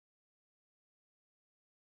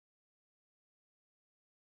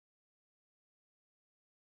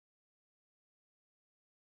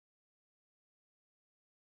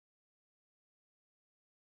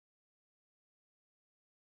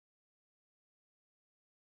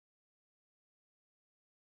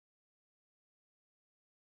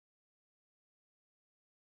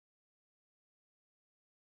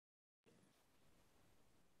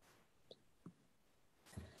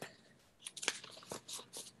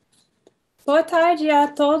Boa tarde a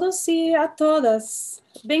todos e a todas.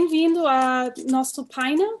 Bem-vindo ao nosso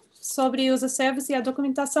painel sobre os acervos e a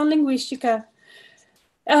documentação linguística.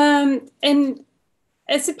 Em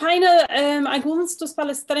esse painel, alguns dos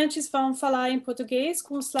palestrantes vão falar em português,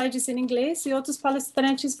 com slides em inglês, e outros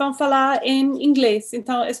palestrantes vão falar em inglês.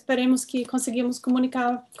 Então, esperemos que conseguimos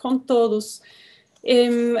comunicar com todos.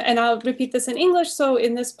 And I'll repeat this in English. So,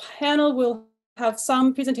 in this panel, we'll have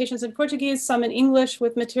some presentations in Portuguese, some in English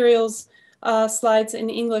with materials, slides in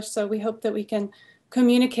English. So, we hope that we can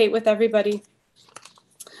communicate with everybody.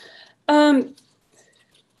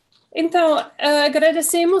 Então,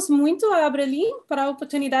 agradecemos muito a Abrelin para a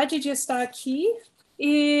oportunidade de estar aqui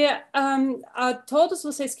e a todos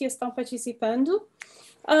vocês que estão participando.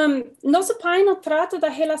 Nosso painel trata da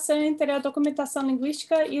relação entre a documentação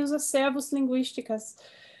linguística e os acervos linguísticos.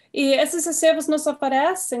 E esses acervos nos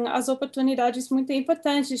oferecem as oportunidades muito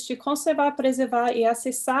importantes de conservar, preservar e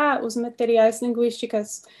acessar os materiais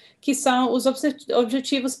linguísticos, que são os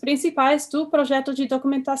objetivos principais do projeto de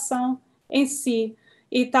documentação em si,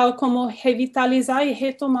 e tal como revitalizar e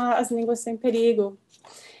retomar as línguas em perigo.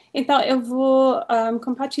 Então, eu vou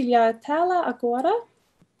compartilhar a tela agora.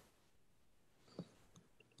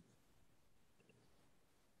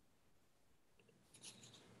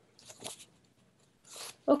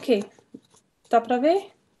 Ok, dá para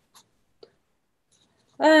ver?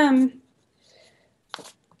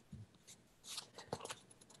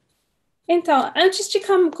 Então, antes de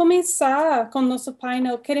começar com o nosso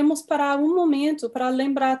painel, queremos parar um momento para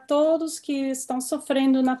lembrar todos que estão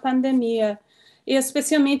sofrendo na pandemia, e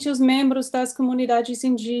especialmente os membros das comunidades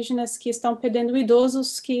indígenas que estão perdendo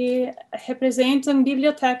idosos que representam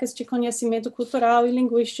bibliotecas de conhecimento cultural e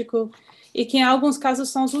linguístico, e que em alguns casos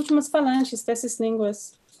são os últimos falantes dessas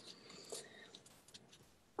línguas.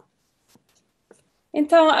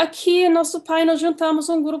 Então, aqui no nosso painel juntamos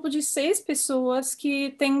um grupo de 6 pessoas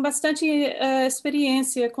que têm bastante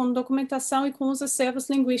experiência com documentação e com os acervos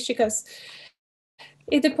linguísticos.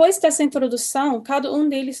 E depois dessa introdução, cada um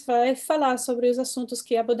deles vai falar sobre os assuntos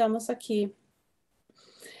que abordamos aqui.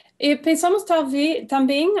 E pensamos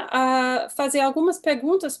também fazer algumas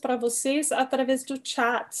perguntas para vocês através do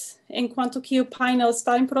chat, enquanto que o painel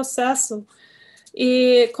está em processo,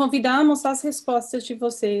 e convidamos as respostas de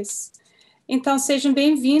vocês. Então, sejam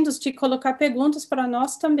bem-vindos de colocar perguntas para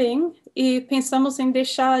nós também, e pensamos em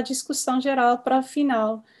deixar a discussão geral para o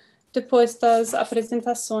final, depois das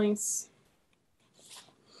apresentações.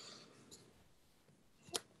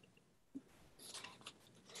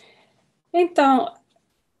 Então,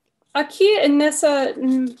 aqui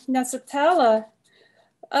nessa tela,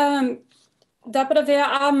 dá para ver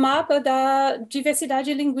a mapa da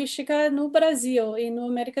diversidade linguística no Brasil e na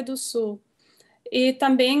América do Sul. E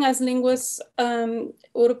também as línguas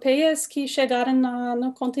europeias que chegaram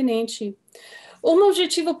no continente. Um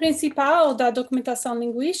objetivo principal da documentação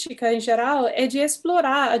linguística, em geral, é de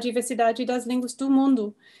explorar a diversidade das línguas do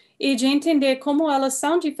mundo e de entender como elas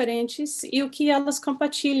são diferentes e o que elas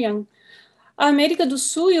compartilham. A América do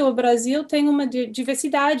Sul e o Brasil têm uma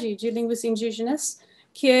diversidade de línguas indígenas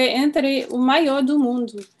que é entre o maior do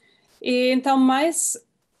mundo. E, então, mas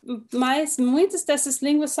muitas dessas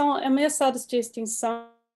línguas são ameaçadas de extinção,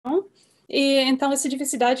 e então essa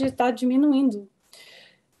diversidade está diminuindo.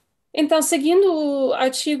 Então, seguindo o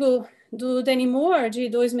artigo do Denny Moore, de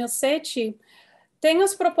 2007, tem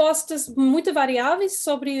as propostas muito variáveis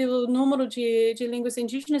sobre o número de línguas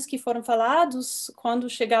indígenas que foram falados quando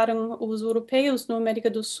chegaram os europeus na América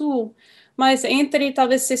do Sul, mas entre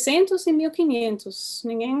talvez 600 e 1.500,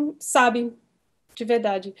 ninguém sabe de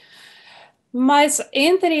verdade. Mas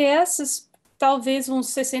entre essas, talvez uns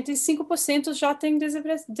 65% já têm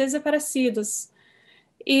desaparecidos.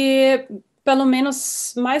 E pelo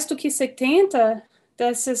menos mais do que 70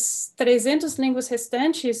 dessas 300 línguas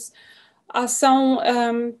restantes são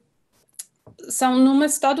num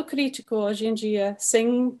estado crítico hoje em dia,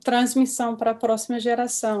 sem transmissão para a próxima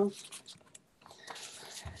geração.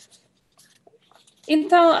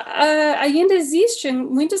 Então, ainda existem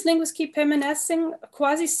muitas línguas que permanecem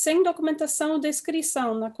quase sem documentação ou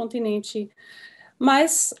descrição no continente.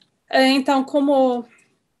 Mas, então, como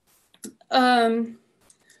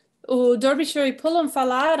o Derbyshire e Pullum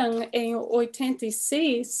falaram em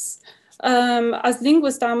 86, as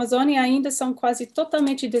línguas da Amazônia ainda são quase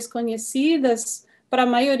totalmente desconhecidas para a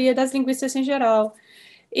maioria das linguistas em geral.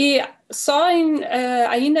 E só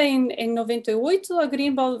ainda em 98, a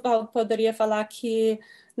Greenwald poderia falar que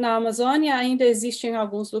na Amazônia ainda existem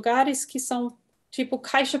alguns lugares que são tipo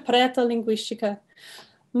caixa preta linguística.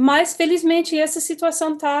 Mas, felizmente, essa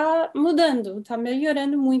situação está mudando, está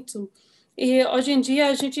melhorando muito. E hoje em dia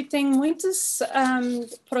a gente tem muitos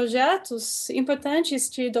projetos importantes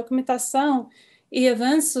de documentação e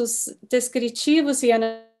avanços descritivos e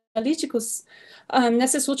analíticos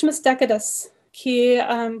nessas últimas décadas, que,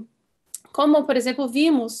 como, por exemplo,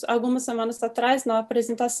 vimos algumas semanas atrás na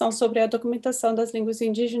apresentação sobre a documentação das línguas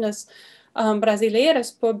indígenas brasileiras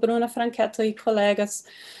por Bruna Franquetto e colegas.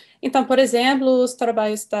 Então, por exemplo, os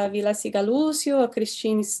trabalhos da Vila Siga Lúcio, a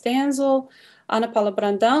Christine Stenzel, Ana Paula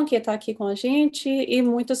Brandão, que está aqui com a gente, e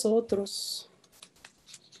muitos outros.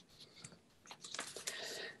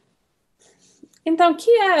 Então, o que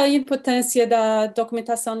é a importância da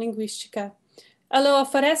documentação linguística? Ela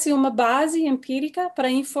oferece uma base empírica para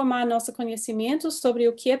informar nosso conhecimento sobre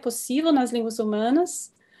o que é possível nas línguas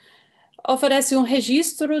humanas, oferece um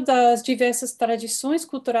registro das diversas tradições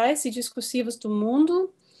culturais e discursivas do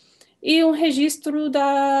mundo, e um registro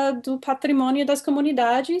do patrimônio das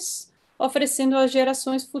comunidades, oferecendo às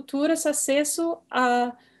gerações futuras acesso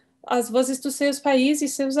às vozes dos seus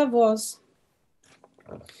países e seus avós.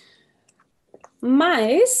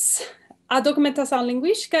 Mas a documentação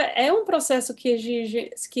linguística é um processo que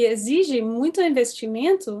exige muito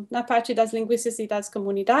investimento na parte das linguistas e das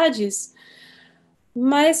comunidades,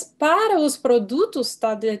 mas para os produtos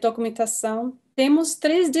da documentação, temos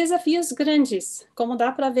 3 desafios grandes, como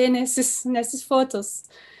dá para ver nessas fotos.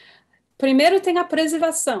 Primeiro tem a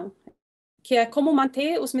preservação, que é como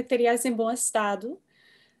manter os materiais em bom estado.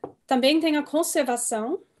 Também tem a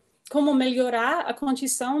conservação, como melhorar a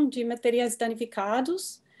condição de materiais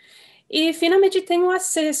danificados. E, finalmente, tem o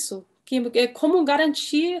acesso, que é como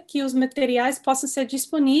garantir que os materiais possam ser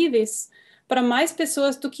disponíveis para mais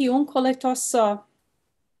pessoas do que um coletor só.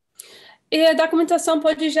 E a documentação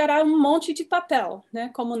pode gerar um monte de papel, né?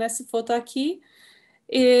 Como nessa foto aqui,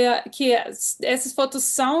 que essas fotos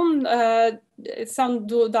são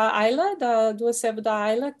da Ayla, do acervo da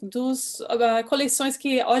Ayla, dos coleções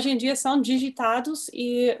que hoje em dia são digitados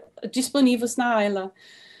e disponíveis na Ayla.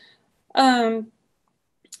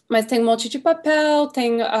 Mas tem um monte de papel,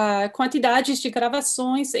 tem quantidades de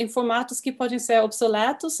gravações em formatos que podem ser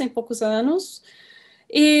obsoletos em poucos anos.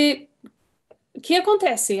 E o que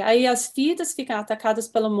acontece? Aí as fitas ficam atacadas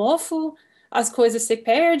pelo mofo, as coisas se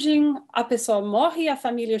perdem, a pessoa morre, a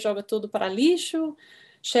família joga tudo para lixo,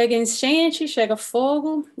 chega enchente, chega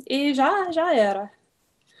fogo e já era.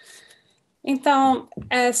 Então,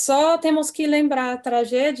 só temos que lembrar a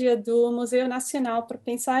tragédia do Museu Nacional para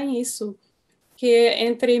pensar nisso, que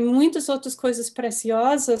entre muitas outras coisas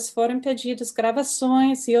preciosas foram perdidas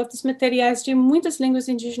gravações e outros materiais de muitas línguas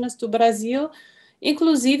indígenas do Brasil,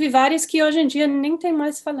 inclusive várias que hoje em dia nem tem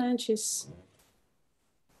mais falantes.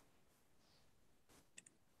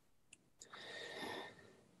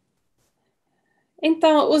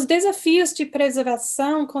 Então, os desafios de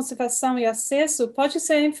preservação, conservação e acesso podem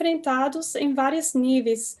ser enfrentados em vários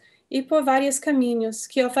níveis e por vários caminhos,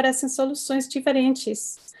 que oferecem soluções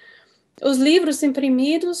diferentes. Os livros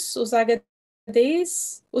imprimidos, os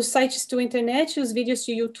HDs, os sites da internet, os vídeos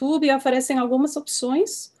de YouTube oferecem algumas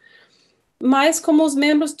opções, mas como os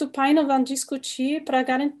membros do painel vão discutir para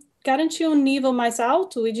garantir um nível mais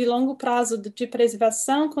alto e de longo prazo de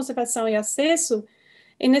preservação, conservação e acesso,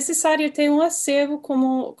 é necessário ter um acervo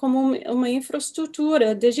como uma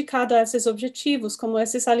infraestrutura dedicada a esses objetivos, como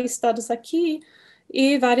esses alistados aqui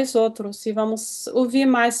e vários outros. E vamos ouvir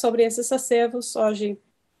mais sobre esses acervos hoje.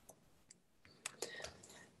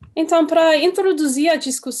 Então, para introduzir a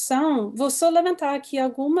discussão, vou só levantar aqui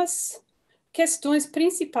algumas questões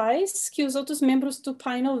principais que os outros membros do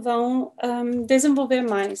painel vão desenvolver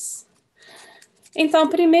mais. Então,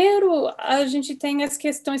 primeiro, a gente tem as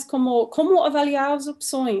questões como avaliar as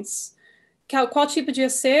opções, qual tipo de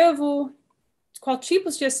acervo, qual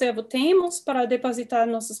tipos de acervo temos para depositar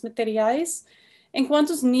nossos materiais, em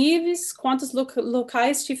quantos níveis, quantos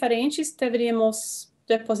locais diferentes deveríamos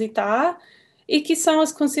depositar, e que são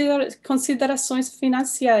as considerações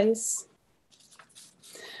financiais.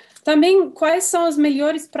 Também, quais são as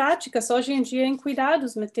melhores práticas hoje em dia em cuidar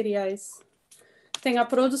dos materiais? Tem a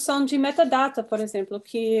produção de metadata, por exemplo,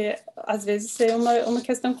 que às vezes é uma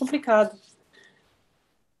questão complicada.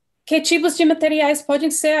 Que tipos de materiais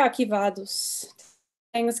podem ser arquivados?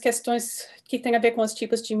 Tem as questões que têm a ver com os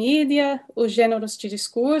tipos de mídia, os gêneros de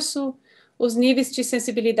discurso, os níveis de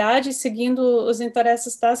sensibilidade, seguindo os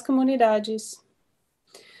interesses das comunidades.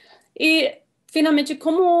 E, finalmente,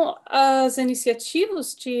 como as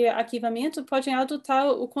iniciativas de arquivamento podem adotar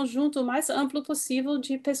o conjunto mais amplo possível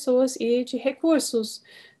de pessoas e de recursos.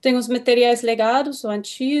 Tem os materiais legados ou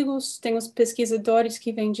antigos, tem os pesquisadores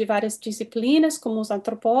que vêm de várias disciplinas, como os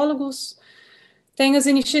antropólogos, tem as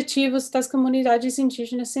iniciativas das comunidades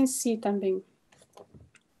indígenas em si também.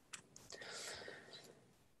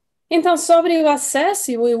 Então, sobre o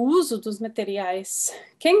acesso e o uso dos materiais,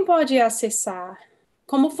 quem pode acessar?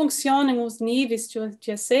 Como funcionam os níveis de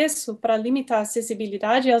acesso para limitar a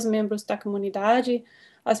acessibilidade aos membros da comunidade,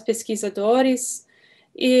 aos pesquisadores,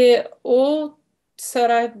 ou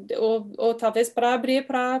talvez para abrir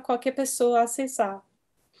para qualquer pessoa acessar?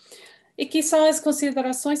 E que são as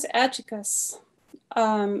considerações éticas?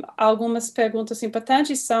 Algumas perguntas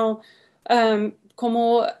importantes são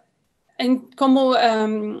como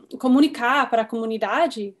comunicar para a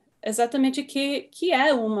comunidade exatamente que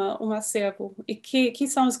é um acervo e que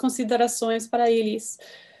são as considerações para eles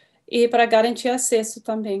e para garantir acesso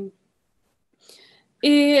também.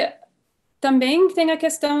 E também tem a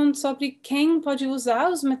questão sobre quem pode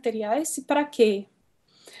usar os materiais e para quê.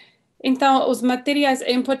 Então, os materiais,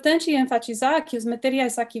 é importante enfatizar que os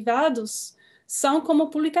materiais arquivados são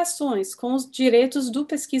como publicações, com os direitos do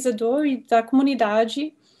pesquisador e da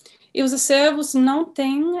comunidade, e os acervos não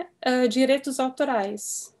têm direitos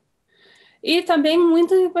autorais. E também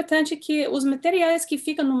muito importante que os materiais que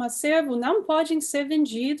ficam no acervo não podem ser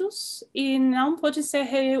vendidos e não podem ser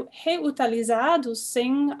reutilizados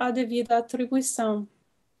sem a devida atribuição.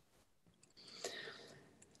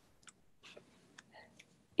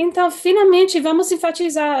 Então, finalmente, vamos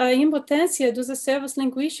enfatizar a importância dos acervos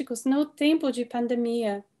linguísticos no tempo de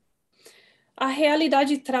pandemia. A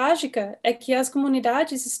realidade trágica é que as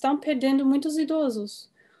comunidades estão perdendo muitos idosos.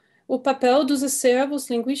 O papel dos acervos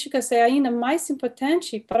linguísticos é ainda mais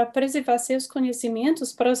importante para preservar seus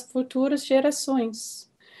conhecimentos para as futuras gerações.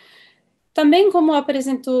 Também, como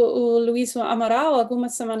apresentou o Luiz Amaral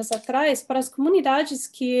algumas semanas atrás, para as comunidades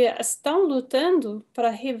que estão lutando para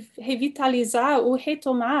revitalizar ou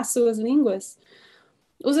retomar suas línguas,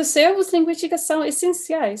 os acervos linguísticos são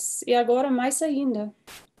essenciais, e agora mais ainda.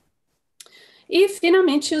 E,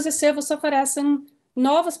 finalmente, os acervos oferecem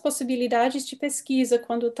novas possibilidades de pesquisa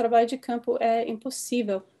quando o trabalho de campo é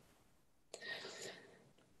impossível.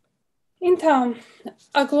 Então,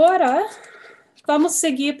 agora vamos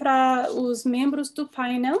seguir para os membros do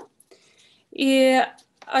painel. E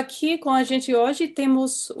aqui com a gente hoje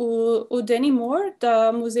temos o Denny Moore,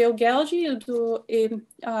 do Museu Geldi,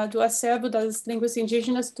 do acervo das línguas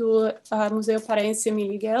indígenas do Museu Paraense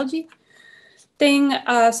Emilio Geldi. Tem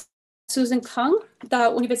a Susan Kang, da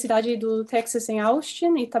Universidade do Texas em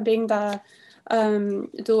Austin, e também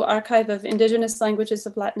do Archive of Indigenous Languages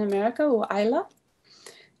of Latin America, o AILA.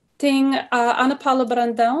 Tem a Ana Paula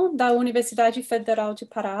Brandão, da Universidade Federal de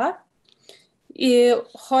Pará, e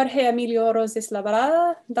Jorge Emilio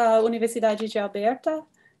Labrada, da Universidade de Alberta,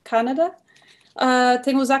 Canadá.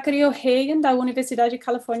 Tem o Zachary O'Hagan, da Universidade de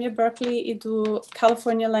Califórnia, Berkeley, e do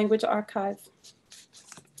California Language Archive.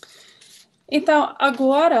 Então,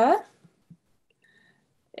 agora,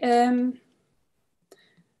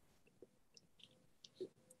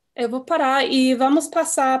 eu vou parar e vamos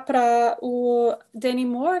passar para o Denny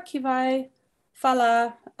Moore, que vai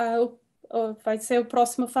falar, vai ser o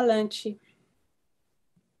próximo falante.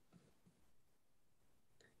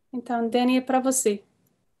 Então, Denny, é para você.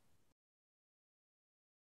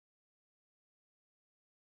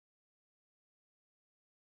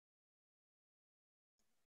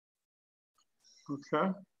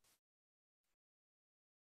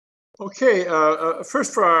 Okay,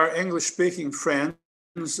 first for our English-speaking friends,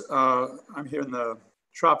 I'm here in the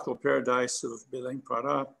tropical paradise of Belém,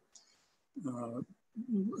 Pará,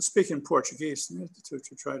 speaking Portuguese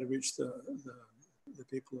to try to reach the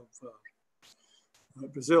people of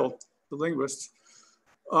Brazil, the linguists.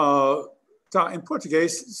 Em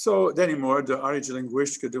português, sou Denny Moore, da área de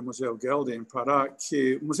linguística do Museu Geldi, em Pará,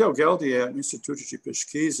 que o Museu Geldi é um instituto de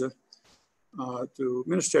pesquisa do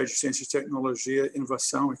Ministério de Ciência e Tecnologia,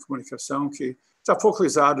 Inovação e Comunicação, que está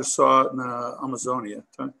focalizado só na Amazônia.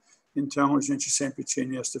 Tá? Então, a gente sempre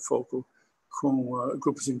tinha este foco com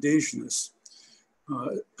grupos indígenas,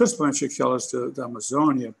 principalmente aquelas da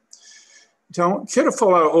Amazônia. Então, quero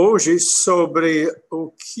falar hoje sobre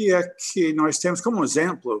o que é que nós temos como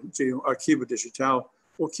exemplo de um arquivo digital,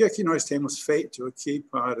 o que é que nós temos feito aqui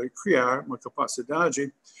para criar uma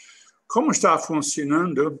capacidade, como está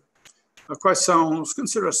funcionando, quais são as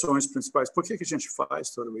considerações principais, por que a gente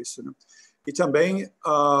faz tudo isso, né? E também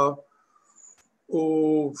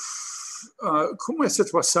como é a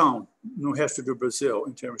situação no resto do Brasil,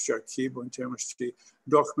 em termos de arquivo, em termos de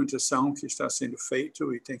documentação que está sendo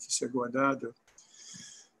feito e tem que ser guardado.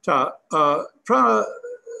 Tá, para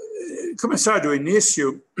começar do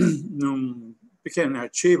início, num pequeno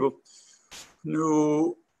artigo,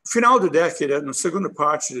 no final da década, na segunda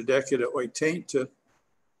parte da década 80,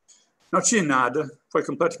 não tinha nada, foi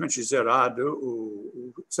completamente zerado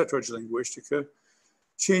o setor de linguística.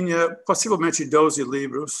 Tinha possivelmente 12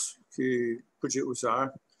 livros que podia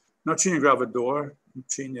usar. Não tinha gravador, não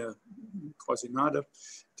tinha quase nada.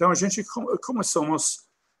 Então, a gente começamos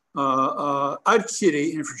a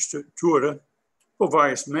adquirir infraestrutura por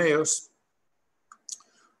vários meios.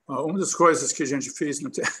 Uma das coisas que a gente fez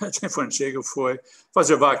no tempo antigo foi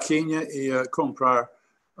fazer vaquinha e comprar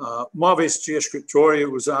móveis de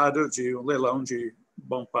escritório usado de um leilão de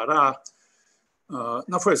Bom Pará.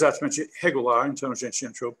 Não foi exatamente regular, então a gente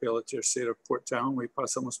entrou pela terceira portão e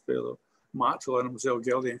passamos pelo mato lá no Museu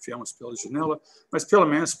Geldi e enfiamos pela janela, mas pelo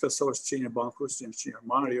menos as pessoas tinham bancos, tinha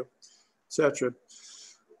armário, etc.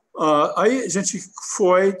 Aí a gente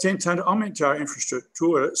foi tentando aumentar a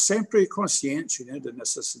infraestrutura, sempre consciente, né, da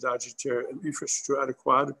necessidade de ter infraestrutura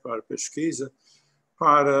adequada para a pesquisa,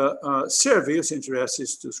 para servir os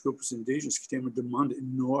interesses dos grupos indígenas, que têm uma demanda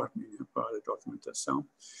enorme, né, para a documentação.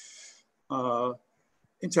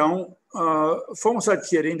 Então, fomos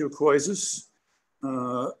adquirindo coisas.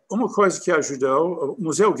 Uma coisa que ajudou, o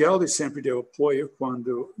Museu Geldi sempre deu apoio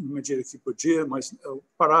quando, na medida que podia, mas o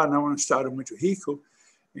Pará não é um estado muito rico,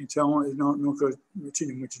 então nunca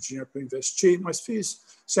tinha muito dinheiro para investir, mas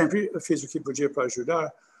sempre fiz o que podia para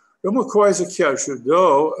ajudar. Uma coisa que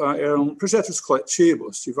ajudou eram projetos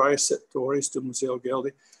coletivos de vários setores do Museu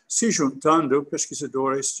Geldi, se juntando,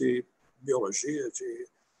 pesquisadores de biologia, de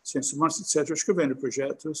ciências humanas, etc., escrevendo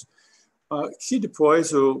projetos que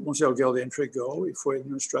depois o Museu Geldi entregou e foi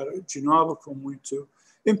administrado de novo com muito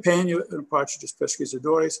empenho na parte dos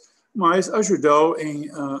pesquisadores, mas ajudou em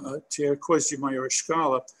ter coisas de maior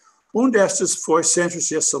escala. Um destes foi Centros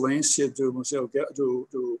de Excelência do Museu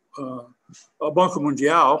do Banco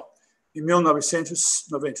Mundial. Em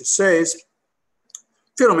 1996,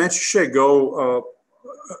 finalmente chegou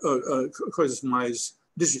coisas mais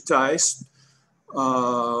digitais.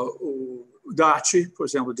 O DAT, por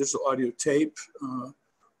exemplo, Digital Audio Tape,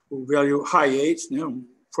 o velho Hi8, né, um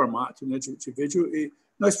formato, né, de vídeo, e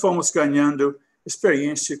nós fomos ganhando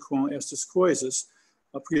experiência com essas coisas,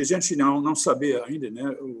 porque a gente não sabia ainda,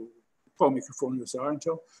 né, qual microfone usar,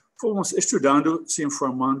 então fomos estudando, se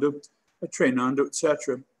informando, treinando,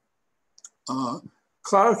 etc.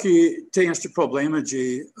 Claro que tem este problema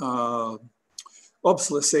de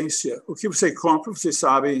obsolescência. O que você compra, você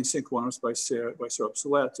sabe, em 5 anos vai ser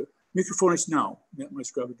obsoleto. Microfones não, né?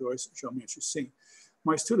 Mas gravadores geralmente sim.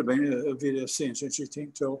 Mas tudo bem, a vida é assim. A gente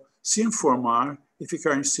tentou se informar e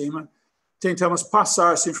ficar em cima. Tentamos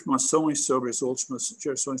passar as informações sobre as últimas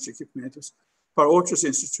gerações de equipamentos para outras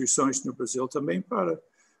instituições no Brasil também, para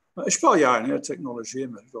espalhar, né, a tecnologia,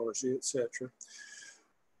 metodologia, etc.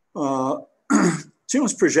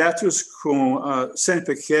 Tínhamos projetos com a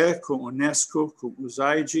CNPq, com a Unesco, com o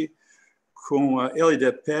USAID, com a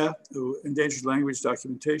LDP, o Endangered Language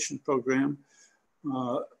Documentation Program,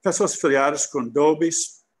 pessoas afiliadas com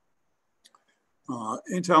DOBIs.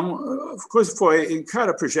 Então, a coisa foi, em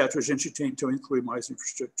cada projeto a gente tentou incluir mais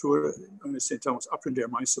infraestrutura, nós tentamos aprender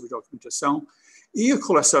mais sobre documentação, e a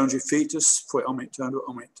coleção de fitas foi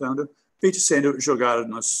aumentando, fitas sendo jogadas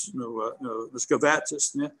nas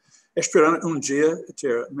gavetas, né? Esperando um dia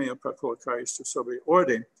ter meio para colocar isso sobre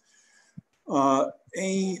ordem.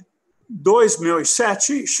 Em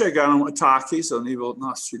 2007, chegaram ataques a nível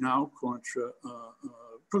nacional contra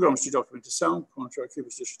programas de documentação, contra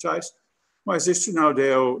arquivos digitais, mas isso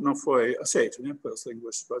não foi aceito, né, pelos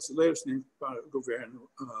linguistas brasileiros, nem para o governo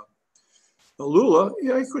Lula, e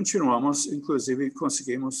aí continuamos, inclusive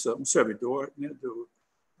conseguimos um servidor, né, do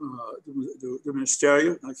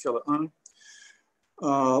Ministério naquele ano.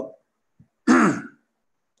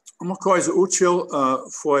 Uma coisa útil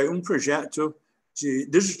foi um projeto de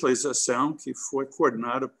digitalização que foi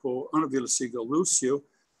coordenado por Ana Vila Siga Lúcio,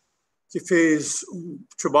 que fez um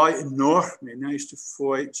trabalho enorme, né? Isto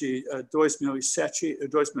foi de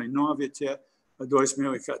 2009 até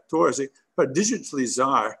 2014, para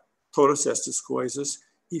digitalizar todas estas coisas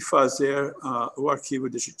e fazer o arquivo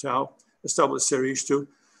digital, estabelecer isto,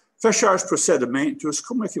 fechar os procedimentos,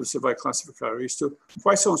 como é que você vai classificar isto,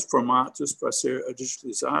 quais são os formatos para ser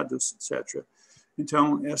digitalizados, etc.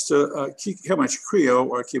 Então, que realmente criou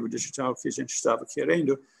o arquivo digital que a gente estava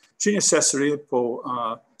querendo. Tinha assessoria por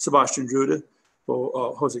Sebastião Duda,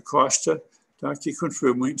 por José Costa, tá, que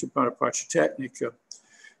contribuiu muito para a parte técnica.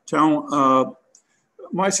 Então,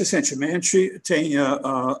 mais recentemente,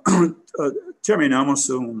 terminamos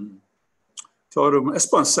toda uma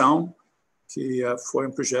expansão, que foi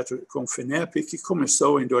um projeto com o FINEP, que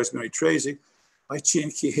começou em 2013, aí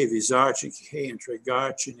tinha que revisar, tinha que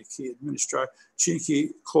reentregar, tinha que administrar, tinha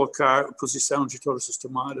que colocar a posição de todas as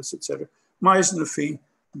tomadas, etc. Mas, no fim,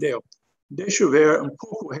 deu. Deixa eu ver um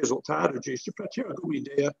pouco o resultado disso, para ter alguma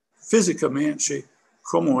ideia, fisicamente,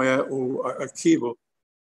 como é o arquivo.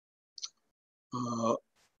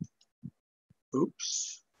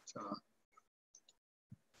 Ups. Tá.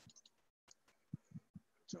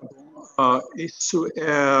 Tá bom. Isso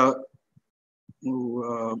é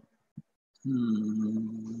o...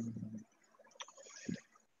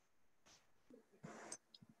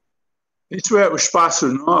 Isso é o espaço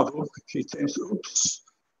novo que tem. Ups.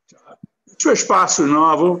 Tá. Isso é o espaço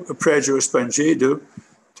novo, o prédio expandido,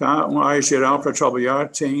 tá? Uma área geral para trabalhar.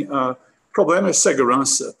 Tem problemas de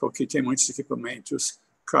segurança, porque tem muitos equipamentos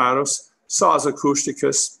caros, salas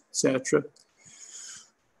acústicas, etc.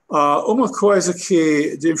 Uma coisa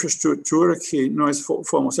de infraestrutura que nós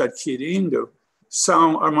fomos adquirindo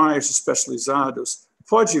são armários especializados.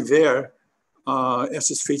 Pode ver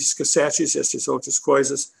essas fitas cassettes, essas outras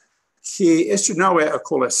coisas, que isso não é a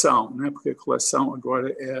coleção, né? Porque a coleção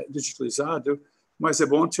agora é digitalizada, mas é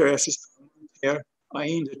bom ter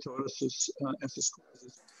ainda todas essas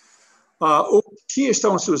coisas. O que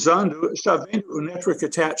estamos usando, está vendo o Network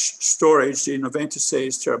Attached Storage de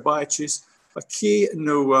 96 terabytes, aqui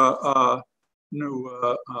na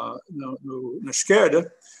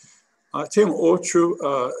esquerda, tem um outro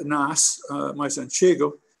NAS mais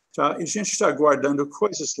antigo, tá? E a gente está guardando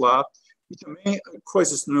coisas lá, e também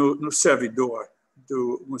coisas no servidor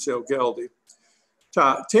do Museu Geldi.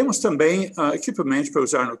 Tá, temos também equipamentos para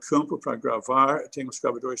usar no campo para gravar, temos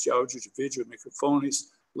gravadores de áudio, de vídeo,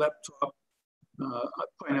 microfones, laptop,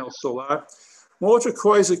 painel solar. Uma outra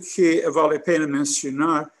coisa que vale a pena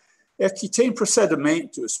mencionar é que tem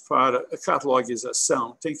procedimentos para a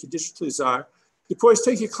catalogização, tem que digitalizar, depois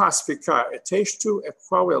tem que classificar, é texto,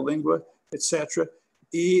 qual é a língua, etc.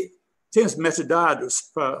 E tem os metadados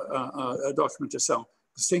para a documentação.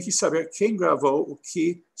 Você tem que saber quem gravou, o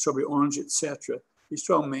que, sobre onde, etc.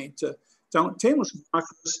 Isso aumenta. Então, temos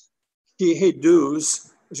máquinas que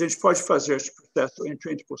reduz, a gente pode fazer esse processo em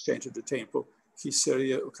 30% do tempo, que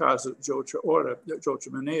seria o caso de outra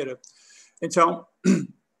maneira. Então,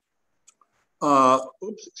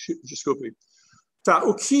 desculpe. Tá,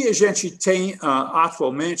 o que a gente tem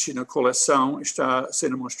atualmente na coleção está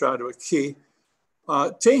sendo mostrado aqui.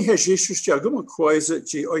 Tem registros de alguma coisa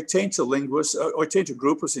de 80 línguas, 80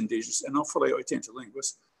 grupos indígenas. Eu não falei 80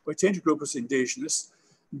 línguas, 80 grupos indígenas.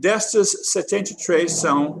 Destas, 73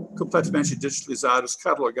 são completamente digitalizados,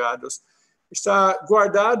 catalogados. Está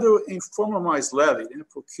guardado em forma mais leve, né?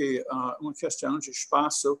 Porque uma questão de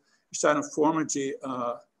espaço está na forma de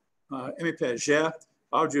MPG,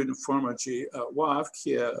 áudio na forma de WAV,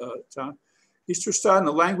 que é, tá? Isto está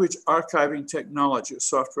no Language Archiving Technology, o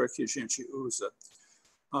software que a gente usa.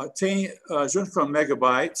 Tem, junto com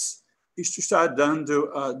megabytes, isto está dando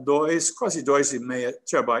quase 2,5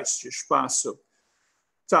 terabytes de espaço.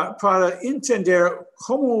 Tá, para entender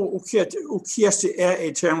como o que este é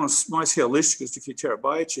em termos mais realísticos do que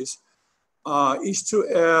terabytes, isto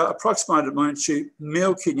é aproximadamente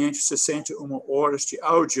 1.561 horas de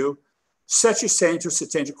áudio,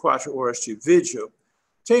 774 horas de vídeo.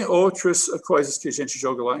 Tem outras coisas que a gente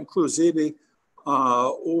joga lá, inclusive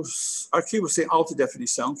os arquivos em alta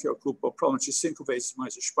definição, que ocupam provavelmente 5 vezes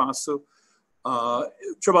mais espaço,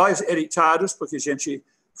 trabalhos editados, porque a gente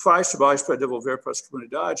faz trabalhos para devolver para as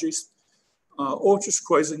comunidades, outras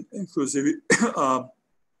coisas, inclusive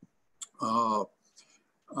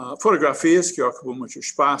fotografias que ocupam muito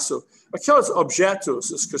espaço. Aqueles objetos,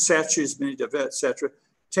 os cassettes, mini-DV, etc.,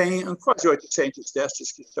 tem quase 800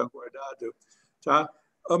 destes que estão guardados. Tá?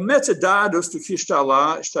 Metadados do que está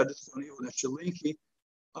lá está disponível neste link.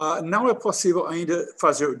 Não é possível ainda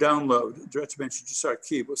fazer o download diretamente dos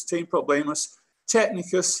arquivos. Tem problemas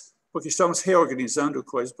técnicos, porque estamos reorganizando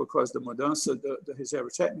coisas por causa da mudança da reserva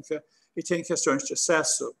técnica, e tem questões de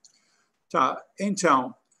acesso. Tá?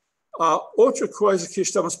 Então, outra coisa que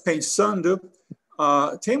estamos pensando,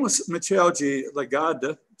 temos material de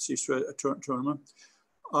legada, se isso é a turma.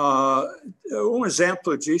 Um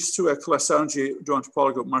exemplo disso é a coleção do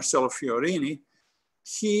antropólogo Marcelo Fiorini,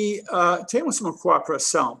 que temos uma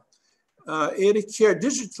cooperação. Ele quer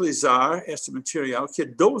digitalizar este material, que é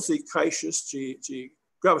 12 caixas de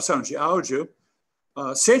gravação de áudio,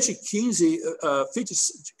 115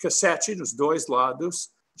 fitas de cassete nos dois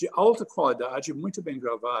lados, de alta qualidade, muito bem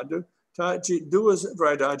gravado, tá? De 2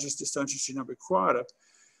 variedades distantes de número 4.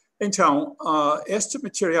 Então, este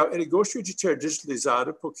material ele gostaria de ter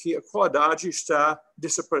digitalizado porque a qualidade está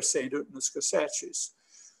desaparecendo nos cassetes.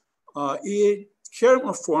 E quer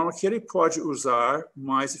uma forma que ele pode usar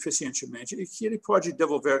mais eficientemente e que ele pode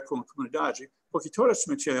devolver com a comunidade, porque todo esse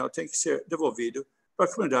material tem que ser devolvido para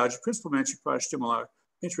a comunidade, principalmente para estimular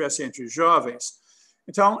interesse entre os jovens.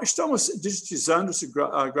 Então, estamos digitalizando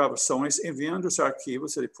as gravações, enviando os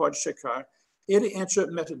arquivos, ele pode checar, ele entra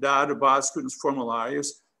metadado básico nos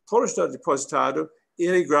formulários, todo está depositado,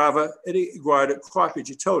 ele guarda cópia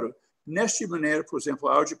de todo. Nesta maneira, por exemplo,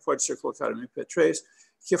 o áudio pode ser colocado em MP3,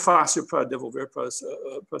 que é fácil para devolver para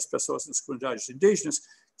as pessoas nas comunidades indígenas,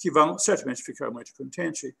 que vão certamente ficar muito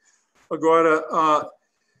contentes. Agora,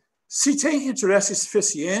 se tem interesse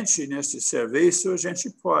suficiente neste serviço, a gente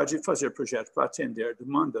pode fazer projeto para atender a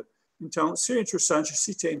demanda. Então, seria interessante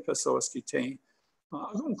se tem pessoas que têm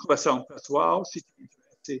alguma coleção pessoal, se tem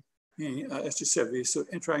interesse em este serviço,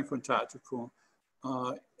 entrar em contato com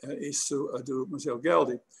isso do Museu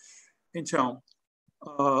Geldi. Então,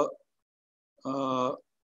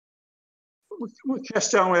 uma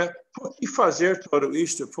questão é, por que fazer tudo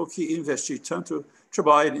isto? Por que investir tanto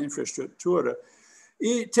trabalho em infraestrutura?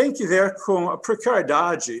 E tem que ver com a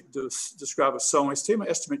precariedade das gravações. Tem uma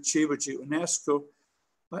estimativa de Unesco,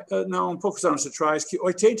 não, poucos anos atrás, que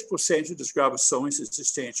 80% das gravações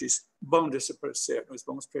existentes vão desaparecer. Nós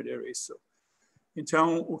vamos perder isso.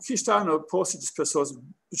 Então, o que está no posse das pessoas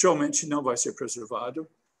geralmente não vai ser preservado.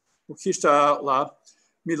 O que está lá,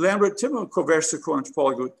 me lembra, tive uma conversa com o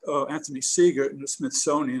antropólogo Anthony Seeger no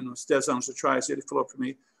Smithsonian, uns 10 anos atrás, e ele falou para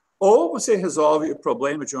mim, ou você resolve o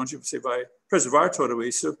problema de onde você vai preservar tudo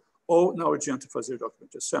isso, ou não adianta fazer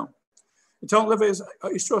documentação. Então, levei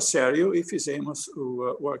isso a sério e fizemos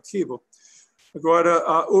o arquivo.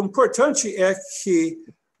 Agora, o importante é que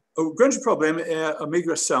o grande problema é a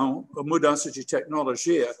migração, a mudança de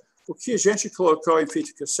tecnologia. O que a gente colocou em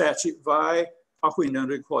fita cassete vai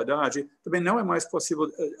arruinando a qualidade. Também não é mais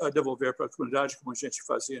possível devolver para a comunidade como a gente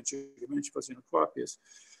fazia antigamente, fazendo cópias.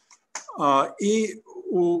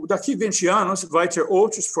 Daqui a 20 anos vai ter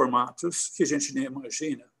outros formatos que a gente nem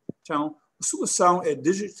imagina. Então, a solução é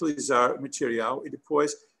digitalizar o material e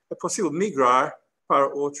depois é possível migrar para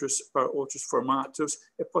outros formatos.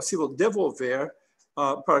 É possível devolver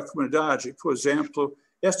para a comunidade. Por exemplo,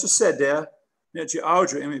 este CD, né, de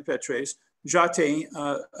áudio MP3 já tem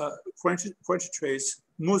 43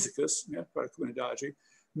 músicas, né, para a comunidade.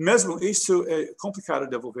 Mesmo isso é complicado de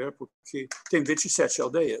devolver porque tem 27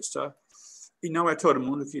 aldeias, tá? E não é todo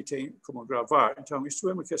mundo que tem como gravar. Então, isso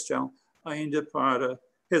é uma questão ainda para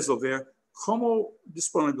resolver como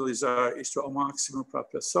disponibilizar isso ao máximo para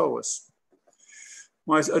pessoas.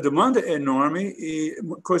 Mas a demanda é enorme e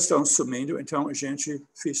coisas estão sumindo, então a gente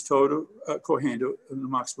fez todo correndo no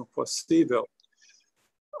máximo possível.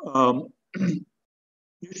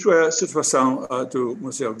 Isso é a situação do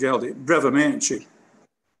Museu Geldi, brevemente.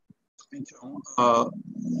 Então,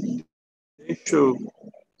 deixa eu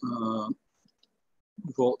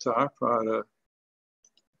voltar para...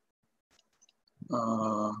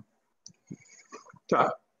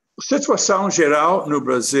 Tá. Situação geral no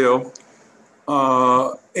Brasil,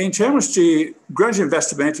 em termos de grande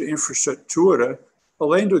investimento em infraestrutura,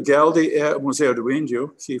 além do Geldi, é o Museu do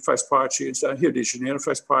Índio, que faz parte, do Rio de Janeiro,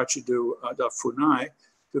 faz parte da FUNAI,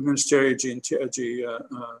 do Ministério de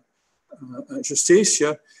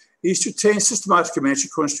Justiça. Isso tem sistematicamente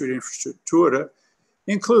construído infraestrutura,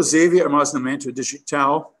 inclusive armazenamento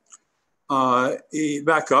digital e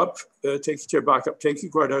backup. Tem que ter backup, tem que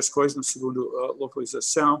guardar as coisas na segunda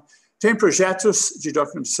localização. Tem projetos de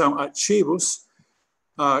documentação ativos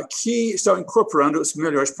que estão incorporando as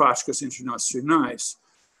melhores práticas internacionais.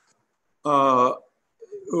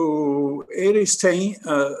 Eles têm,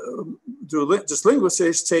 das línguas,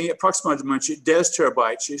 eles têm aproximadamente 10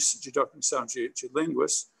 terabytes de documentação de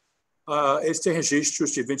línguas. Eles têm registros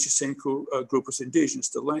de 25 grupos indígenas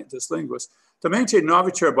das línguas. Também tem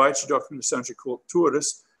 9 terabytes de documentação de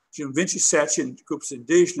culturas, de 27 grupos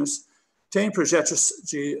indígenas. Tem projetos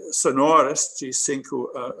de sonoras de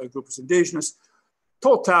 5 grupos indígenas.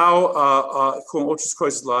 Total, com outras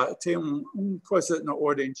coisas lá, tem uma coisa na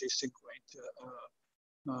ordem de 50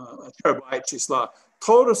 terabytes lá.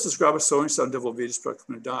 Todas as gravações são devolvidas para a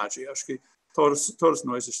comunidade. Acho que todos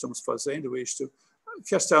nós estamos fazendo isso.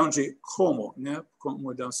 Questão de como, né, com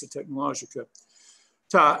mudança tecnológica.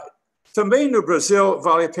 Tá. Também no Brasil,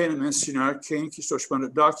 vale a pena mencionar que estou chamando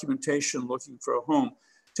Documentation Looking for a Home.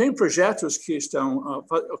 Tem projetos que estão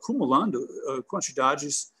acumulando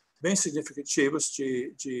quantidades bem significativas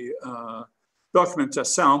de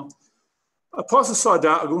documentação. Posso só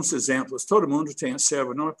dar alguns exemplos. Todo mundo tem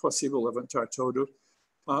acervo, não é possível levantar todo.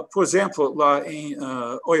 Por exemplo, lá em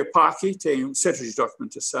Oiapoque, tem um centro de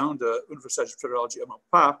documentação da Universidade Federal de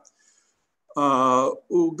Amapá.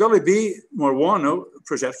 O Galibi Morwano,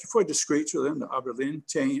 projeto que foi descrito ali na Aberlin,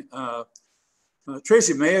 tem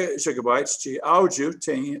 3,5 gigabytes de áudio,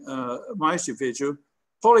 tem mais de vídeo.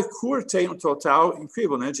 Polycur tem um total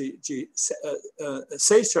incrível, né, de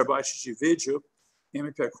 6 terabytes de vídeo,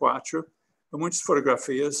 MP4, muitas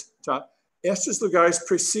fotografias. Tá? Estes lugares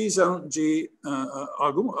precisam de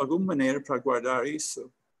alguma maneira para guardar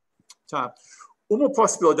isso. Tá? Uma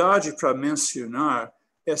possibilidade para mencionar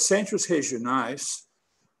é centros regionais,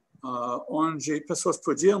 onde pessoas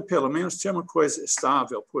podiam, pelo menos, ter uma coisa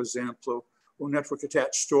estável, por exemplo, o Network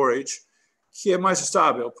Attached Storage, que é mais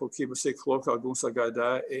estável, porque você coloca alguns HD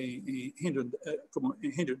em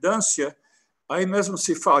redundância, aí mesmo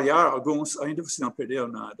se falhar alguns, ainda você não perdeu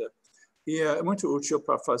nada. E é muito útil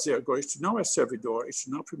para fazer. Agora, isto não é servidor,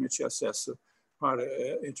 isto não permite acesso para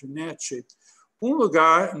a internet. Um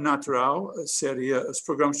lugar natural seria os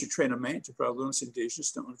programas de treinamento para alunos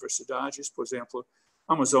indígenas nas universidades. Por exemplo,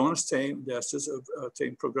 Amazonas tem destas,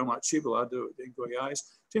 tem um programa ativo lá em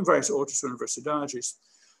Goiás, tem várias outras universidades.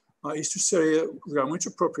 Isto seria um lugar muito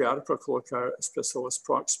apropriado para colocar as pessoas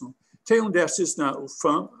próximas. Tem um desses na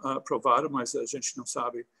UFAM aprovado, mas a gente não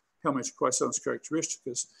sabe realmente quais são as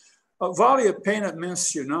características. Vale a pena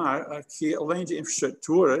mencionar que, além de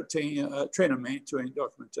infraestrutura, tem treinamento em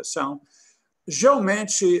documentação.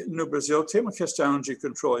 Geralmente, no Brasil, tem uma questão de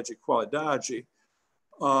controle de qualidade.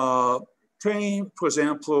 Tem, por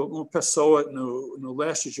exemplo, uma pessoa no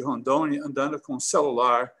leste de Rondônia andando com um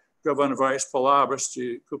celular, gravando várias palavras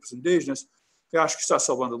de grupos indígenas, que acho que está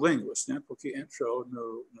salvando línguas, né? Porque entrou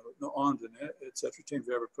no onda, né? Etc. Tem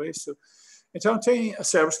verba para isso. Então, tem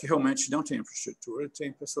servers que realmente não têm infraestrutura,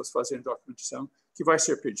 tem pessoas fazendo documentação que vai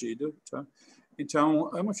ser pedido. Tá?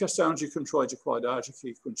 Então, é uma questão de controle de qualidade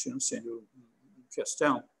que continua sendo uma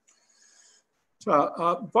questão.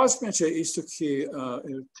 Tá, basicamente, é isso que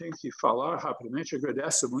eu tenho que falar rapidamente. Eu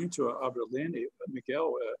agradeço muito a Abrelene e a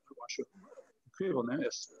Miguel. Eu acho incrível, né?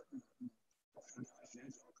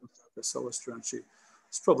 Pessoas durante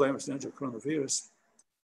os problemas, né, do coronavírus.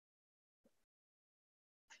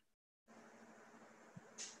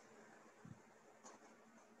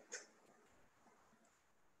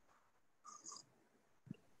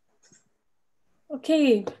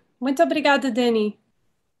 Ok, muito obrigada, Denny.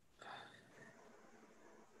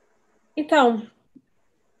 Então,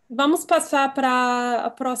 vamos passar para a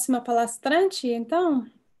próxima palestrante, então,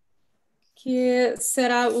 que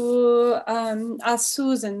será a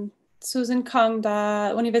Susan Kong,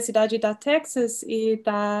 da Universidade da Texas e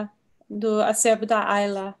do acervo da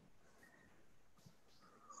Ayla.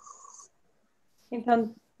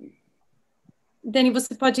 Então, Denny,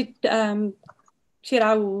 você pode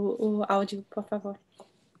tirar o áudio, por favor.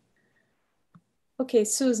 Ok,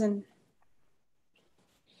 Susan.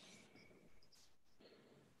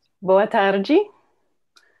 Boa tarde.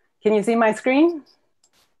 Can you see my screen?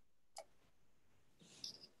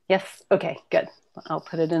 Yes, okay, good. I'll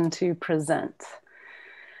put it into present.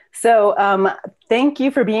 So thank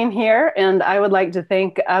you for being here. And I would like to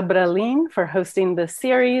thank Abraline for hosting this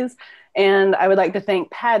series. And I would like to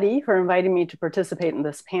thank Patty for inviting me to participate in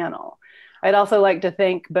this panel. I'd also like to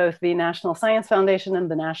thank both the National Science Foundation and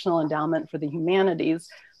the National Endowment for the Humanities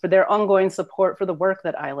for their ongoing support for the work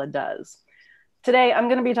that Isla does. Today, I'm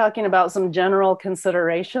going to be talking about some general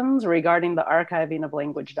considerations regarding the archiving of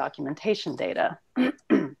language documentation data.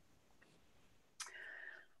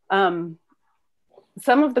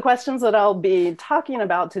 Some of the questions that I'll be talking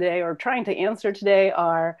about today or trying to answer today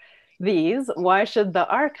are these. Why should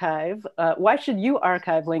you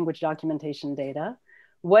archive language documentation data?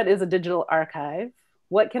 What is a digital archive?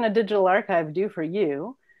 What can a digital archive do for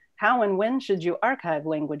you? How and when should you archive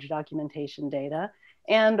language documentation data?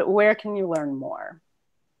 And where can you learn more?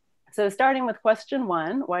 So starting with question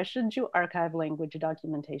 1, why should you archive language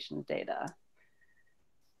documentation data?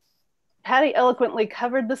 Patty eloquently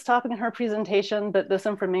covered this topic in her presentation, but this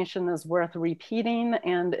information is worth repeating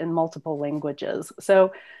and in multiple languages.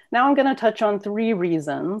 So now I'm going to touch on 3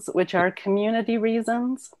 reasons, which are community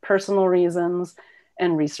reasons, personal reasons,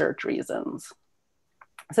 and research reasons.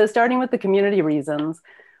 So starting with the community reasons,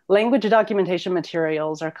 language documentation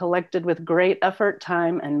materials are collected with great effort,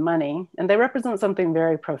 time, and money, and they represent something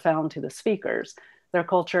very profound to the speakers, their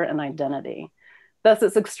culture and identity. Thus,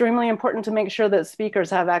 it's extremely important to make sure that speakers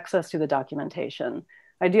have access to the documentation.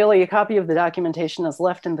 Ideally, a copy of the documentation is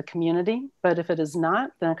left in the community, but if it is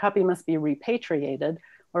not, then a copy must be repatriated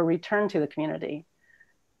or returned to the community.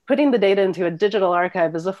 Putting the data into a digital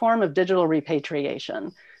archive is a form of digital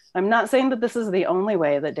repatriation. I'm not saying that this is the only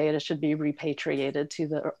way that data should be repatriated to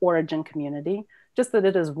the origin community, just that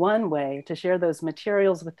it is one way to share those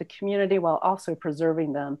materials with the community while also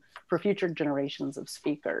preserving them for future generations of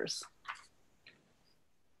speakers.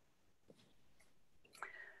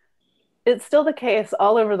 It's still the case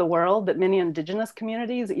all over the world that many indigenous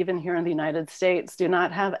communities, even here in the United States, do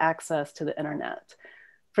not have access to the internet.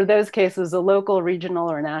 For those cases, a local,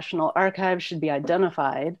 regional, or national archive should be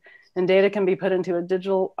identified, and data can be put into a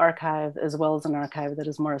digital archive as well as an archive that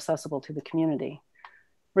is more accessible to the community.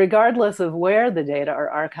 Regardless of where the data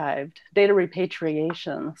are archived, data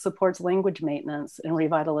repatriation supports language maintenance and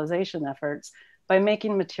revitalization efforts by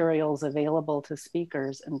making materials available to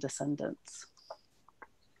speakers and descendants.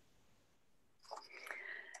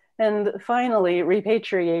 And finally,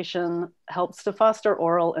 repatriation helps to foster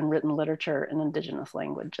oral and written literature in indigenous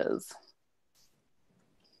languages.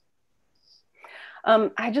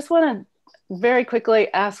 I just want to very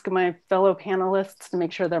quickly ask my fellow panelists to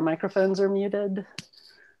make sure their microphones are muted.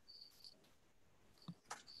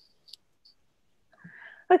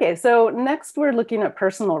 Okay, so next we're looking at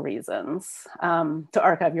personal reasons to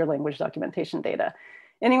archive your language documentation data.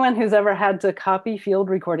 Anyone who's ever had to copy field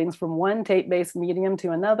recordings from one tape-based medium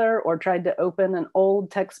to another, or tried to open an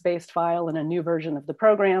old text-based file in a new version of the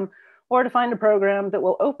program, or to find a program that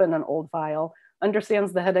will open an old file,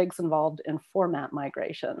 understands the headaches involved in format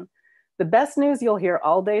migration. The best news you'll hear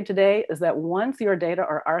all day today is that once your data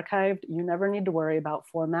are archived, you never need to worry about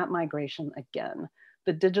format migration again.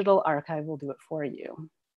 The digital archive will do it for you.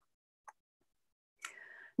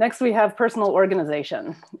 Next, we have personal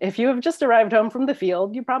organization. If you have just arrived home from the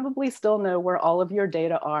field, you probably still know where all of your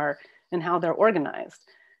data are and how they're organized.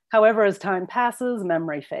 However, as time passes,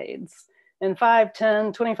 memory fades. In 5,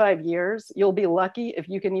 10, 25 years, you'll be lucky if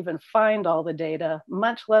you can even find all the data,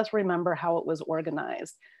 much less remember how it was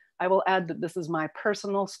organized. I will add that this is my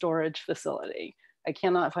personal storage facility. I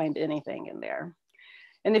cannot find anything in there.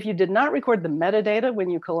 And if you did not record the metadata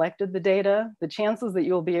when you collected the data, the chances that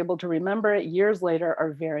you'll be able to remember it years later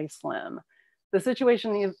are very slim. The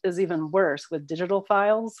situation is even worse with digital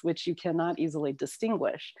files, which you cannot easily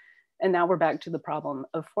distinguish. And now we're back to the problem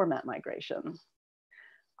of format migration.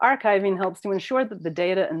 Archiving helps to ensure that the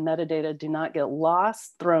data and metadata do not get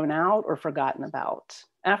lost, thrown out, or forgotten about.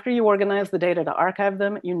 After you organize the data to archive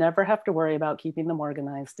them, you never have to worry about keeping them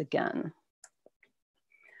organized again.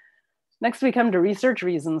 Next, we come to research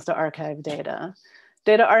reasons to archive data.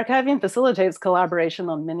 Data archiving facilitates collaboration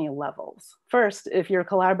on many levels. First, if you're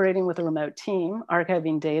collaborating with a remote team,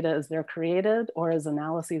 archiving data as they're created or as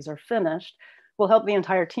analyses are finished will help the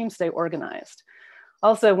entire team stay organized.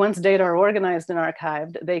 Also, once data are organized and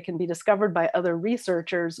archived, they can be discovered by other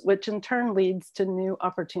researchers, which in turn leads to new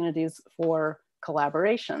opportunities for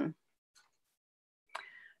collaboration.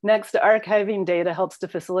 Next, archiving data helps to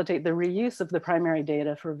facilitate the reuse of the primary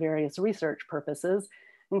data for various research purposes,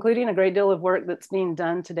 including a great deal of work that's being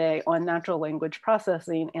done today on natural language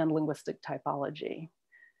processing and linguistic typology.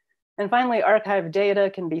 And finally, archived data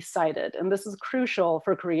can be cited, and this is crucial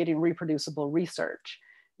for creating reproducible research.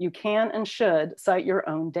 You can and should cite your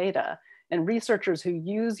own data, and researchers who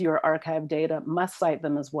use your archived data must cite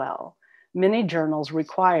them as well. Many journals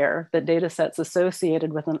require that data sets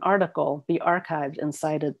associated with an article be archived and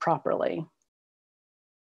cited properly.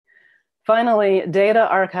 Finally, data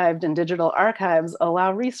archived in digital archives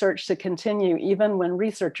allow research to continue even when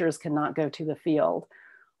researchers cannot go to the field.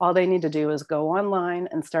 All they need to do is go online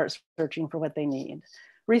and start searching for what they need.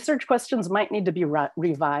 Research questions might need to be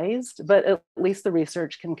revised, but at least the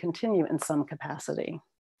research can continue in some capacity.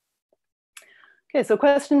 Okay, so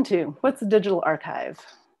question 2, what's a digital archive?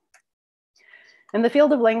 In the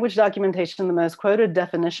field of language documentation, the most quoted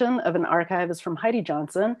definition of an archive is from Heidi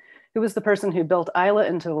Johnson, who was the person who built ILA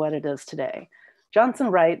into what it is today. Johnson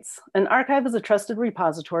writes, an archive is a trusted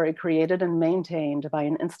repository created and maintained by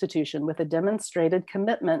an institution with a demonstrated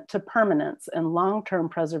commitment to permanence and long-term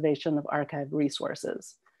preservation of archived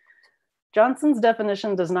resources. Johnson's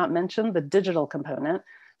definition does not mention the digital component,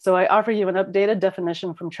 so I offer you an updated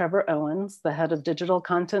definition from Trevor Owens, the head of digital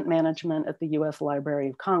content management at the US Library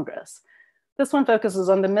of Congress. This one focuses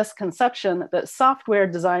on the misconception that software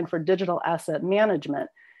designed for digital asset management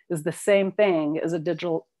is the same thing as a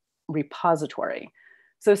digital repository.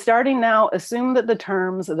 So starting now, assume that the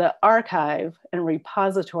terms the archive and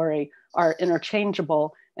repository are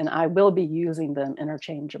interchangeable, and I will be using them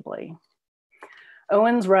interchangeably.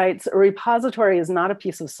 Owens writes, a repository is not a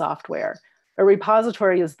piece of software. A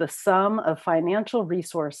repository is the sum of financial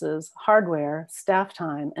resources, hardware, staff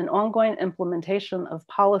time, and ongoing implementation of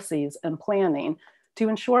policies and planning to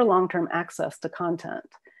ensure long-term access to content.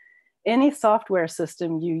 Any software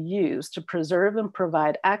system you use to preserve and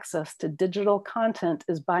provide access to digital content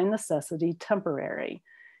is by necessity temporary.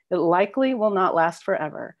 It likely will not last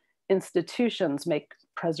forever. Institutions make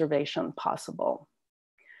preservation possible.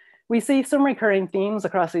 We see some recurring themes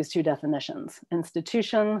across these two definitions: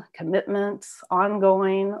 institution, commitments,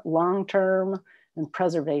 ongoing, long-term, and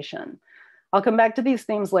preservation. I'll come back to these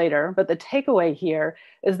themes later, but the takeaway here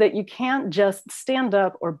is that you can't just stand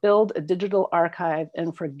up or build a digital archive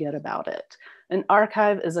and forget about it. An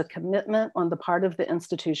archive is a commitment on the part of the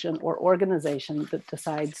institution or organization that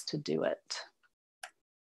decides to do it.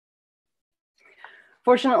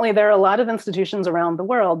 Fortunately, there are a lot of institutions around the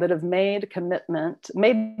world that have made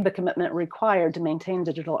the commitment required to maintain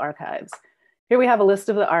digital archives. Here we have a list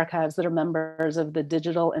of the archives that are members of the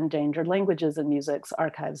Digital Endangered Languages and Music's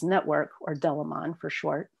Archives Network, or DELAMON for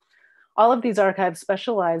short. All of these archives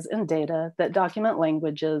specialize in data that document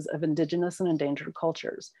languages of indigenous and endangered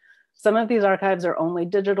cultures. Some of these archives are only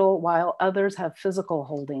digital, while others have physical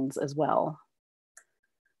holdings as well.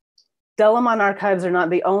 DELAMON archives are not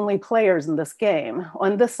the only players in this game.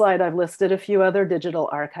 On this slide, I've listed a few other digital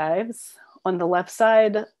archives. On the left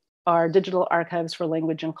side are digital archives for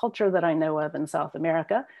language and culture that I know of in South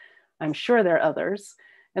America. I'm sure there are others.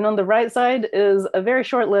 And on the right side is a very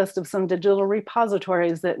short list of some digital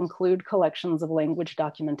repositories that include collections of language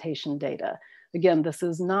documentation data. Again, this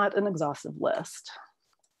is not an exhaustive list.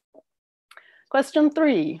 Question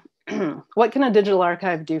 3, what can a digital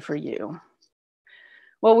archive do for you?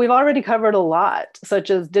 Well, we've already covered a lot,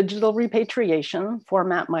 such as digital repatriation,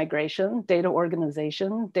 format migration, data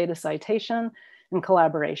organization, data citation, and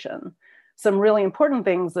collaboration. Some really important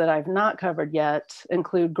things that I've not covered yet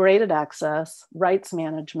include graded access, rights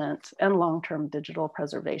management, and long-term digital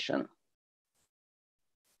preservation.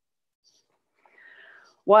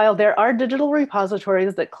 While there are digital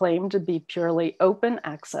repositories that claim to be purely open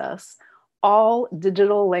access, all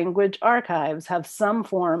digital language archives have some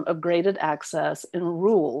form of graded access and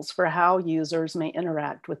rules for how users may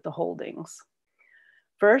interact with the holdings.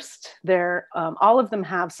 First, all of them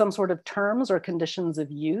have some sort of terms or conditions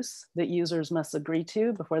of use that users must agree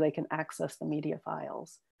to before they can access the media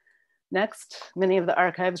files. Next, many of the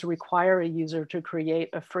archives require a user to create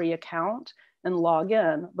a free account and log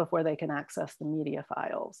in before they can access the media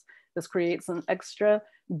files. This creates an extra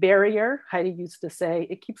barrier. Heidi used to say,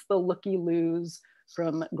 it keeps the looky-loos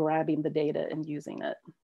from grabbing the data and using it.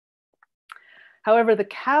 However, the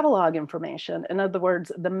catalog information, in other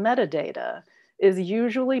words, the metadata, is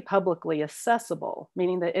usually publicly accessible,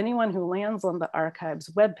 meaning that anyone who lands on the archive's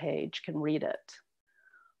webpage can read it.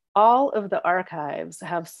 All of the archives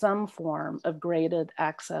have some form of graded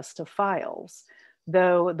access to files,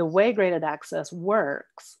 though the way graded access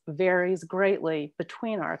works varies greatly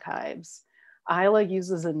between archives. ILA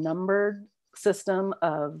uses a numbered system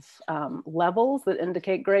of levels that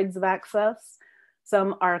indicate grades of access.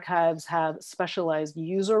 Some archives have specialized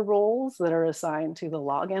user roles that are assigned to the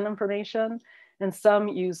login information, and some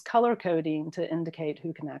use color coding to indicate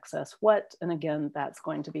who can access what. And again, that's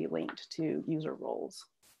going to be linked to user roles.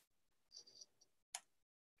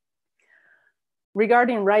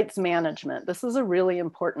 Regarding rights management, this is a really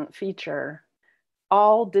important feature.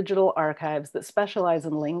 All digital archives that specialize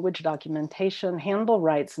in language documentation handle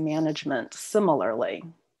rights management similarly.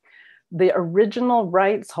 The original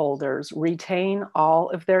rights holders retain all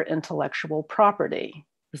of their intellectual property.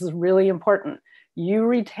 This is really important. You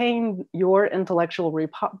retain your intellectual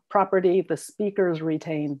property, the speakers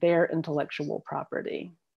retain their intellectual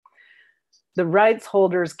property. The rights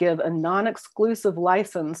holders give a non-exclusive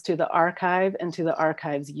license to the archive and to the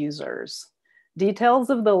archive's users. Details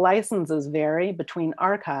of the licenses vary between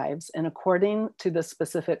archives and according to the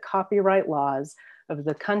specific copyright laws of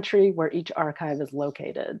the country where each archive is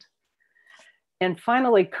located. And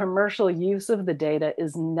finally, commercial use of the data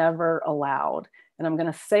is never allowed. And I'm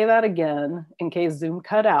going to say that again in case Zoom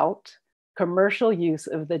cut out. Commercial use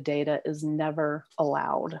of the data is never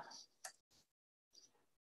allowed.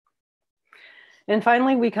 And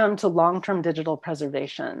finally, we come to long-term digital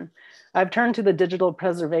preservation. I've turned to the Digital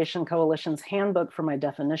Preservation Coalition's handbook for my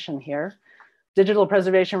definition here. Digital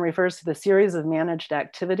preservation refers to the series of managed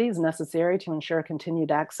activities necessary to ensure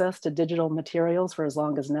continued access to digital materials for as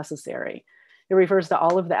long as necessary. It refers to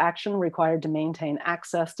all of the action required to maintain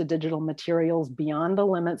access to digital materials beyond the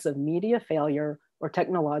limits of media failure or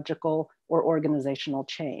technological or organizational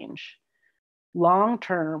change.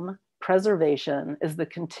 Long-term preservation is the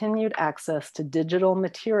continued access to digital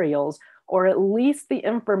materials, or at least the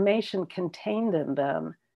information contained in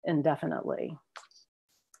them, indefinitely.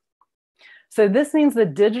 So this means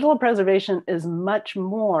that digital preservation is much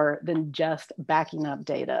more than just backing up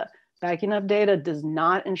data. Backing up data does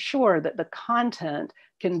not ensure that the content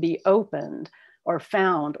can be opened or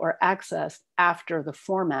found or accessed after the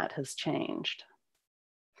format has changed.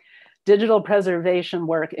 Digital preservation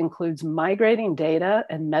work includes migrating data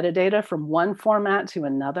and metadata from one format to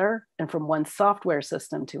another and from one software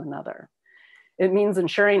system to another. It means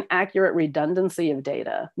ensuring accurate redundancy of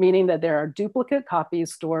data, meaning that there are duplicate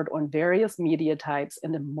copies stored on various media types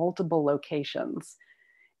and in multiple locations.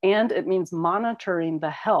 And it means monitoring the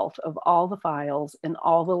health of all the files in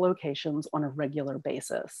all the locations on a regular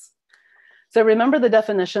basis. So remember the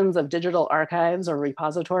definitions of digital archives or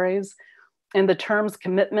repositories and the terms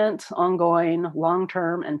commitment, ongoing,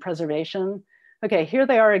 long-term, and preservation. Okay, here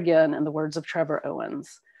they are again in the words of Trevor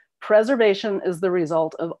Owens. Preservation is the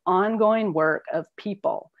result of ongoing work of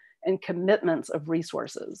people and commitments of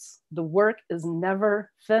resources. The work is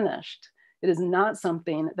never finished. It is not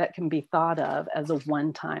something that can be thought of as a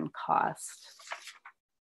one-time cost.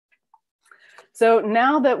 So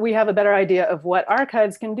now that we have a better idea of what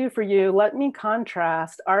archives can do for you, let me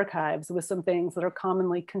contrast archives with some things that are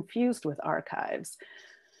commonly confused with archives,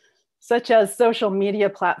 such as social media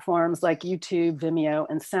platforms like YouTube, Vimeo,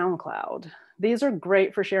 and SoundCloud. These are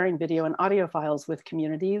great for sharing video and audio files with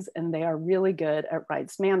communities, and they are really good at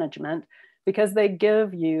rights management because they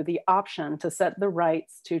give you the option to set the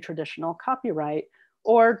rights to traditional copyright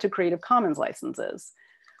or to Creative Commons licenses.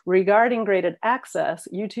 Regarding graded access,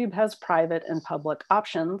 YouTube has private and public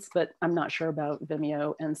options, but I'm not sure about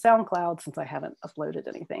Vimeo and SoundCloud since I haven't uploaded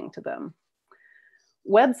anything to them.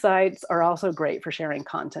 Websites are also great for sharing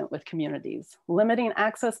content with communities. Limiting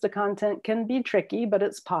access to content can be tricky, but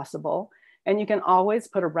it's possible. And you can always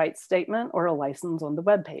put a rights statement or a license on the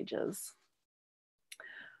web pages.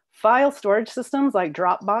 File storage systems like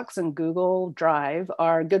Dropbox and Google Drive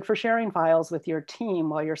are good for sharing files with your team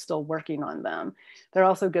while you're still working on them. They're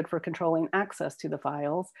also good for controlling access to the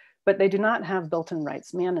files, but they do not have built-in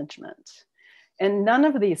rights management. And none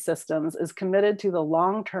of these systems is committed to the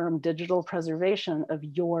long-term digital preservation of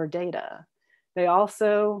your data. They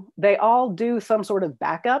all do some sort of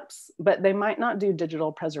backups, but they might not do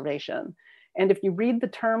digital preservation. And if you read the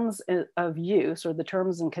terms of use or the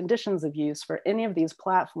terms and conditions of use for any of these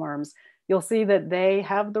platforms, you'll see that they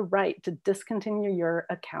have the right to discontinue your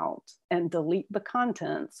account and delete the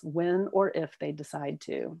contents when or if they decide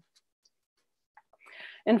to.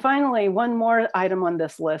 And finally, one more item on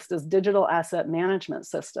this list is digital asset management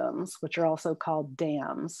systems, which are also called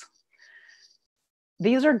DAMs.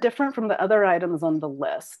 These are different from the other items on the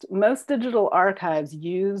list. Most digital archives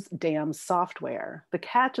use DAM software. The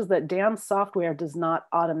catch is that DAM software does not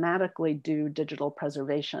automatically do digital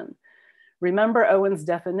preservation. Remember Owen's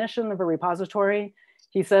definition of a repository?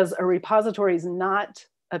 He says a repository is not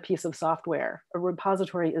a piece of software. A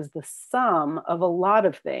repository is the sum of a lot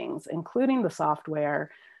of things, including the software,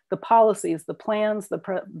 the policies, the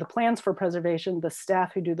plans for preservation, the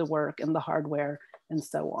staff who do the work, and the hardware, and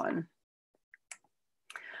so on.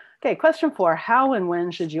 Okay, question 4, how and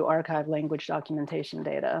when should you archive language documentation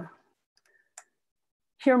data?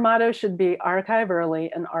 Your motto should be archive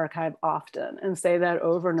early and archive often, and say that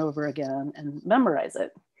over and over again and memorize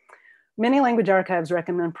it. Many language archives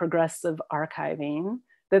recommend progressive archiving,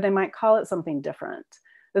 though they might call it something different.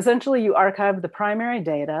 Essentially, you archive the primary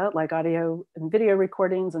data, like audio and video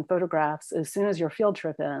recordings and photographs, as soon as your field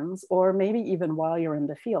trip ends, or maybe even while you're in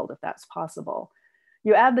the field, if that's possible.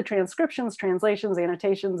 You add the transcriptions, translations,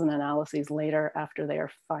 annotations, and analyses later after they are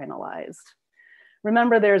finalized.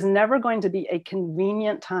 Remember, there's never going to be a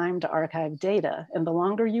convenient time to archive data, and the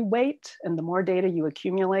longer you wait and the more data you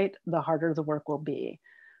accumulate, the harder the work will be.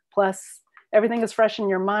 Plus, everything is fresh in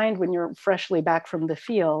your mind when you're freshly back from the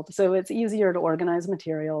field, so it's easier to organize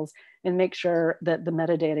materials and make sure that the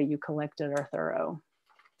metadata you collected are thorough.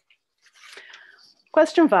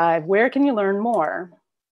 Question 5, where can you learn more?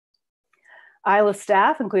 ILA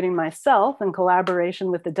staff, including myself, in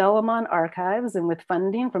collaboration with the Delamon Archives and with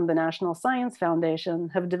funding from the National Science Foundation,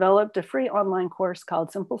 have developed a free online course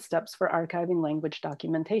called Simple Steps for Archiving Language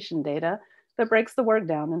Documentation Data that breaks the work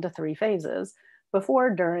down into 3 phases: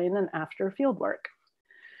 before, during, and after fieldwork.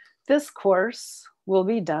 This course will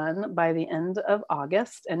be done by the end of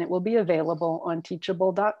August, and it will be available on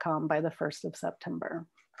teachable.com by the 1st of September.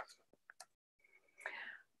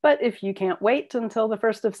 But if you can't wait until the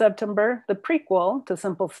 1st of September, the prequel to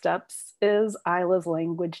Simple Steps is ILA's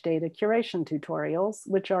language data curation tutorials,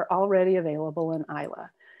 which are already available in ILA.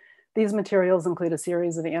 These materials include a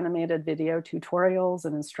series of animated video tutorials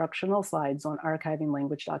and instructional slides on archiving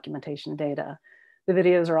language documentation data. The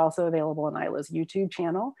videos are also available on ILA's YouTube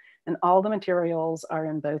channel, and all the materials are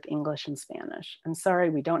in both English and Spanish. I'm sorry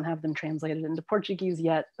we don't have them translated into Portuguese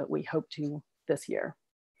yet, but we hope to this year.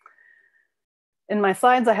 In my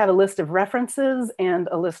slides, I have a list of references and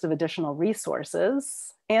a list of additional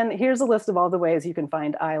resources. And here's a list of all the ways you can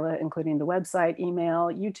find ILA, including the website, email,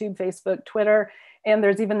 YouTube, Facebook, Twitter, and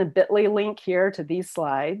there's even a bit.ly link here to these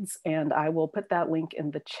slides, and I will put that link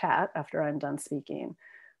in the chat after I'm done speaking.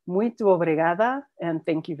 Muito obrigada, and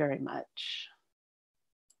thank you very much.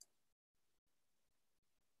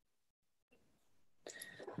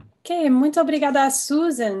 Ok, muito obrigada,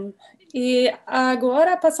 Susan. E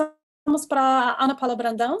agora passamos para a Ana Paula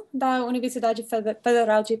Brandão, da Universidade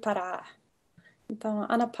Federal de Pará. Então,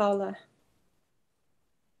 Ana Paula.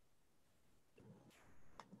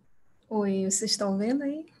 Oi, vocês estão vendo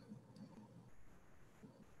aí?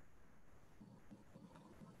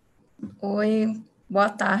 Oi, boa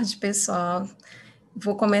tarde, pessoal.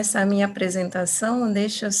 Vou começar a minha apresentação.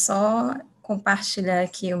 Deixa eu só compartilhar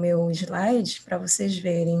aqui o meu slide para vocês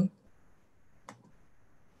verem.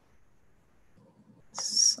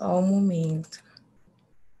 Só um momento.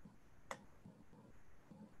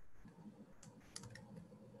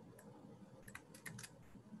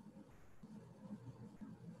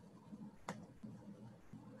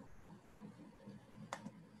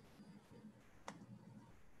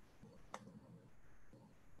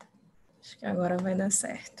 Acho que agora vai dar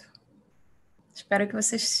certo. Espero que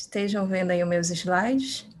vocês estejam vendo aí os meus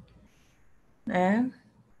slides, né?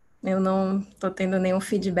 Eu não estou tendo nenhum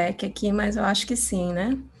feedback aqui, mas eu acho que sim,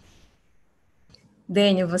 né?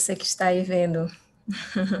 Denny, você que está aí vendo.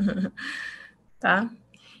 Tá?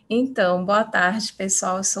 Então, boa tarde,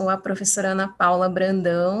 pessoal. Eu sou a professora Ana Paula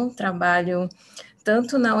Brandão, trabalho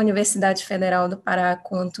tanto na Universidade Federal do Pará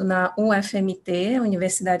quanto na UFMT,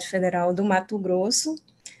 Universidade Federal do Mato Grosso.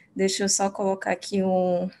 Deixa eu só colocar aqui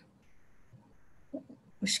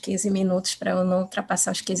os 15 minutos para eu não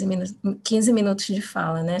ultrapassar os 15 minutos de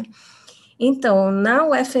fala, né? Então, na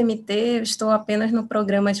UFMT, eu estou apenas no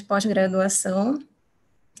programa de pós-graduação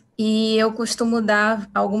e eu costumo dar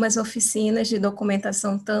algumas oficinas de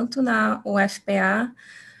documentação tanto na UFPA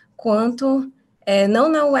quanto, não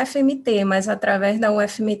na UFMT, mas através da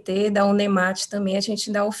UFMT, da Unemat também, a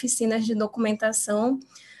gente dá oficinas de documentação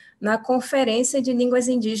na Conferência de Línguas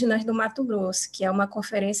Indígenas do Mato Grosso, que é uma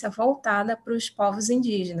conferência voltada para os povos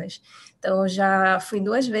indígenas. Então, já fui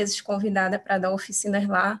 2 vezes convidada para dar oficinas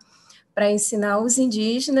lá, para ensinar os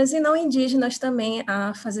indígenas e não indígenas também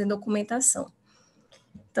a fazer documentação.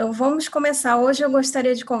 Então, vamos começar. Hoje eu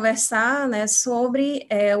gostaria de conversar, né, sobre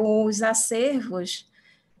os acervos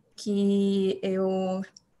que eu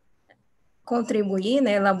contribuí,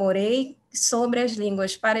 né, elaborei sobre as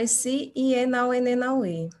línguas Pareci e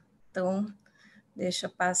Enauê. Então, deixa eu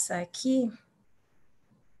passar aqui.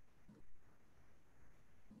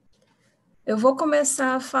 Eu vou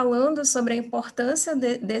começar falando sobre a importância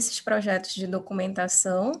desses projetos de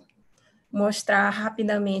documentação, mostrar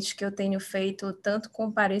rapidamente que eu tenho feito tanto com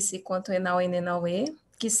Pareci quanto Enauê,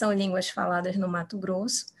 que são línguas faladas no Mato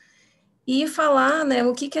Grosso, e falar, né,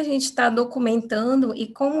 o que a gente está documentando e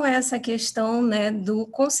como é essa questão, né, do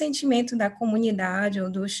consentimento da comunidade ou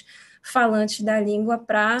dos falantes da língua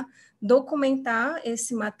para documentar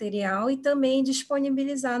esse material e também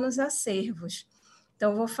disponibilizar nos acervos.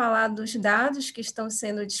 Então, vou falar dos dados que estão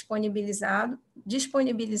sendo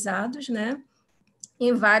disponibilizados, né,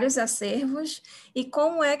 em vários acervos e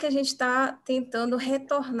como é que a gente está tentando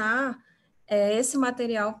retornar esse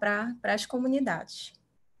material para as comunidades.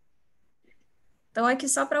 Então, aqui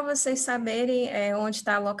só para vocês saberem onde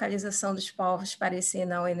está a localização dos povos Pareci e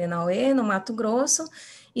Enauê, no Mato Grosso,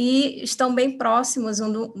 e estão bem próximos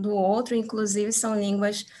um do outro, inclusive são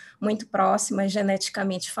línguas muito próximas,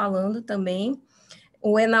 geneticamente falando também.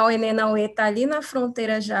 O Enauê está ali na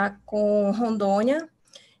fronteira já com Rondônia,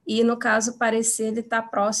 e no caso Pareci, ele está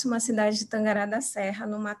próximo à cidade de Tangará da Serra,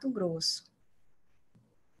 no Mato Grosso.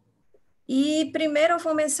 E primeiro eu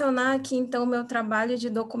vou mencionar aqui, então, o meu trabalho de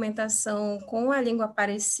documentação com a língua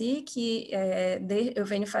Pareci, que eu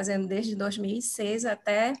venho fazendo desde 2006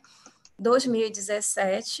 até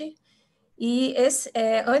 2017. E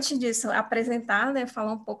antes disso, apresentar, né,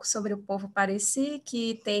 falar um pouco sobre o povo Pareci,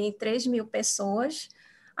 que tem 3.000 pessoas.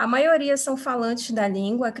 A maioria são falantes da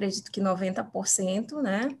língua, acredito que 90%,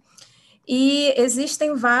 né? E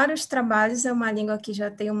existem vários trabalhos, é uma língua que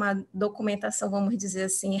já tem uma documentação, vamos dizer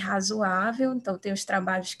assim, razoável, então tem os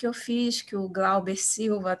trabalhos que eu fiz, que o Glauber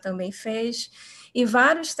Silva também fez, e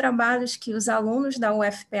vários trabalhos que os alunos da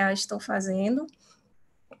UFPA estão fazendo,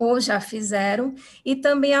 ou já fizeram, e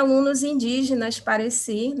também alunos indígenas,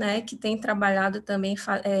 Pareci, né, que têm trabalhado também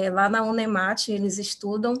lá na Unemat, eles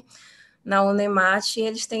estudam na Unemat,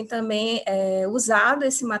 eles têm também usado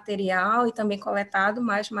esse material e também coletado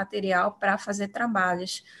mais material para fazer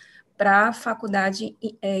trabalhos para a Faculdade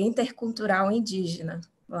Intercultural Indígena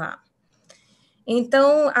lá.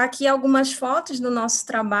 Então, aqui algumas fotos do nosso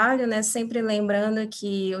trabalho, né, sempre lembrando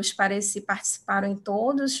que os Pareci participaram em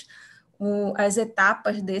todos as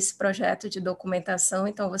etapas desse projeto de documentação.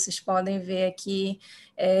 Então, vocês podem ver aqui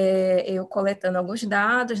eu coletando alguns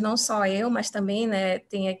dados, não só eu, mas também, né,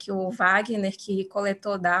 tem aqui o Wagner, que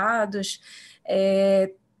coletou dados.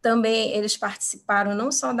 Também eles participaram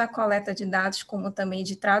não só da coleta de dados, como também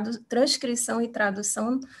de transcrição e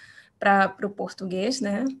tradução para o português,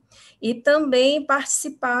 né? E também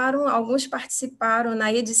alguns participaram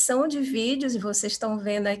na edição de vídeos, e vocês estão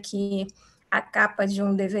vendo aqui a capa de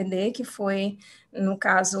um DVD, que foi, no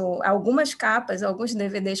caso, alguns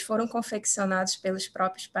DVDs foram confeccionados pelos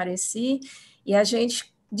próprios Pareci, e a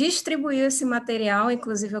gente distribuiu esse material,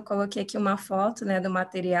 inclusive eu coloquei aqui uma foto, né, do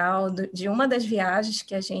material de uma das viagens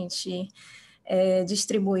que a gente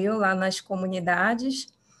distribuiu lá nas comunidades.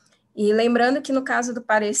 E lembrando que no caso do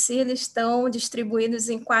Pareci, eles estão distribuídos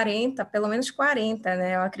em 40, pelo menos 40,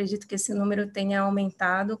 né? Eu acredito que esse número tenha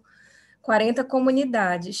aumentado, 40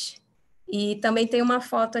 comunidades. E também tem uma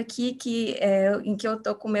foto aqui em que eu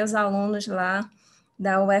estou com meus alunos lá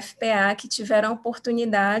da UFPA, que tiveram a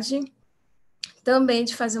oportunidade também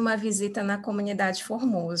de fazer uma visita na comunidade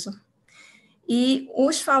Formoso. E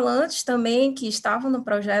os falantes também que estavam no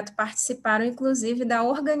projeto participaram, inclusive, da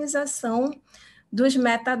organização dos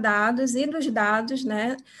metadados e dos dados,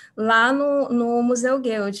 né, lá no Museu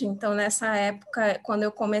Guild. Então, nessa época, quando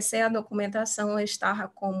eu comecei a documentação, eu estava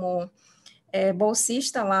como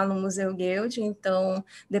bolsista lá no Museu Guild. Então,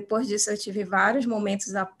 depois disso, eu tive vários momentos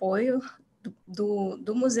de apoio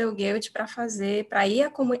do Museu Guild para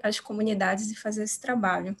ir às comunidades e fazer esse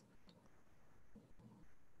trabalho.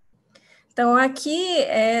 Então, aqui,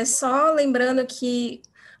 só lembrando que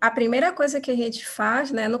a primeira coisa que a gente faz,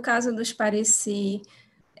 né, no caso dos Pareci,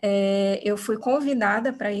 eu fui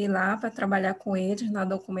convidada para ir lá para trabalhar com eles na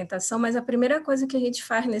documentação, mas a primeira coisa que a gente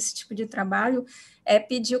faz nesse tipo de trabalho é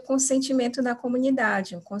pedir o consentimento da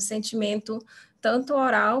comunidade, um consentimento tanto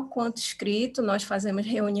oral quanto escrito. Nós fazemos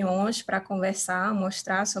reuniões para conversar,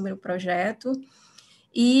 mostrar sobre o projeto.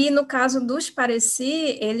 E no caso dos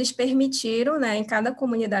Pareci, eles permitiram, né, em cada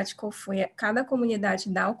comunidade que eu fui, cada comunidade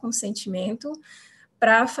dá o consentimento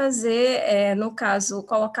para fazer, no caso,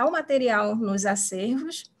 colocar o material nos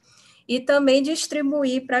acervos e também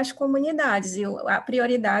distribuir para as comunidades. E a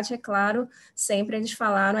prioridade, é claro, sempre eles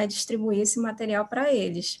falaram, é distribuir esse material para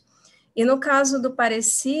eles. E no caso do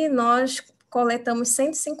Pareci, nós coletamos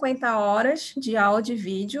 150 horas de áudio e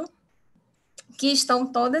vídeo, que estão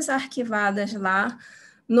todas arquivadas lá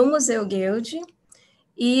no Museu Guild,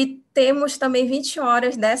 e temos também 20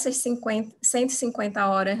 horas dessas 150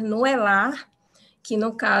 horas no ELAR, que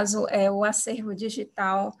no caso é o acervo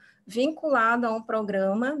digital vinculado a um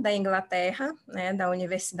programa da Inglaterra, né, da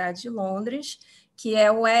Universidade de Londres, que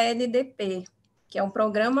é o ELDP, que é um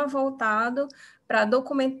programa voltado para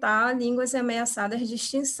documentar línguas ameaçadas de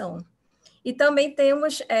extinção. E também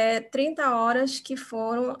temos 30 horas que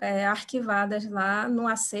foram arquivadas lá no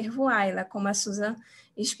acervo AILA, como a Susan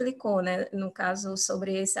explicou, né? No caso,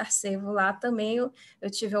 sobre esse acervo lá, também eu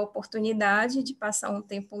tive a oportunidade de passar um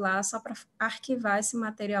tempo lá só para arquivar esse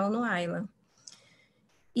material no AILA.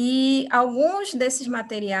 E alguns desses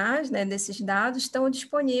materiais, né, desses dados, estão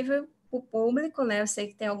disponíveis para o público, né? Eu sei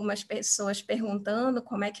que tem algumas pessoas perguntando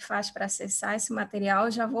como é que faz para acessar esse material.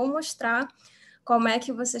 Eu já vou mostrar como é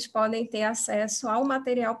que vocês podem ter acesso ao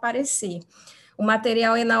material Pareci. O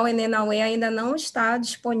material Enauê ainda não está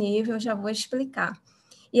disponível, já vou explicar.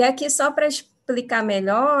 E aqui, só para explicar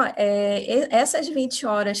melhor, essas 20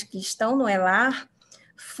 horas que estão no ELAR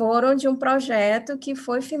foram de um projeto que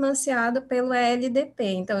foi financiado pelo ELDP.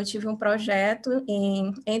 Então, eu tive um projeto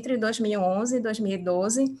entre 2011 e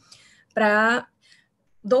 2012 para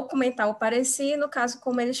documentar o Pareci. No caso,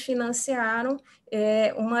 como eles financiaram,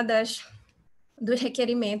 dos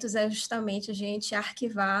requerimentos é justamente a gente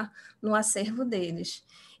arquivar no acervo deles.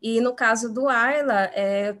 E no caso do AILA,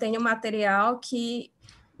 eu tenho material que,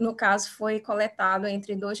 no caso, foi coletado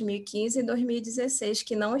entre 2015 e 2016,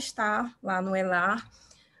 que não está lá no ELAR.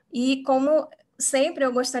 E como sempre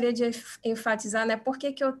eu gostaria de enfatizar, né, por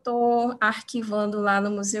que eu estou arquivando lá no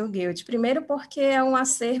Museu Guild? Primeiro, porque é um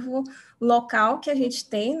acervo local que a gente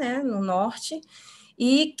tem, né, no norte,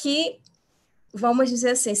 e que, vamos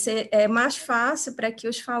dizer assim, é mais fácil para que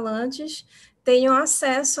os falantes tenham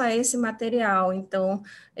acesso a esse material. Então,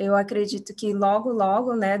 eu acredito que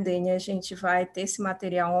logo, né, Denny, a gente vai ter esse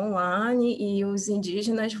material online e os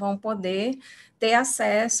indígenas vão poder ter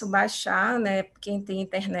acesso, baixar, né, quem tem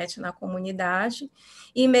internet na comunidade.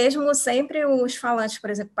 E mesmo sempre os falantes,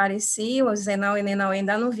 por exemplo, Pareci, os Zenau e Nenau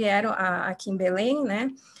ainda não vieram aqui em Belém,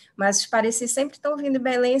 né? Mas os Pareci sempre estão vindo em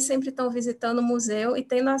Belém, sempre estão visitando o museu e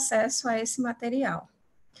tendo acesso a esse material.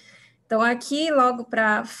 Então, aqui, logo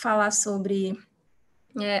para falar sobre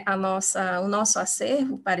o nosso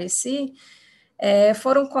acervo, pareci,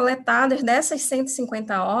 foram coletadas dessas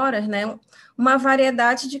 150 horas, né, uma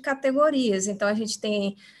variedade de categorias. Então, a gente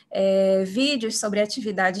tem vídeos sobre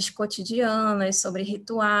atividades cotidianas, sobre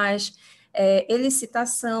rituais,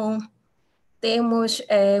 elicitação, temos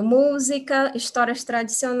música, histórias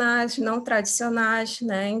tradicionais, não tradicionais,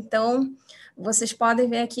 né? Então, vocês podem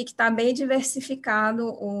ver aqui que está bem diversificado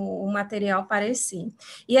o material parecido.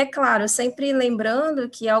 E é claro, sempre lembrando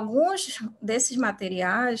que alguns desses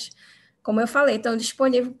materiais, como eu falei, estão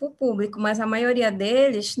disponíveis para o público, mas a maioria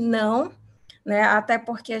deles não, né? Até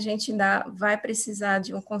porque a gente ainda vai precisar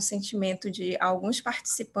de um consentimento de alguns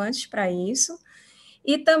participantes para isso.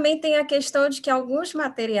 E também tem a questão de que alguns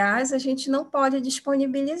materiais a gente não pode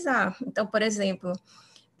disponibilizar. Então, por exemplo,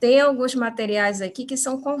 tem alguns materiais aqui que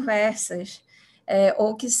são conversas,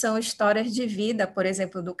 ou que são histórias de vida, por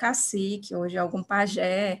exemplo, do cacique, ou de algum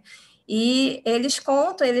pajé, e eles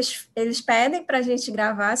contam, eles pedem para a gente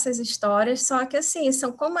gravar essas histórias, só que assim,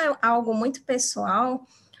 como é algo muito pessoal,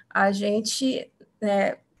 a gente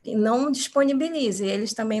não disponibiliza, e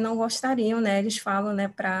eles também não gostariam, né? Eles falam, né,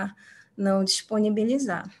 para não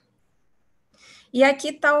disponibilizar. E aqui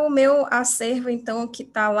está o meu acervo, então, que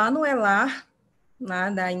está lá no ELAR, lá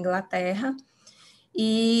da Inglaterra,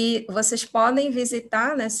 e vocês podem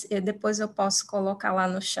visitar, né, depois eu posso colocar lá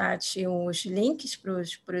no chat os links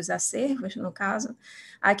para os acervos, no caso.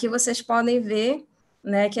 Aqui vocês podem ver,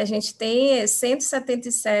 né, que a gente tem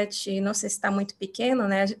 177, não sei se está muito pequeno,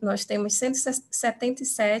 né, nós temos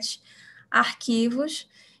 177 arquivos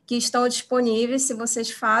que estão disponíveis se vocês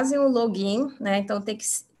fazem o login, né, então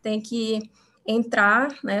tem que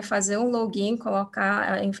entrar, né, fazer um login,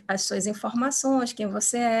 colocar as suas informações, quem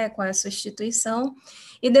você é, qual é a sua instituição,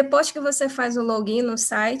 e depois que você faz o login no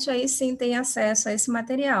site, aí sim tem acesso a esse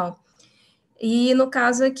material. E no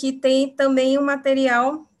caso aqui tem também um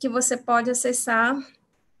material que você pode acessar,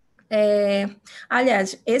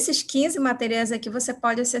 aliás, esses 15 materiais aqui você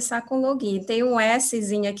pode acessar com login. Tem um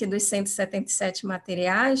Szinho aqui dos 177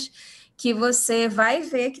 materiais, que você vai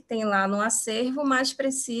ver que tem lá no acervo, mas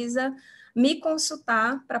precisa me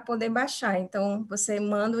consultar para poder baixar. Então, você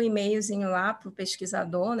manda um e-mailzinho lá para o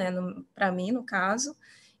pesquisador, né, para mim, no caso,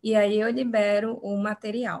 e aí eu libero o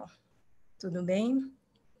material. Tudo bem?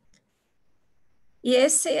 E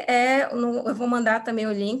esse eu vou mandar também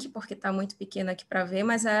o link, porque está muito pequeno aqui para ver,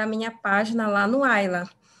 mas é a minha página lá no AILA.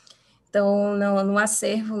 Então, no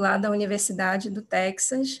acervo lá da Universidade do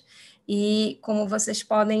Texas, e como vocês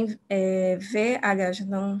podem ver, aliás,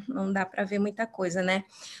 não dá para ver muita coisa, né?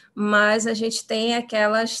 Mas a gente tem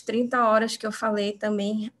aquelas 30 horas que eu falei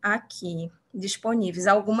também aqui, disponíveis,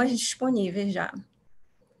 algumas disponíveis já.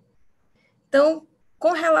 Então,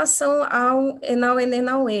 com relação ao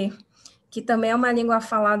Enauê, que também é uma língua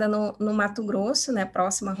falada no Mato Grosso, né,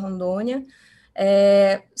 próxima a Rondônia,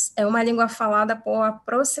 é uma língua falada por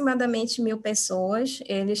aproximadamente 1.000 pessoas.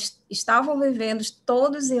 Eles estavam vivendo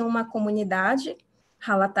todos em uma comunidade,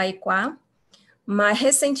 Halataiquá, mas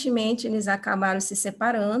recentemente eles acabaram se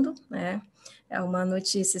separando, né? É uma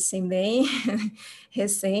notícia assim bem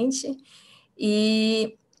recente.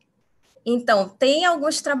 E então tem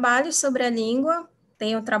alguns trabalhos sobre a língua.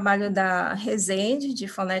 Tem o trabalho da Resende, de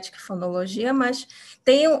fonética e fonologia, mas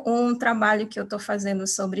tem um trabalho que eu estou fazendo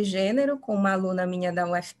sobre gênero, com uma aluna minha da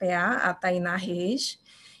UFPA, a Tainá Reis,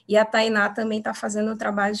 e a Tainá também está fazendo um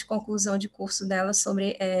trabalho de conclusão de curso dela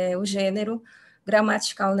sobre o gênero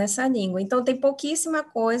gramatical nessa língua. Então, tem pouquíssima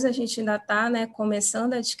coisa, a gente ainda está, né,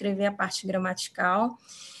 começando a descrever a parte gramatical,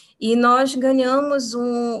 e nós ganhamos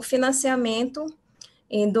um financiamento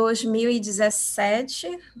em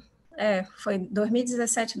 2017, foi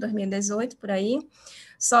 2017, 2018, por aí,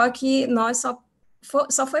 só que nós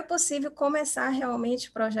só foi possível começar realmente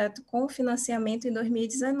o projeto com financiamento em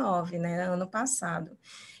 2019, né, ano passado.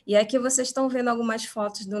 E aqui vocês estão vendo algumas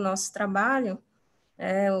fotos do nosso trabalho,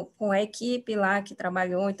 com a equipe lá que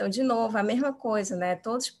trabalhou. Então, de novo, a mesma coisa, né,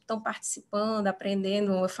 todos estão participando,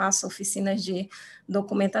 aprendendo, eu faço oficinas de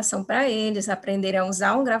documentação para eles, aprenderem a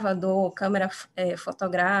usar um gravador, câmera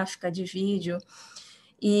fotográfica, de vídeo.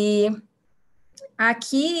 E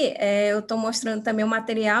aqui eu estou mostrando também o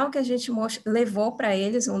material que a gente levou para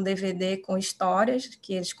eles, um DVD com histórias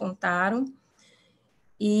que eles contaram.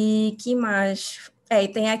 E que mais? E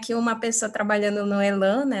tem aqui uma pessoa trabalhando no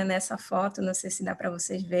Elan, né, nessa foto, não sei se dá para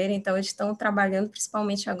vocês verem. Então, eles estão trabalhando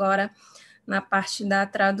principalmente agora na parte da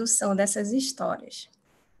tradução dessas histórias.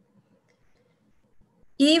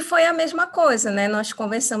 E foi a mesma coisa, né? Nós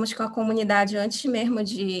conversamos com a comunidade antes mesmo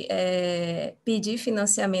de pedir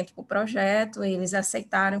financiamento para o projeto, eles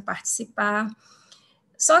aceitaram participar.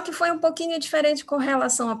 Só que foi um pouquinho diferente com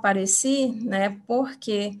relação a Pareci, né,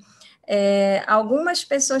 porque algumas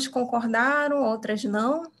pessoas concordaram, outras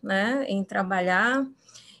não, né, em trabalhar,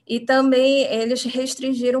 e também eles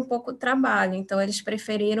restringiram um pouco o trabalho, então eles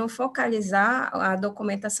preferiram focalizar a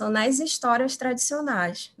documentação nas histórias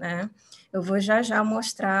tradicionais, né. Eu vou já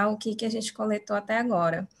mostrar o que a gente coletou até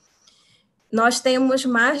agora. Nós temos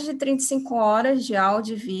mais de 35 horas de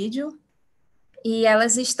áudio e vídeo, e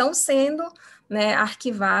elas estão sendo, né,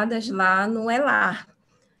 arquivadas lá no ELAR.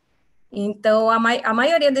 Então, a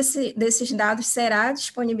maioria desses dados será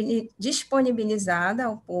disponibilizada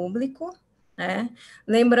ao público, né?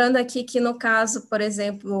 Lembrando aqui que, no caso, por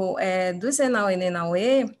exemplo, do Zenau e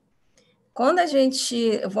Nenauê, quando a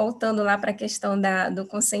gente, voltando lá para a questão do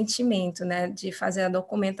consentimento, né, de fazer a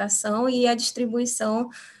documentação e a distribuição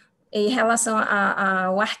em relação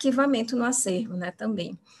ao arquivamento no acervo, né,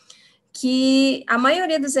 também, que a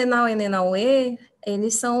maioria dos Zenau e Nenauê,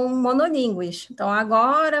 eles são monolíngues. Então,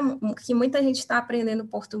 agora que muita gente está aprendendo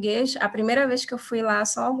português, a primeira vez que eu fui lá,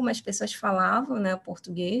 só algumas pessoas falavam, né, o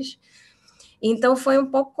português. Então, foi um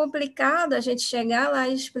pouco complicado a gente chegar lá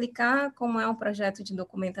e explicar como é um projeto de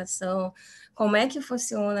documentação, como é que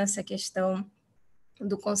funciona essa questão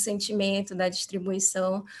do consentimento, da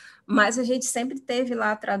distribuição, mas a gente sempre teve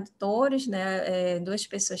lá tradutores, né, duas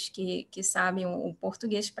pessoas que sabem o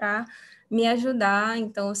português para me ajudar,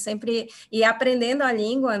 então sempre, e aprendendo a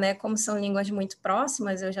língua, né, como são línguas muito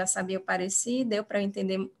próximas, eu já sabia o Pareci, deu para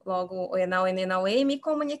entender logo o Enau e Nenauê e me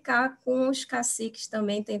comunicar com os caciques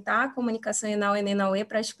também, tentar a comunicação Enau e Nenauê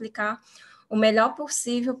para explicar o melhor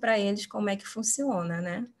possível para eles como é que funciona,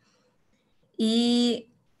 né. E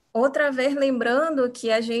outra vez, lembrando que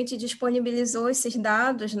a gente disponibilizou esses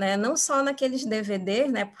dados, né, não só naqueles DVDs,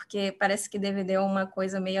 né, porque parece que DVD é uma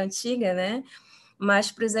coisa meio antiga, né,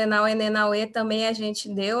 mas para o Zenau e Nenauê também a gente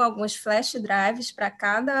deu alguns flash drives para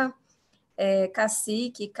cada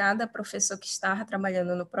cacique, cada professor que estava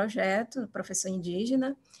trabalhando no projeto, professor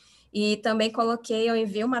indígena, e também eu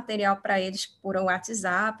envio material para eles por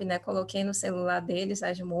WhatsApp, né, coloquei no celular deles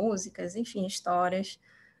as músicas, enfim, histórias.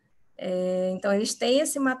 Então, eles têm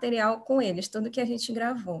esse material com eles, tudo que a gente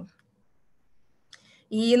gravou.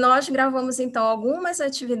 E nós gravamos, então, algumas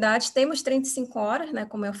atividades, temos 35 horas, né,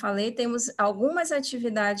 como eu falei, temos algumas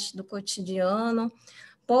atividades do cotidiano,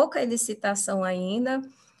 pouca elicitação ainda,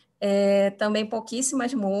 também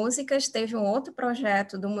pouquíssimas músicas. Teve um outro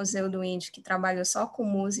projeto do Museu do Índio que trabalhou só com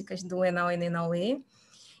músicas do Enau e Nenauê,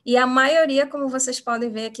 e a maioria, como vocês podem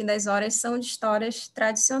ver aqui das horas, são de histórias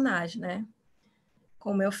tradicionais, né,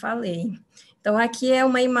 como eu falei. Então, aqui é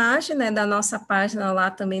uma imagem, né, da nossa página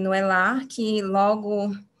lá também no ELAR, que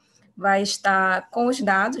logo vai estar com os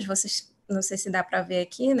dados, vocês, não sei se dá para ver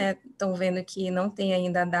aqui, né, estão vendo que não tem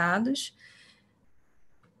ainda dados.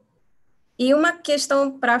 E uma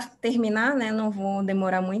questão para terminar, né, não vou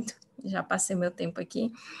demorar muito, já passei meu tempo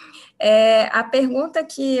aqui, a pergunta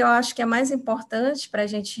que eu acho que é mais importante para a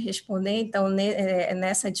gente responder, então,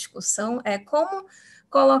 nessa discussão, é como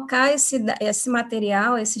colocar esse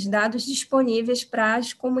material, esses dados disponíveis para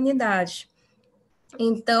as comunidades.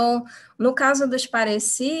 Então, no caso dos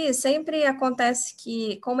Pareci, sempre acontece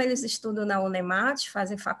que, como eles estudam na Unemat,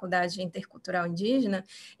 fazem faculdade intercultural indígena,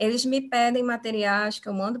 eles me pedem materiais que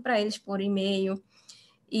eu mando para eles por e-mail,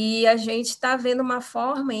 e a gente está vendo uma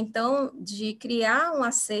forma, então, de criar um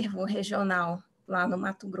acervo regional lá no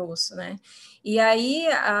Mato Grosso, né? E aí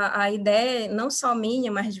a ideia, não só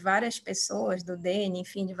minha, mas de várias pessoas, do Denny,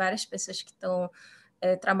 enfim, de várias pessoas que estão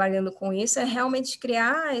trabalhando com isso, é realmente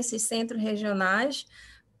criar esses centros regionais,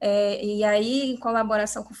 e aí em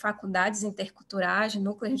colaboração com faculdades interculturais,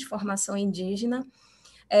 núcleos de formação indígena,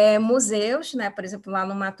 museus, né? Por exemplo, lá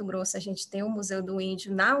no Mato Grosso a gente tem o Museu do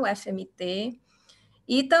Índio na UFMT,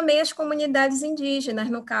 e também as comunidades indígenas,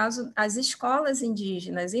 no caso, as escolas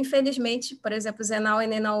indígenas. Infelizmente, por exemplo, Zenau e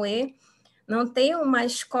Nenauê não tem uma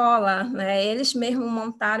escola, né? Eles mesmos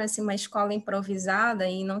montaram assim, uma escola improvisada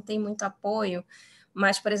e não tem muito apoio,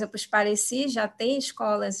 mas, por exemplo, os Pareci já têm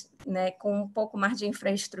escolas, né, com um pouco mais de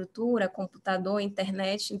infraestrutura, computador,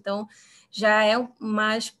 internet, então já é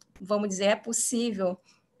mais, vamos dizer, é possível,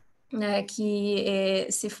 né, que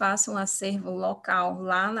se faça um acervo local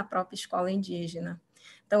lá na própria escola indígena.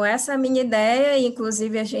 Então, essa é a minha ideia, e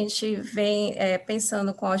inclusive a gente vem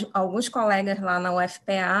pensando com alguns colegas lá na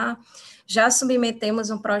UFPA, já submetemos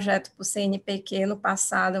um projeto para o CNPq no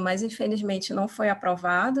passado, mas infelizmente não foi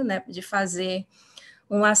aprovado, né, de fazer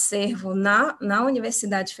um acervo na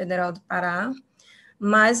Universidade Federal do Pará,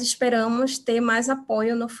 mas esperamos ter mais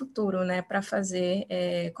apoio no futuro, né, para fazer,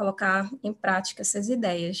 colocar em prática essas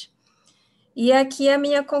ideias. E aqui a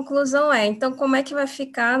minha conclusão é, então, como é que vai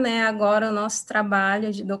ficar, né, agora o nosso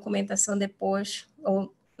trabalho de documentação depois,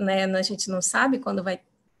 ou, né, a gente não sabe quando vai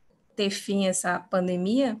ter fim essa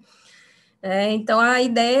pandemia. Então, a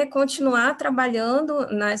ideia é continuar trabalhando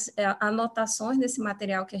nas anotações desse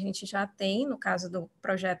material que a gente já tem, no caso do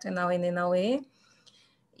projeto Enauê Nenauê,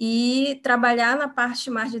 e trabalhar na parte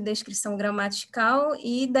mais de descrição gramatical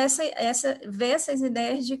e ver essas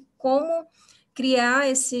ideias de como criar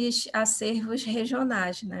esses acervos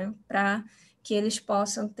regionais, né, para que eles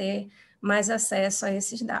possam ter mais acesso a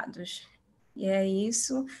esses dados. E é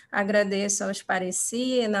isso, agradeço aos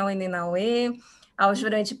Pareci, Enauê Nenauê, ao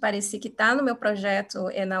Jurante Pareci, que está no meu projeto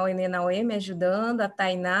Enauê Nenauê, me ajudando, a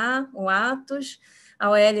Tainá, o Atos,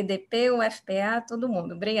 ao LDP, o FPA, todo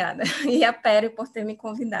mundo. Obrigada. E a Pere por ter me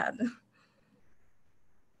convidado.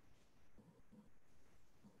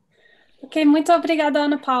 Ok, muito obrigada,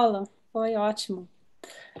 Ana Paula. Foi ótimo.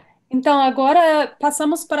 Então, agora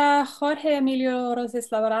passamos para Jorge Emilio Roses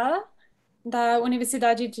Labrada, da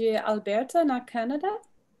Universidade de Alberta, na Canadá,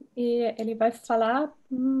 e ele vai falar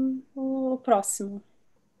o próximo.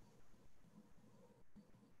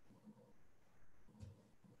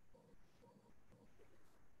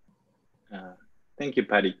 Thank you,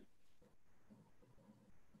 Patty.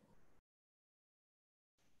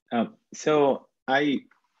 So I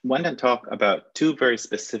want to talk about two very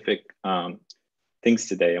specific things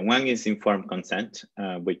today. And one is informed consent,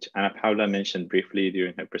 which Ana Paula mentioned briefly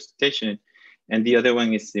during her presentation. And the other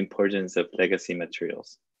one is the importance of legacy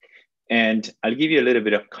materials. And I'll give you a little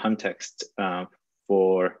bit of context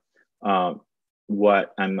for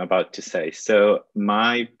what I'm about to say. So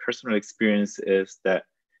my personal experience is that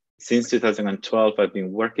since 2012, I've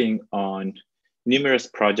been working on numerous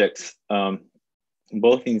projects,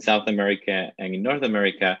 both in South America and in North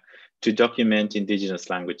America, to document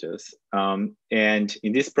indigenous languages. And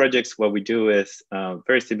in these projects, what we do is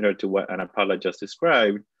very similar to what Ana Paula just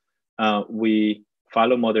described. We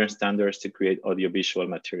follow modern standards to create audiovisual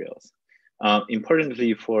materials.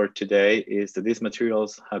 Importantly for today is that these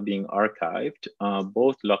materials have been archived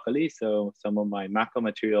both locally. So some of my MACO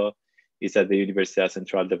material is at the Universidad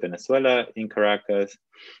Central de Venezuela in Caracas.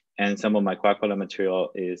 And some of my Coca-Cola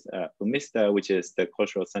material is at UMISTA, which is the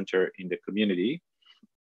cultural center in the community.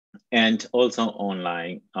 And also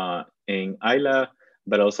online in Isla,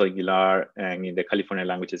 but also in Gilar and in the California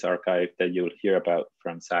Languages Archive that you'll hear about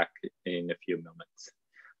from Zach in a few moments.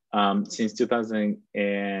 Since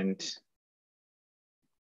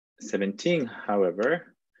 2017,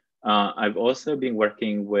 however, I've also been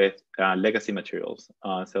working with legacy materials.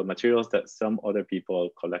 So materials that some other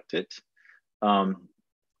people collected.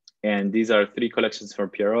 And these are 3 collections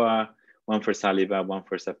from Pieroa, one for Saliva, one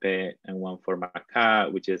for Sapé, and one for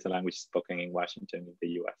Maca, which is a language spoken in Washington in the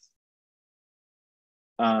US.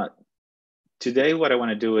 Today, what I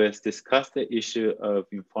want to do is discuss the issue of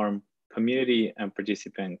informed community and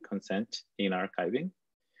participant consent in archiving,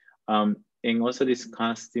 and also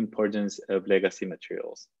discuss the importance of legacy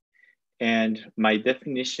materials. And my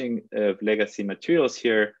definition of legacy materials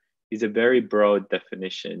here is a very broad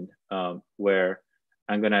definition where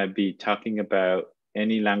I'm going to be talking about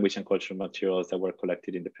any language and cultural materials that were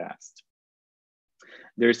collected in the past.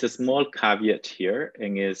 There's a small caveat here,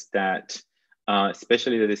 and is that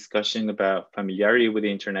especially the discussion about familiarity with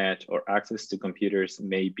the internet or access to computers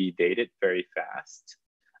may be dated very fast,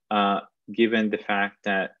 given the fact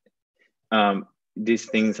that these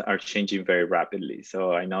things are changing very rapidly.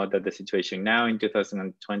 So I know that the situation now in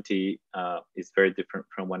 2020 is very different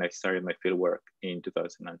from when I started my fieldwork in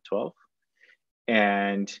 2012.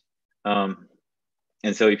 And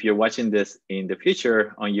so if you're watching this in the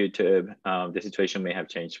future on YouTube, the situation may have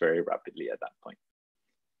changed very rapidly at that point.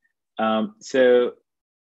 So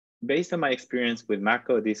based on my experience with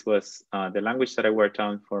Mako, this was the language that I worked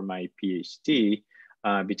on for my PhD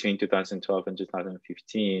between 2012 and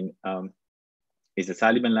 2015. Is a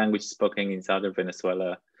Saliban language spoken in southern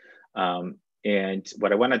Venezuela. And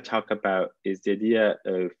what I want to talk about is the idea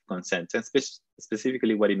of consent, and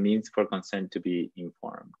specifically what it means for consent to be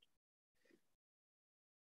informed.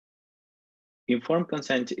 Informed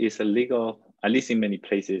consent is a legal, at least in many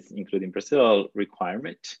places, including Brazil,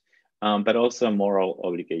 requirement, but also a moral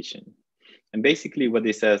obligation. And basically what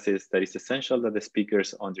this says is that it's essential that the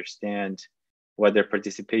speakers understand what their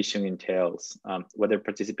participation entails, what their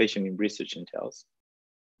participation in research entails.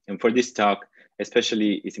 And for this talk,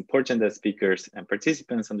 especially, it's important that speakers and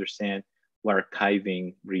participants understand what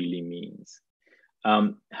archiving really means.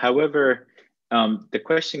 However, the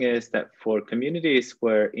question is that for communities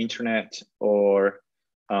where internet or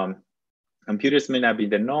computers may not be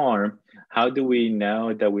the norm, how do we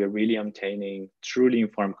know that we're really obtaining truly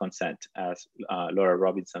informed consent, as Laura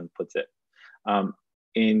Robinson puts it?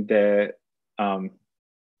 In the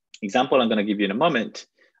example I'm going to give you in a moment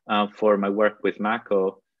for my work with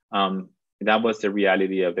Mako, that was the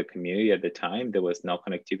reality of the community at the time. There was no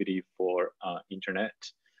connectivity for internet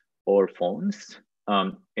or phones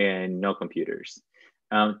and no computers.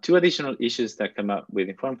 Two additional issues that come up with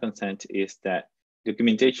informed consent is that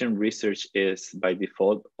documentation research is by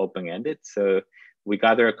default open-ended. So we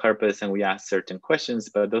gather a corpus and we ask certain questions,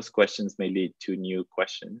 but those questions may lead to new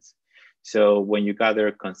questions. So when you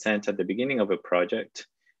gather consent at the beginning of a project,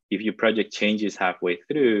 if your project changes halfway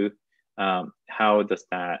through, how does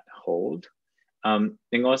that hold? And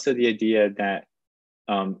also the idea that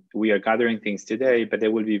we are gathering things today, but they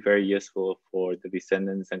will be very useful for the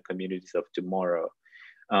descendants and communities of tomorrow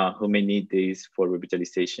who may need these for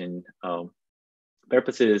revitalization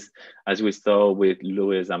purposes, as we saw with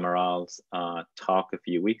Luis Amaral's talk a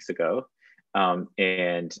few weeks ago,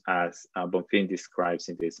 and as Bonfim describes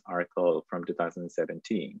in this article from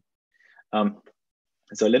 2017.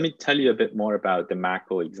 So let me tell you a bit more about the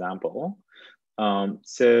Mako example.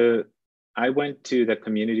 So I went to the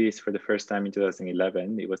communities for the first time in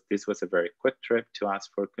 2011. This was a very quick trip to ask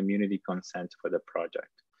for community consent for the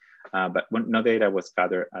project. But no data was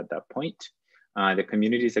gathered at that point. The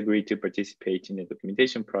communities agreed to participate in the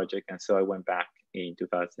documentation project, and so I went back in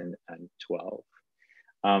 2012.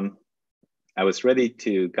 I was ready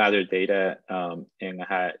to gather data, and I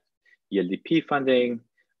had ELDP funding,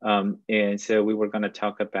 and so we were going to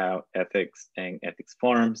talk about ethics and ethics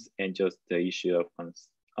forms and just the issue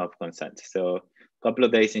of consent. So a couple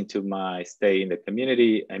of days into my stay in the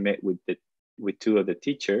community, I met with two of the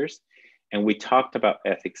teachers, and we talked about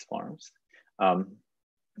ethics forms.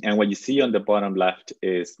 And what you see on the bottom left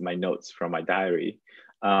is my notes from my diary.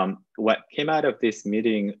 What came out of this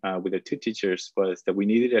meeting with the two teachers was that we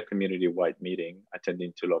needed a community-wide meeting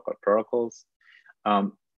attending to local protocols.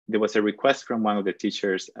 There was a request from one of the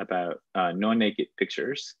teachers about no naked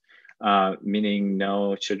pictures, meaning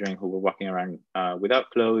no children who were walking around without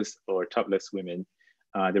clothes or topless women.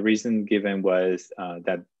 The reason given was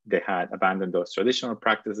that they had abandoned those traditional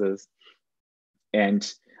practices. And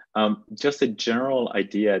just a general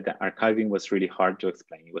idea that archiving was really hard to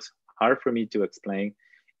explain. It was hard for me to explain,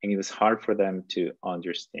 and it was hard for them to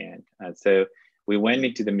understand. And so we went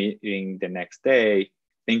into the meeting the next day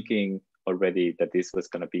thinking already that this was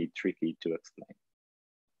going to be tricky to explain.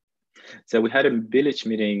 So we had a village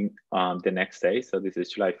meeting the next day. So this is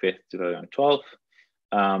July 5th,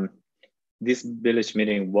 2012. This village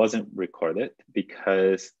meeting wasn't recorded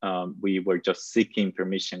because we were just seeking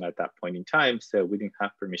permission at that point in time. So we didn't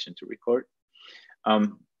have permission to record.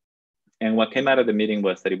 And what came out of the meeting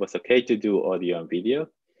was that it was okay to do audio and video.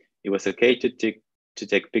 It was okay to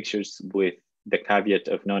take pictures with the caveat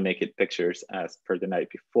of no naked pictures as per the night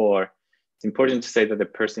before. It's important to say that the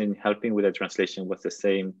person helping with the translation was the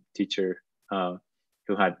same teacher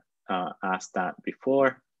who had asked that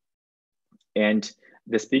before. And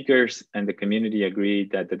the speakers and the community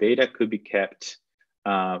agreed that the data could be kept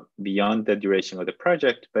beyond the duration of the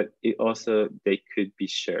project, but they could be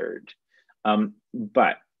shared.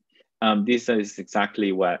 But this is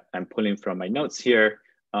exactly what I'm pulling from my notes here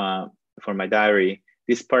for my diary.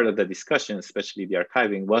 This part of the discussion, especially the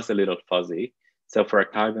archiving, was a little fuzzy. So for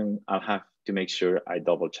archiving, I'll have to make sure I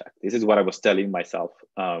double check. This is what I was telling myself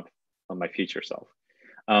on my future self.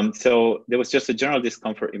 So there was just a general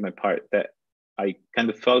discomfort in my part that I kind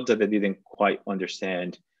of felt that I didn't quite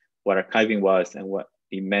understand what archiving was and what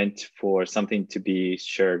it meant for something to be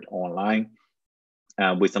shared online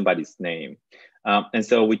with somebody's name. And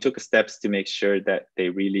so we took steps to make sure that they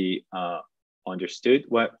really understood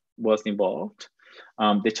what was involved.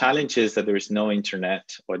 The challenge is that there is no internet,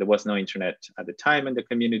 or there was no internet at the time in the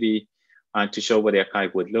community to show what the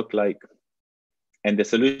archive would look like. And the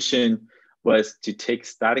solution was to take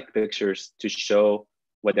static pictures to show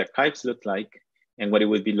what the archives looked like and what it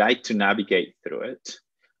would be like to navigate through it.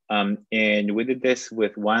 And we did this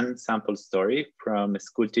with one sample story from a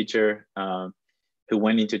school teacher who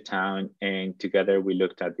went into town, and together we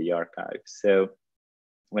looked at the archive. So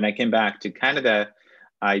when I came back to Canada,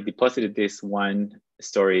 I deposited this one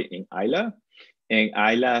story in Isla, and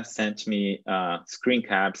Isla sent me screen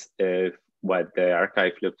caps of what the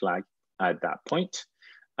archive looked like at that point.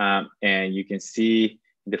 And you can see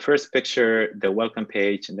in the first picture, the welcome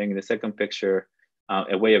page, and then in the second picture,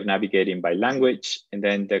 a way of navigating by language, and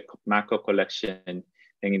then the Mako collection. And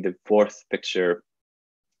in the fourth picture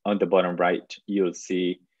on the bottom right, you'll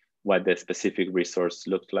see what the specific resource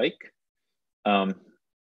looked like.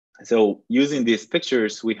 So using these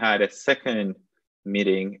pictures, we had a second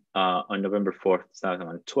meeting on November 4th,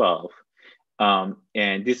 2012.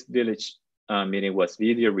 And this village meeting was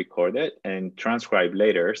video recorded and transcribed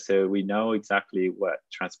later. So we know exactly what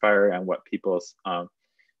transpired and what people's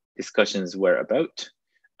discussions were about.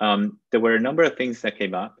 There were a number of things that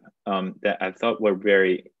came up that I thought were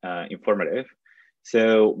very informative.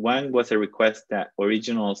 So one was a request that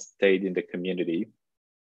originals stayed in the community.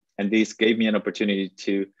 And this gave me an opportunity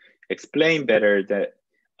to explain better that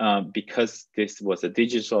because this was a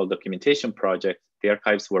digital documentation project, the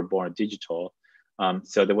archives were born digital.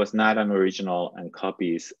 So there was not an original and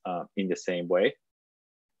copies in the same way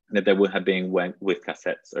that there would have been with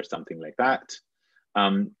cassettes or something like that.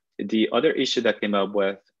 The other issue that came up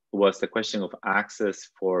with was the question of access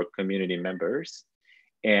for community members,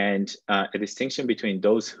 and a distinction between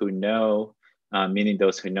those who know, meaning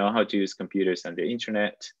those who know how to use computers and the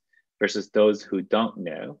internet, versus those who don't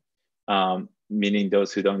know, meaning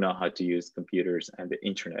those who don't know how to use computers and the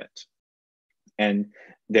internet. And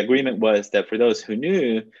the agreement was that for those who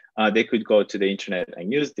knew, they could go to the internet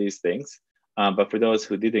and use these things. But for those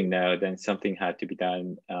who didn't know, then something had to be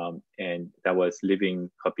done, and that was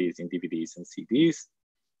leaving copies in DVDs and CDs.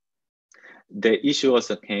 The issue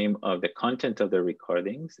also came of the content of the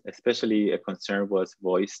recordings, especially a concern was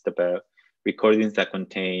voiced about recordings that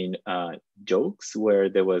contain jokes, where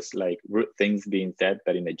there was like rude things being said,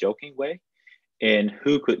 but in a joking way, and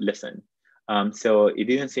who could listen. So it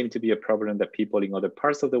didn't seem to be a problem that people in other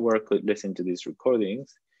parts of the world could listen to these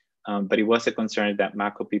recordings, but it was a concern that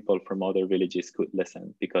Mako people from other villages could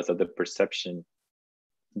listen because of the perception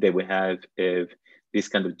they would have if these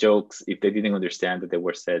kind of jokes, if they didn't understand that they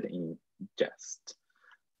were said in jest.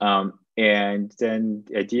 And then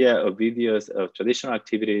the idea of videos of traditional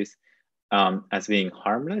activities as being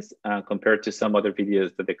harmless compared to some other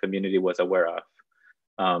videos that the community was aware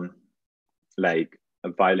of, like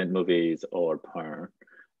violent movies or porn.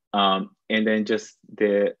 And then just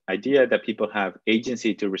the idea that people have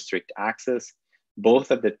agency to restrict access, both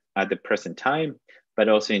at the present time, but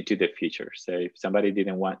also into the future. So if somebody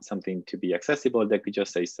didn't want something to be accessible, they could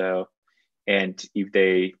just say so. And if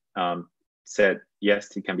they said,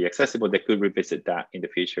 yes, it can be accessible, they could revisit that in the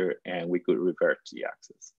future and we could revert the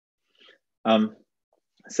access.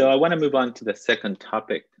 So I wanna move on to the second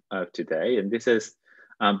topic of today. And this is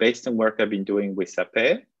based on work I've been doing with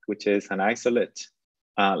Sape, which is an isolate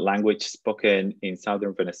language spoken in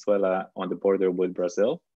southern Venezuela on the border with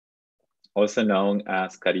Brazil, also known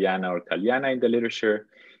as Cariana or Caliana in the literature,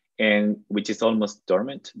 and which is almost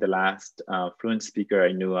dormant. The last fluent speaker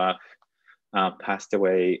I knew of passed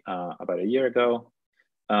away about a year ago.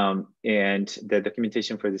 And the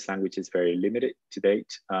documentation for this language is very limited to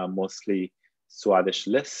date, mostly Swadesh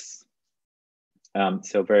lists.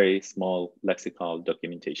 So very small lexical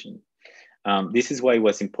documentation. This is why it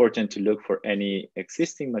was important to look for any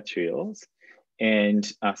existing materials.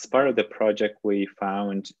 And as part of the project, we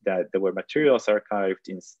found that there were materials archived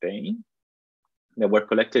in Spain that were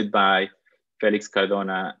collected by Felix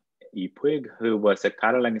Cardona y Puig, who was a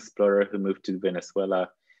Catalan explorer who moved to Venezuela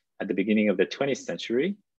at the beginning of the 20th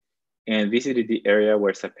century and visited the area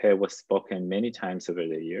where Sape was spoken many times over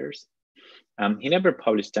the years. He never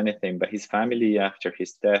published anything, but his family, after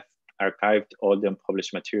his death, archived all the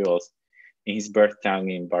unpublished materials in his birth town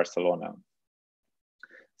in Barcelona.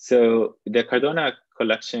 So the Cardona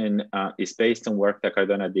collection is based on work that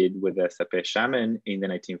Cardona did with the Sape shaman in the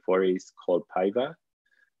 1940s called Paiva.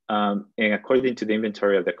 And according to the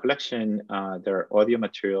inventory of the collection, there are audio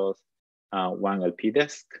materials, one LP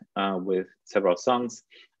disc with several songs,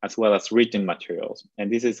 as well as written materials.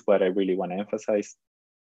 And this is what I really want to emphasize.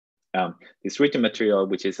 This written material,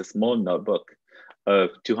 which is a small notebook of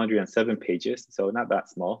 207 pages, so not that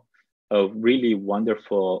small, of really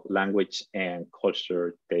wonderful language and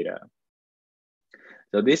culture data.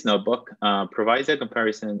 So this notebook provides a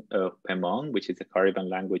comparison of Pemon, which is a Caribbean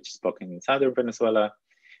language spoken in southern Venezuela,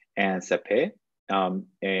 and Sape.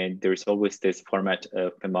 And there's always this format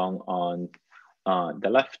of Pemon on the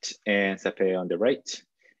left and Sape on the right.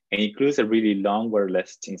 And it includes a really long word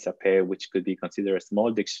list in Sape, which could be considered a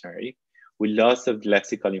small dictionary with lots of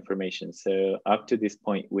lexical information. So up to this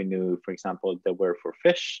point, we knew, for example, the word for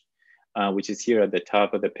fish, which is here at the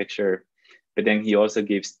top of the picture. But then he also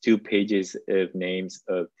gives 2 pages of names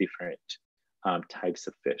of different types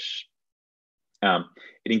of fish. It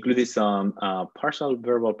included some partial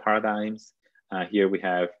verbal paradigms. Here we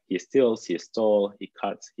have he steals, he stole, he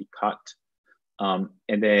cuts, he cut, and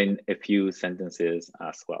then a few sentences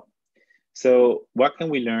as well. So what can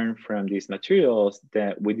we learn from these materials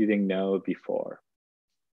that we didn't know before?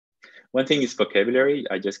 One thing is vocabulary.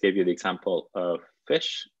 I just gave you the example of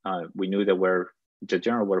fish. We knew the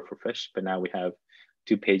general word for fish, but now we have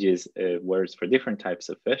 2 pages of words for different types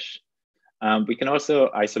of fish. We can also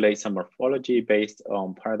isolate some morphology based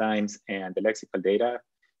on paradigms and the lexical data.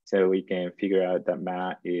 So we can figure out that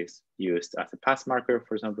ma is used as a past marker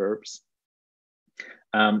for some verbs.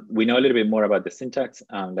 We know a little bit more about the syntax.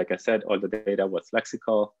 Like I said, all the data was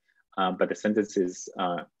lexical, but the sentences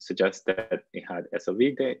suggest that it had SOV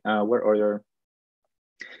word order,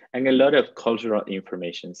 and a lot of cultural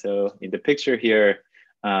information. So in the picture here,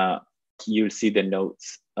 you'll see the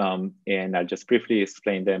notes, and I'll just briefly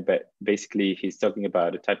explain them, but basically he's talking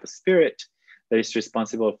about a type of spirit that is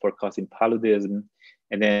responsible for causing paludism.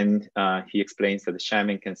 And then he explains that the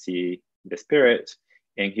shaman can see the spirit,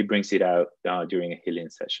 and he brings it out during a healing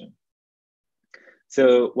session.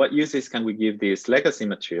 So what uses can we give these legacy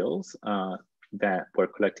materials that were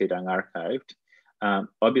collected and archived?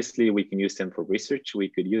 Obviously, we can use them for research. We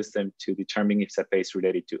could use them to determine if Sape is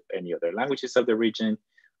related to any other languages of the region.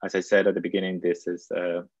 As I said at the beginning, this is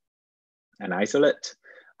an isolate.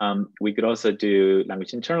 We could also do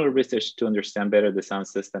language internal research to understand better the sound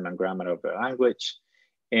system and grammar of the language.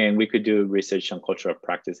 And we could do research on cultural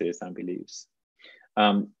practices and beliefs.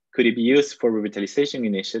 Could it be used for revitalization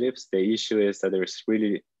initiatives? The issue is that there's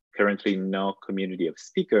really currently no community of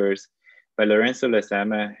speakers, but Lorenzo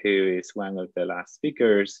Lezama, who is one of the last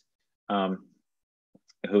speakers,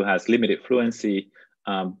 who has limited fluency,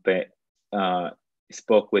 but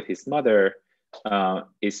spoke with his mother,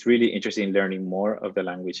 is really interested in learning more of the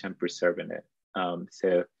language and preserving it.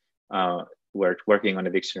 So we're working on a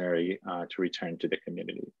dictionary to return to the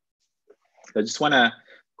community. So I just wanna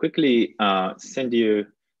quickly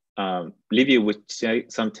leave you with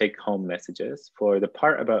some take-home messages. For the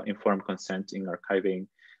part about informed consent in archiving,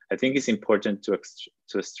 I think it's important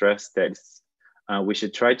to stress that we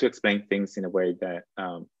should try to explain things in a way that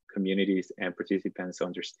communities and participants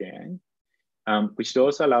understand. We should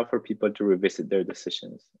also allow for people to revisit their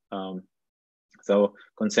decisions. So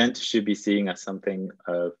consent should be seen as something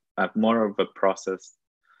of more of a process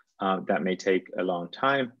that may take a long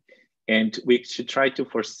time. And we should try to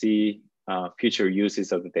foresee future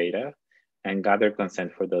uses of the data and gather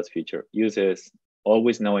consent for those future uses,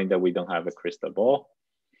 always knowing that we don't have a crystal ball.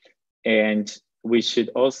 And we should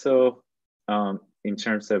also, in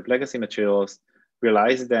terms of legacy materials,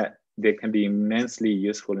 realize that they can be immensely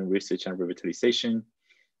useful in research and revitalization,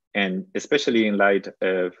 and especially in light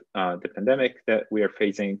of the pandemic that we are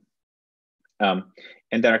facing. And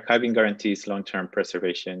that archiving guarantees long-term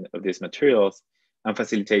preservation of these materials and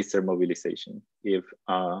facilitates their mobilization. If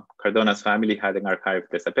Cardona's family hadn't archived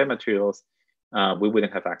the Sape materials, we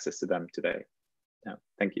wouldn't have access to them today.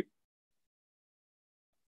 Thank you.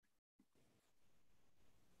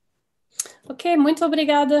 Ok, muito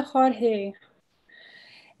obrigada, Jorge.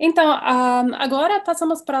 Então, agora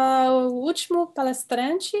passamos para o último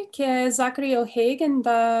palestrante, que é Zachary O'Hagan,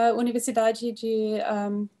 da Universidade de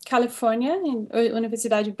Califórnia,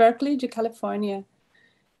 Universidade Berkeley de Califórnia.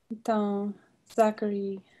 Então,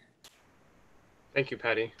 Zachary. Thank you,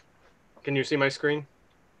 Patty. Can you see my screen?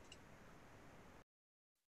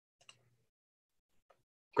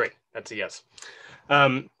 Great, that's a yes.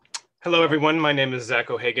 Hello, everyone. My name is Zach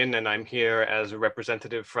O'Hagan, and I'm here as a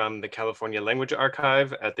representative from the California Language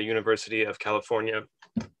Archive at the University of California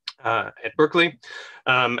at Berkeley.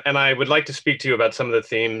 And I would like to speak to you about some of the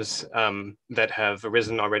themes that have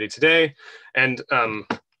arisen already today, and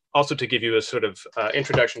also to give you a sort of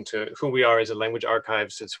introduction to who we are as a language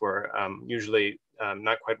archive, since we're usually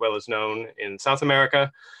not quite well as known in South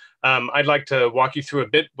America. I'd like to walk you through a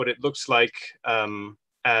bit what it looks like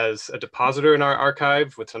as a depositor in our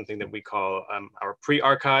archive with something that we call our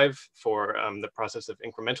pre-archive for the process of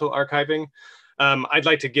incremental archiving. I'd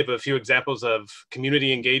like to give a few examples of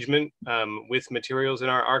community engagement with materials in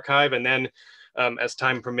our archive, and then as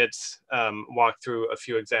time permits, walk through a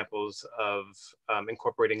few examples of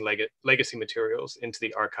incorporating legacy materials into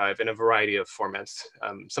the archive in a variety of formats.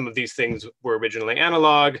 Some of these things were originally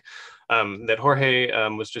analog that Jorge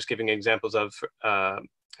was just giving examples of.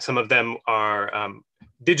 Some of them are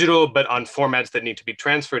digital, but on formats that need to be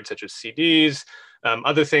transferred, such as CDs.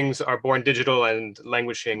 Other things are born digital and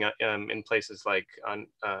languishing in places like on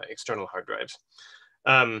external hard drives.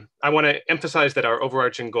 I want to emphasize that our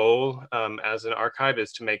overarching goal as an archive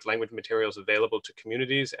is to make language materials available to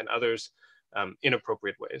communities and others in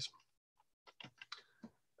appropriate ways.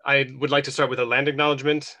 I would like to start with a land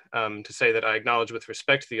acknowledgement to say that I acknowledge with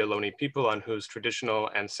respect the Ohlone people on whose traditional,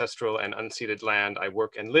 ancestral, and unceded land I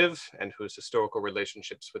work and live, and whose historical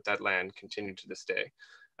relationships with that land continue to this day.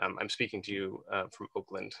 I'm speaking to you from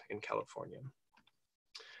Oakland in California.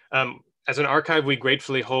 As an archive, we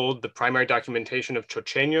gratefully hold the primary documentation of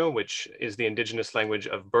Chocheño, which is the indigenous language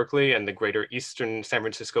of Berkeley and the greater eastern San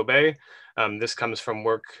Francisco Bay. This comes from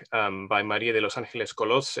work by Maria de los Angeles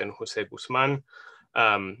Colos and Jose Guzman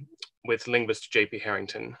with linguist J.P.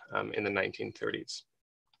 Harrington in the 1930s.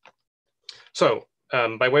 So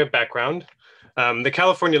by way of background, the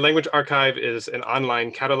California Language Archive is an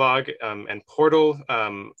online catalog and portal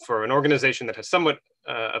for an organization that has somewhat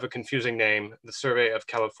of a confusing name, the Survey of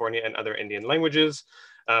California and Other Indian Languages.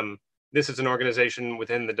 This is an organization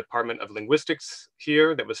within the Department of Linguistics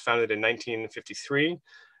here that was founded in 1953.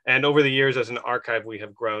 And over the years as an archive, we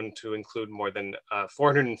have grown to include more than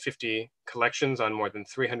 450 collections on more than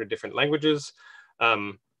 300 different languages,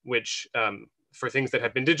 which for things that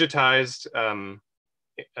have been digitized,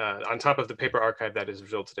 on top of the paper archive, that has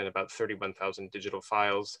resulted in about 31,000 digital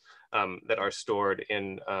files that are stored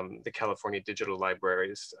in the California Digital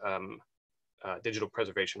Library's digital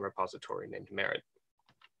preservation repository named Merit.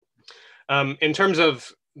 In terms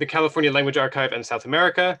of the California Language Archive and South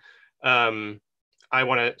America, I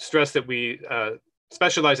want to stress that we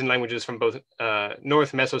specialize in languages from both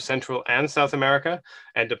North, Meso-Central, and South America,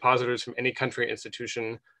 and depositors from any country,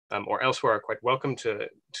 institution, or elsewhere are quite welcome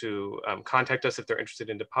to contact us if they're interested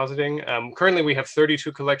in depositing. Currently, we have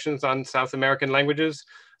 32 collections on South American languages.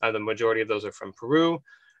 The majority of those are from Peru.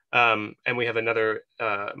 And we have another,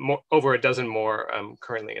 over a dozen more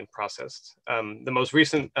currently in process. The most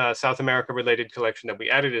recent South America related collection that we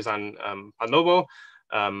added is on Panobo,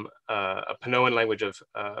 a Panoan language of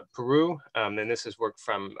Peru. And this is work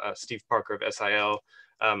from Steve Parker of SIL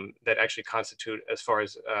that actually constitute, as far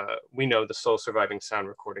as we know, the sole surviving sound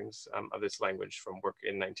recordings of this language from work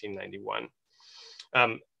in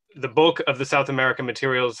 1991. The bulk of the South American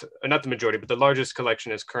materials, not the majority, but the largest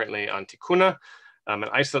collection is currently on Ticuna, an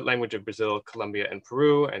isolate language of Brazil, Colombia, and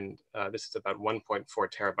Peru. And this is about 1.4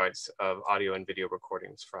 terabytes of audio and video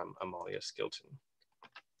recordings from Amalia Skilton.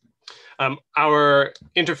 Our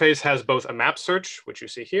interface has both a map search, which you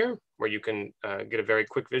see here, where you can get a very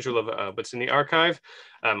quick visual of what's in the archive.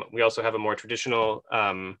 We also have a more traditional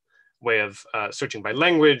way of searching by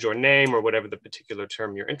language or name or whatever the particular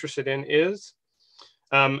term you're interested in is.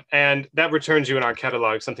 And that returns you in our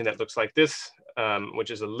catalog something that looks like this,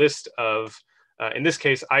 which is a list of, in this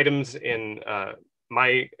case, items in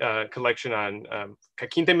my collection on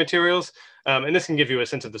Caquinte materials. And this can give you a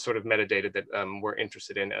sense of the sort of metadata that we're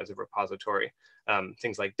interested in as a repository.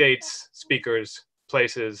 Things like dates, speakers,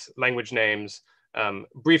 places, language names,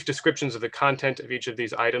 brief descriptions of the content of each of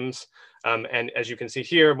these items. And as you can see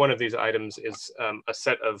here, one of these items is a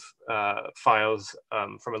set of files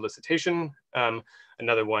from elicitation.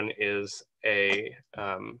 Another one is a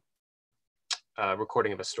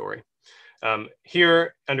recording of a story.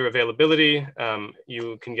 Here, under availability,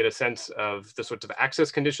 you can get a sense of the sorts of access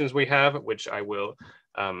conditions we have, which I will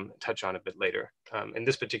touch on a bit later. In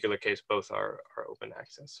this particular case, both are open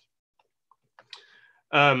access.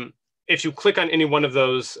 If you click on any one of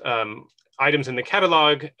those items in the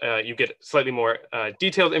catalog, you get slightly more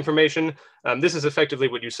detailed information. This is effectively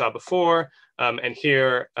what you saw before. And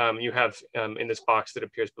here you have in this box that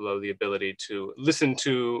appears below the ability to listen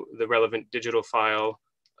to the relevant digital file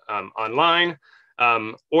online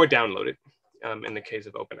or download it in the case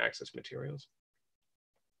of open access materials.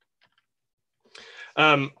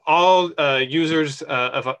 All users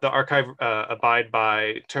of the archive abide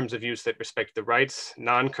by terms of use that respect the rights,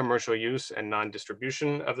 non-commercial use, and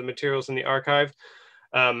non-distribution of the materials in the archive.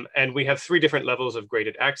 And we have 3 different levels of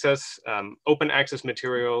graded access. Open access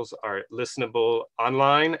materials are listenable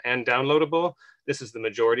online and downloadable. This is the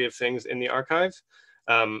majority of things in the archive.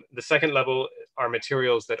 The second level are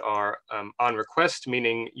materials that are on request,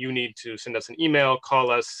 meaning you need to send us an email, call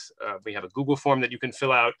us. We have a Google form that you can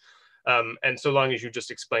fill out. And so long as you just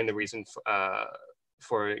explain the reason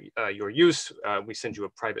for your use, we send you a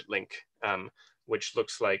private link, which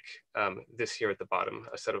looks like this here at the bottom,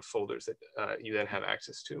 a set of folders that you then have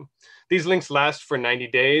access to. These links last for 90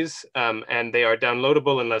 days, and they are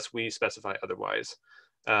downloadable unless we specify otherwise.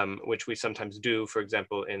 Which we sometimes do, for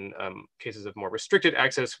example, in cases of more restricted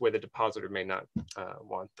access where the depositor may not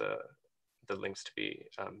want the links to be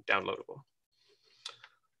downloadable.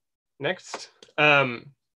 Next, to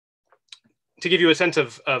give you a sense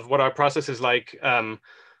of what our process is like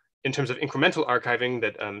in terms of incremental archiving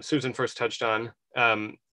that Susan first touched on,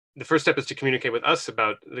 the first step is to communicate with us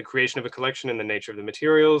about the creation of a collection and the nature of the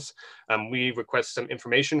materials. We request some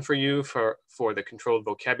information for you for the controlled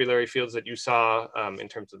vocabulary fields that you saw in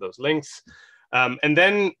terms of those links. And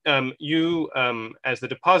then you, as the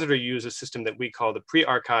depositor, use a system that we call the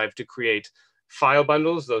pre-archive to create file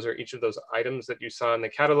bundles. Those are each of those items that you saw in the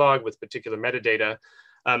catalog with particular metadata.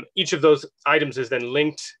 Each of those items is then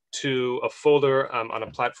linked to a folder on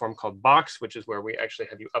a platform called Box, which is where we actually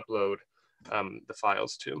have you upload the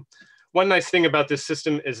files to. One nice thing about this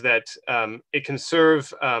system is that it can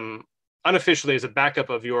serve unofficially as a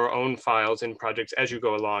backup of your own files in projects as you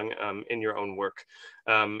go along in your own work.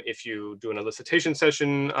 If you do an elicitation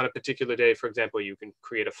session on a particular day, for example, you can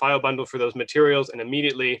create a file bundle for those materials and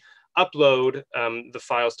immediately upload the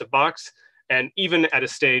files to Box, and even at a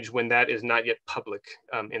stage when that is not yet public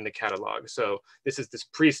in the catalog. So this is this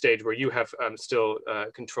pre-stage where you have still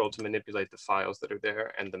control to manipulate the files that are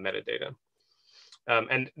there and the metadata.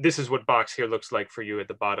 And this is what Box here looks like for you at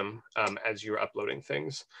the bottom as you're uploading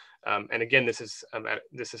things. And again, this is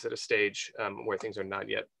at a stage where things are not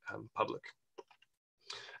yet public.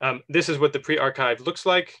 This is what the pre-archive looks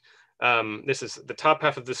like. This is the top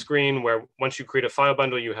half of the screen where once you create a file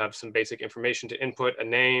bundle, you have some basic information to input, a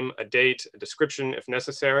name, a date, a description if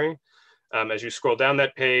necessary. As you scroll down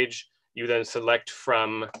that page, you then select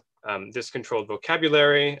from this controlled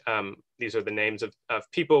vocabulary. These are the names of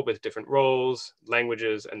people with different roles,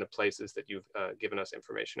 languages, and the places that you've given us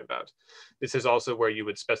information about. This is also where you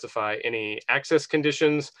would specify any access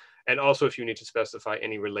conditions, and also if you need to specify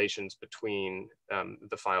any relations between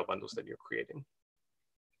the file bundles that you're creating.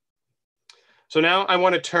 So now I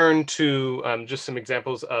want to turn to just some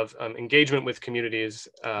examples of engagement with communities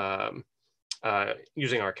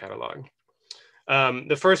using our catalog.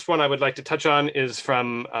 The first one I would like to touch on is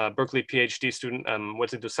from Berkeley PhD student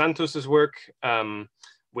Wesley dos Santos' work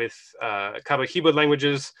with Cabo-Hiba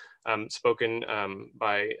languages spoken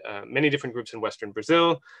by many different groups in Western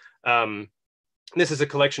Brazil. This is a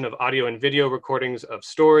collection of audio and video recordings of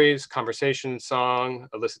stories, conversation, song,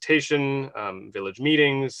 elicitation, village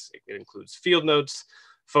meetings. It includes field notes,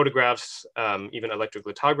 photographs, even electric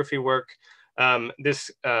lithography work.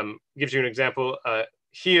 This gives you an example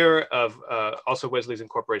here of also Wesley's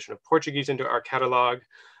incorporation of Portuguese into our catalog,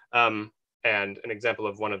 and an example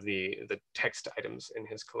of one of the text items in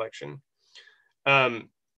his collection.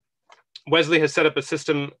 Wesley has set up a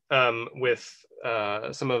system with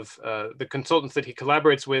some of the consultants that he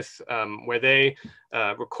collaborates with, where they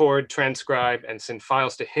record, transcribe, and send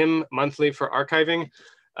files to him monthly for archiving,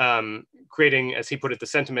 creating, as he put it, the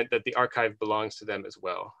sentiment that the archive belongs to them as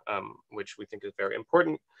well, which we think is very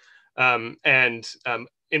important.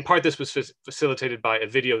 In part, this was facilitated by a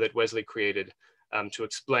video that Wesley created to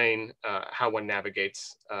explain how one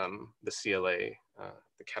navigates the CLA,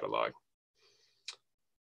 the catalog.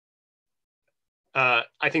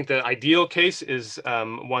 I think the ideal case is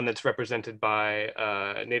one that's represented by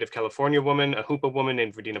a native California woman, a Hoopa woman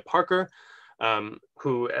named Verdina Parker,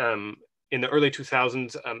 who in the early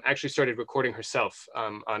 2000s actually started recording herself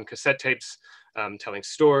on cassette tapes, telling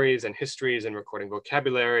stories and histories and recording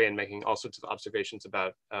vocabulary and making all sorts of observations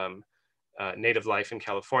about native life in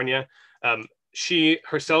California. She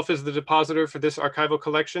herself is the depositor for this archival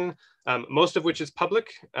collection, most of which is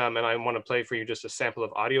public. And I want to play for you just a sample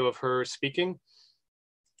of audio of her speaking.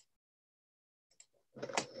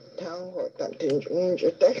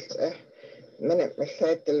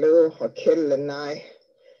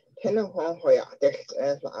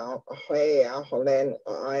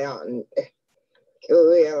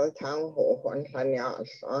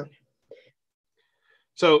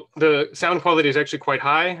 So the sound quality is actually quite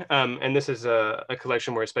high, and this is a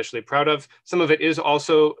collection we're especially proud of. Some of it is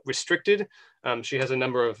also restricted. She has a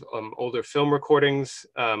number of older film recordings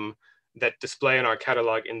that display in our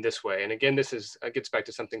catalog in this way. And again, this is gets back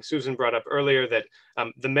to something Susan brought up earlier, that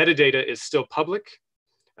the metadata is still public,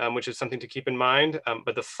 which is something to keep in mind,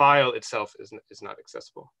 but the file itself is not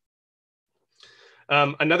accessible.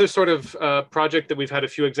 Another sort of project that we've had a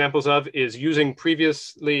few examples of is using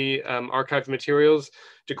previously archived materials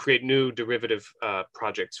to create new derivative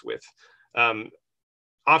projects with.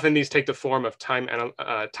 Often these take the form of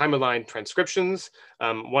time-aligned transcriptions.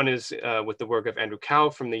 One is with the work of Andrew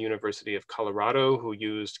Cowell from the University of Colorado, who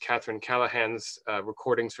used Catherine Callahan's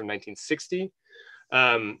recordings from 1960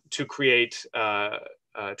 to create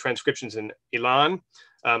transcriptions in Ilan.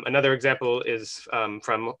 Another example is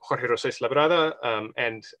from Jorge Labrada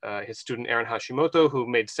and his student Aaron Hashimoto, who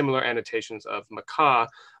made similar annotations of Macaw,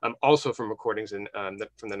 also from recordings from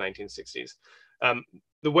the 1960s.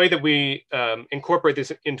 The way that we incorporate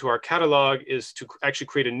this into our catalog is to actually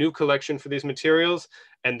create a new collection for these materials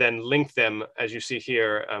and then link them, as you see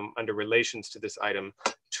here, under relations to this item,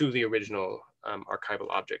 to the original archival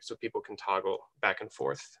object, so people can toggle back and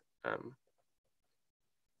forth.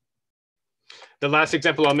 The last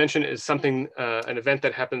example I'll mention is something, an event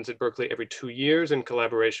that happens at Berkeley every 2 years in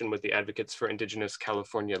collaboration with the Advocates for Indigenous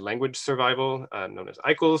California Language Survival, known as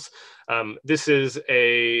ICLS. This is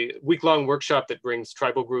a week-long workshop that brings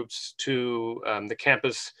tribal groups to the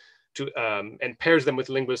campus and pairs them with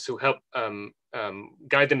linguists who help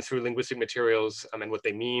guide them through linguistic materials and what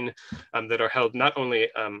they mean, that are held not only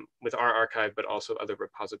with our archive, but also other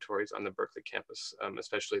repositories on the Berkeley campus,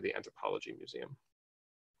 especially the Anthropology Museum.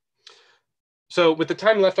 So with the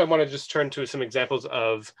time left, I want to just turn to some examples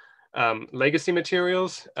of legacy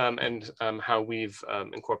materials and how we've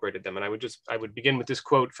incorporated them. And I would begin with this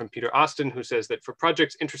quote from Peter Austin, who says that for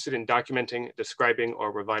projects interested in documenting, describing,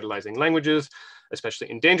 or revitalizing languages, especially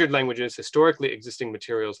endangered languages, historically existing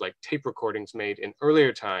materials like tape recordings made in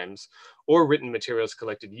earlier times or written materials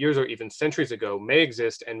collected years or even centuries ago may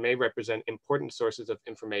exist and may represent important sources of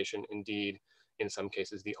information, indeed, in some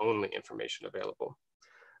cases, the only information available.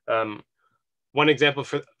 One example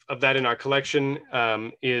of that in our collection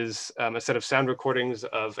is a set of sound recordings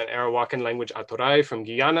of an Arawakan language, Atorai, from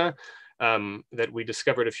Guyana, that we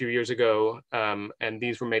discovered a few years ago. And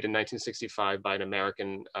these were made in 1965 by an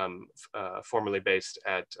American formerly based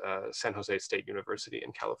at San Jose State University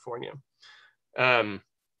in California.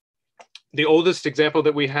 The oldest example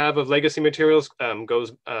that we have of legacy materials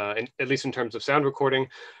goes, at least in terms of sound recording,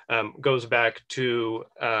 goes back to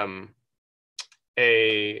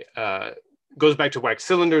wax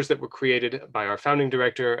cylinders that were created by our founding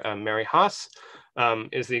director, Mary Haas,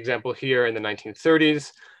 is the example here in the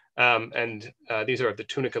 1930s. These are of the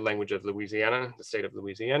Tunica language of Louisiana, the state of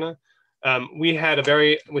Louisiana. We had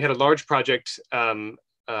a large project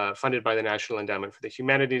funded by the National Endowment for the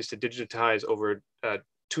Humanities to digitize over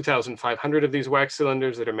 2,500 of these wax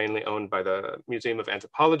cylinders that are mainly owned by the Museum of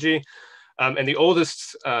Anthropology. And the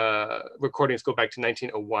oldest recordings go back to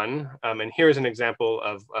 1901. And here is an example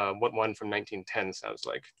of what one from 1910 sounds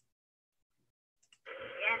like.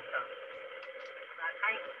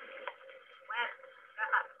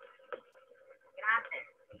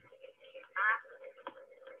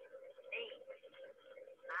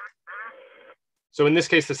 So in this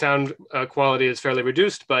case, the sound quality is fairly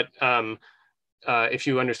reduced, but if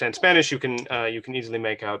you understand Spanish, you can easily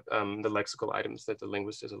make out the lexical items that the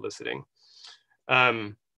linguist is eliciting.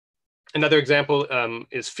 Another example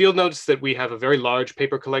is field notes that we have a very large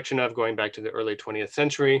paper collection of going back to the early 20th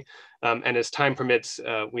century. And as time permits,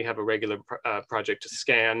 we have a regular project to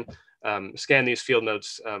scan these field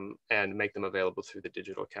notes and make them available through the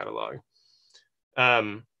digital catalog.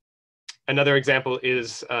 Another example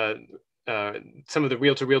is some of the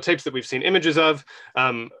reel-to-reel tapes that we've seen images of.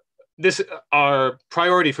 Our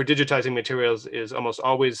priority for digitizing materials is almost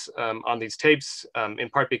always on these tapes, in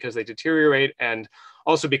part because they deteriorate, and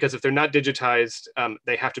also because if they're not digitized,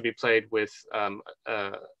 they have to be played with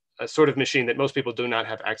a sort of machine that most people do not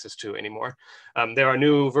have access to anymore. There are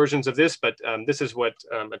new versions of this, but this is what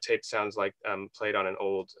a tape sounds like played on an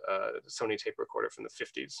old Sony tape recorder from the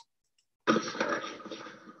 50s.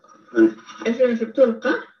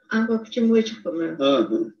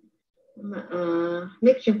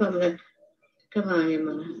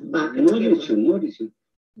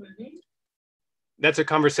 That's a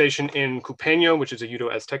conversation in Cupeño, which is a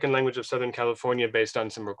Uto-Aztecan language of Southern California, based on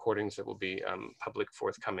some recordings that will be public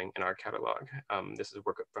forthcoming in our catalog. This is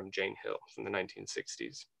work from Jane Hill from the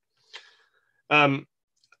 1960s.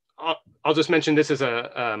 I'll just mention this as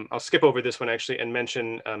I'll skip over this one actually and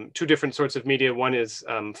mention two different sorts of media. One is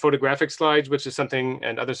photographic slides, which is something,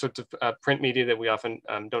 and other sorts of print media that we often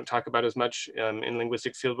don't talk about as much in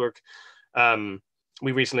linguistic fieldwork.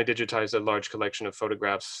 We recently digitized a large collection of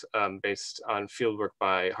photographs based on fieldwork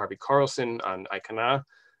by Harvey Carlson on Aikana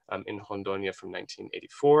in Rondonia from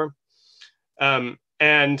 1984.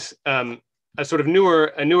 A sort of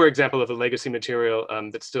newer example of a legacy material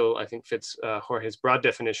that still, I think, fits Jorge's broad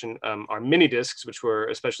definition are mini discs, which were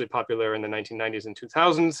especially popular in the 1990s and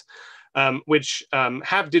 2000s, which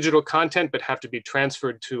have digital content, but have to be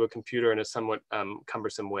transferred to a computer in a somewhat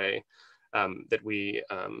cumbersome way that we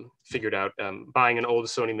figured out buying an old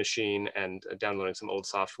Sony machine and downloading some old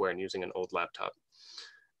software and using an old laptop.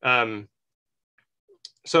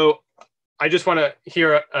 So I just want to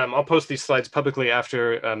hear, I'll post these slides publicly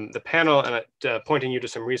after the panel, and pointing you to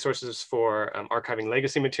some resources for archiving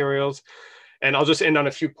legacy materials. And I'll just end on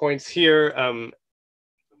a few points here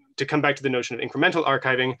to come back to the notion of incremental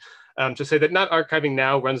archiving, to say that not archiving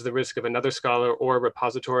now runs the risk of another scholar or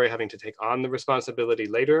repository having to take on the responsibility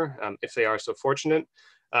later, if they are so fortunate.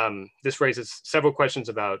 This raises several questions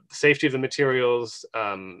about the safety of the materials,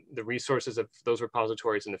 the resources of those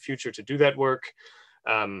repositories in the future to do that work.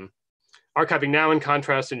 Archiving now, in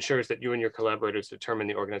contrast, ensures that you and your collaborators determine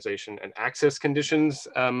the organization and access conditions,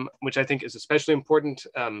 which I think is especially important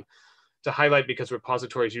to highlight because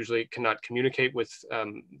repositories usually cannot communicate with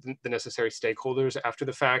the necessary stakeholders after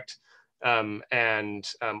the fact. We're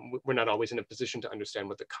not always in a position to understand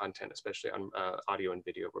what the content, especially on audio and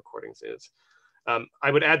video recordings, is. I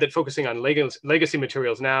would add that focusing on legacy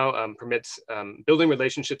materials now permits building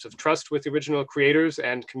relationships of trust with the original creators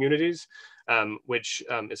and communities, which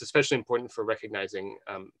is especially important for recognizing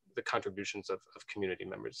the contributions of community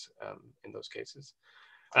members in those cases.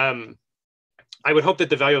 I would hope that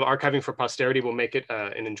the value of archiving for posterity will make it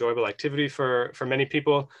an enjoyable activity for many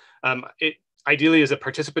people. It ideally is a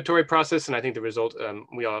participatory process, and I think the result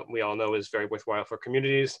we all know is very worthwhile for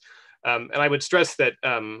communities. And I would stress that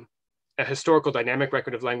a historical dynamic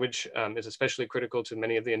record of language is especially critical to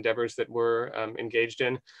many of the endeavors that we're engaged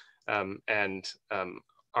in, and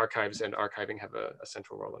archives and archiving have a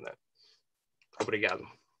central role in that. Obrigado.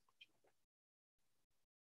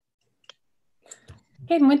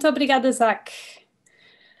 Ok, muito obrigada, Zach.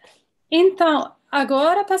 Então,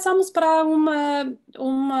 agora passamos para um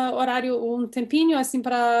tempinho assim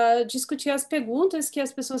para discutir as perguntas que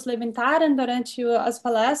as pessoas levantaram durante as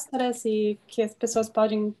palestras e que as pessoas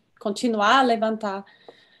podem continuar a levantar.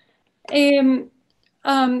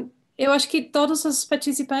 Eu acho que todos os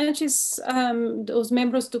participantes, os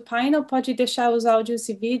membros do painel, podem deixar os áudios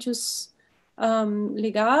e vídeos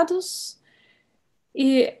ligados.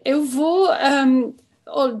 E eu vou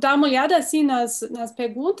dar uma olhada assim nas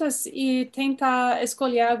perguntas e tentar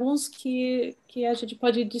escolher alguns que a gente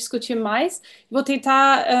pode discutir mais. Vou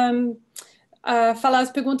tentar falar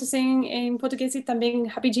as perguntas em português e também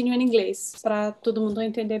rapidinho em inglês, para todo mundo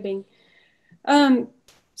entender bem.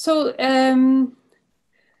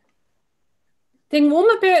 Tem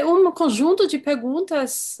um conjunto de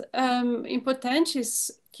perguntas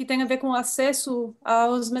importantes que tem a ver com acesso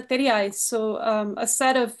aos materiais. So, a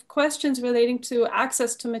set of questions relating to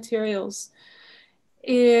access to materials.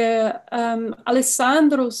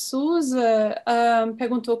 Alessandro Souza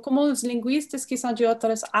perguntou como os linguistas que são de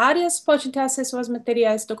outras áreas podem ter acesso aos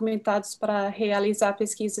materiais documentados para realizar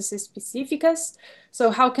pesquisas específicas. So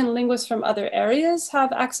how can linguists from other areas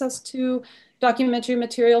have access to documentary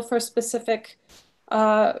material for specific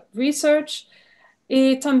research?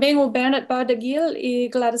 E também o Bernard Bardaguil e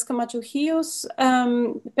Gladys Camacho Rios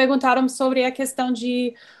perguntaram sobre a questão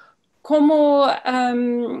de como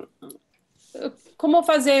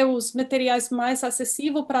fazer os materiais mais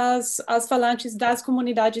acessíveis para as falantes das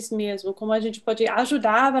comunidades mesmo, como a gente pode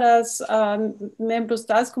ajudar para os membros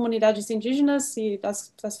das comunidades indígenas e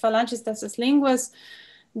das falantes dessas línguas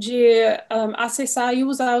de acessar e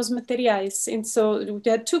usar os materiais. And so we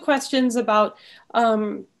had two questions about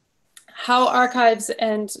how archives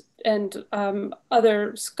and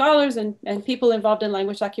other scholars and people involved in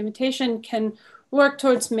language documentation can work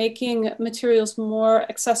towards making materials more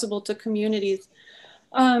accessible to communities.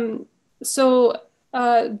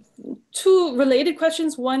 Two related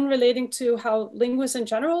questions, one relating to how linguists in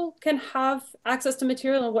general can have access to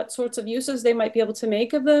material and what sorts of uses they might be able to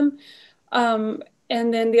make of them.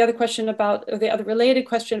 And then the other related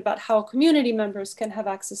question about how community members can have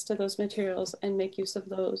access to those materials and make use of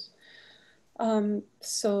those. I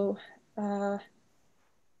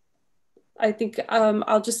think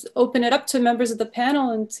I'll just open it up to members of the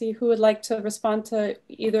panel and see who would like to respond to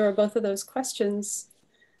either or both of those questions.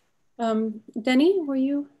 Denny, were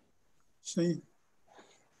you? Sim.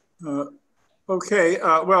 Ok,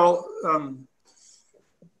 well,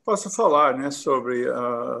 posso falar, né, sobre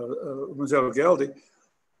o Museu Geldi.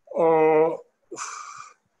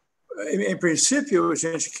 Em princípio, a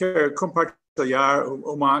gente quer compartilhar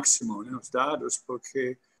o máximo, né, os dados,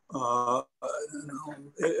 porque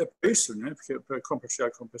é por isso, né, porque para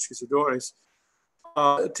compartilhar com pesquisadores.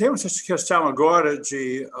 Temos essa questão agora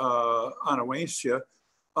de anuência,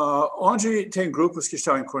 onde tem grupos que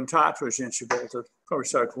estão em contato, a gente volta a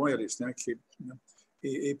conversar com eles, né,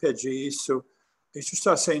 e pedir isso. Isso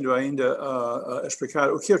está sendo ainda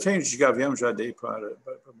explicado. O que eu tenho de gavião já dei para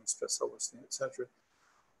muitas pessoas, né, etc.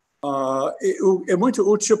 É muito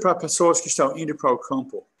útil para pessoas que estão indo para o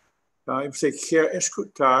campo. Tá? E você quer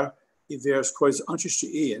escutar e ver as coisas antes de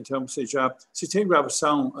ir. Então, se tem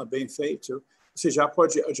gravação bem feita, você já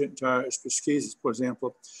pode adiantar as pesquisas. Por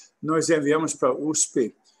exemplo, nós enviamos para a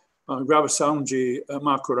USP a gravação de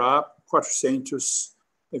Macurá,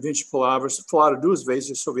 420 palavras, falada 2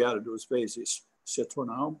 vezes, assoviada 2 vezes. Setor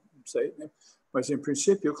não sei, né? Mas em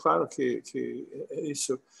princípio, claro que é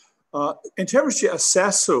isso. Em termos de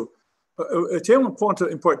acesso, eu tenho um ponto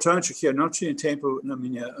importante que eu não tinha tempo na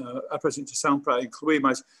minha apresentação para incluir,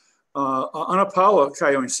 mas A Ana Paula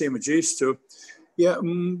caiu em cima disso, e é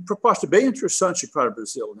uma proposta bem interessante para o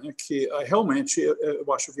Brasil, né? Que realmente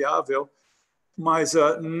eu acho viável, mas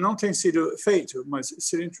não tem sido feito, mas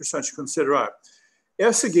seria interessante considerar. É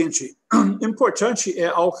o seguinte, importante é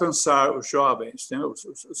alcançar os jovens, né? Os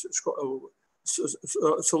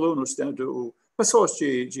alunos, né? Pessoas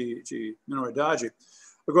de menor idade.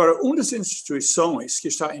 Agora, uma das instituições que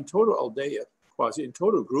está em toda a aldeia, quase em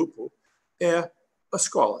todo o grupo, é a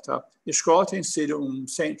escola, tá? A escola tem sido um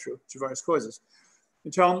centro de várias coisas.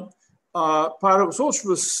 Então, para os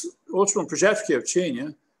últimos projetos que eu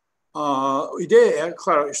tinha, a ideia é,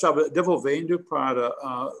 claro, estava devolvendo para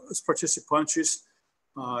os participantes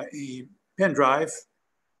em pendrive,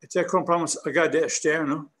 até compramos HD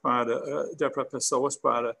externo para dar para pessoas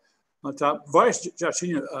para vários já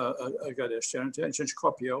tinham HD externo, a gente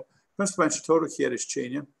copiou, principalmente tudo que eles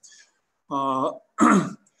tinham.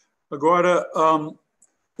 Agora,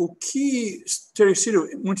 o que teria sido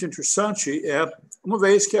muito interessante é, uma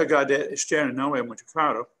vez que a HD externo não é muito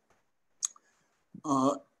caro,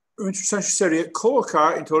 o interessante seria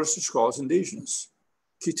colocar em todas as escolas indígenas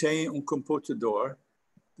que têm um computador.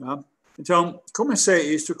 Tá? Então,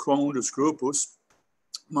 comecei isso com um dos grupos,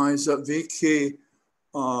 mas vi que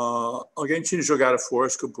alguém tinha jogado fora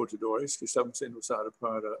os computadores que estavam sendo usados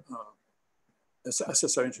para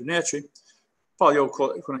acessar a internet, falhou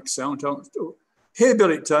a conexão, então estou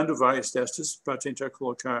reabilitando vários testes para tentar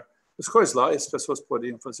colocar as coisas lá, e as pessoas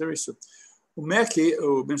podiam fazer isso. O MEC,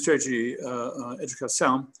 o Ministério de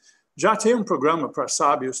Educação, já tem um programa para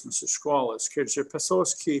sábios nas escolas, quer dizer,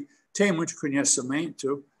 pessoas que têm muito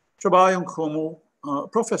conhecimento, trabalham como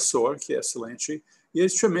professor, que é excelente, e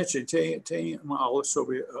eles transmitem, tem uma aula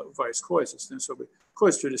sobre várias coisas, né, sobre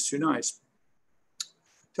coisas tradicionais.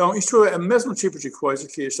 Então, isso é o mesmo tipo de coisa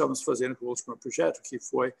que estamos fazendo com o último projeto, que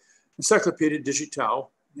foi a enciclopédia digital,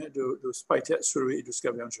 né, dos Paitetes Surui e dos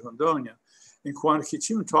Gaviões de Rondônia, enquanto que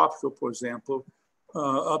tinha um tópico, por exemplo,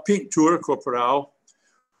 a pintura corporal,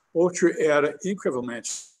 outro era,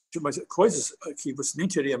 incrivelmente, mas coisas que você nem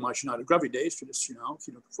teria imaginado, gravidez tradicional,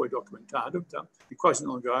 que não foi documentado, tá? Em quase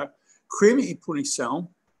nenhum lugar, crime e punição,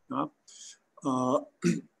 tá?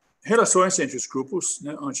 Relações entre os grupos,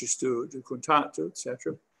 né, antes do contato,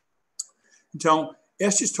 etc. Então,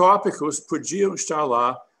 estes tópicos podiam estar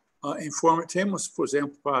lá em forma, temos, por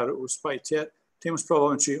exemplo, para os Paitetes, temos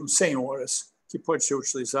provavelmente uns 100 horas que pode ser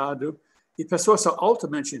utilizado, e pessoas são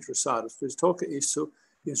altamente interessadas, pois toca isso,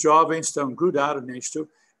 e os jovens estão grudados nisto,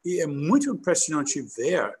 e é muito impressionante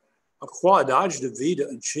ver a qualidade de vida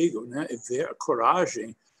antiga, né, e ver a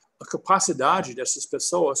coragem, a capacidade dessas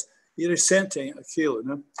pessoas, e eles sentem aquilo,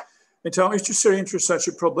 né. Então, isso seria interessante.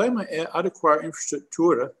 O problema é adequar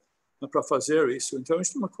infraestrutura para fazer isso. Então,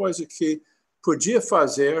 isso é uma coisa que podia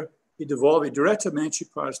fazer e devolve diretamente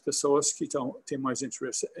para as pessoas que têm mais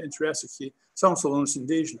interesse que são os alunos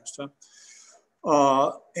indígenas. Tá?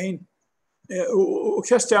 A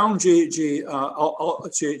questão de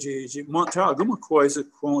montar alguma coisa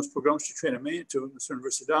com os programas de treinamento nas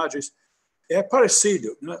universidades é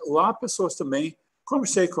parecido. Né? Lá, pessoas também,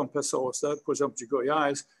 conversei com pessoas, tá? Por exemplo, de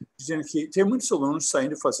Goiás, dizendo que tem muitos alunos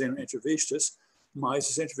saindo fazendo entrevistas, mas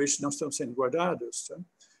as entrevistas não estão sendo guardadas. Tá?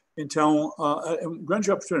 Então, é uma grande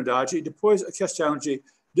oportunidade. E depois, a questão de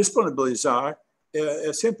disponibilizar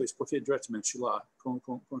é simples, porque é diretamente lá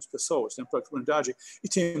com as pessoas, né, para a comunidade. E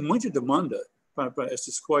tem muita demanda para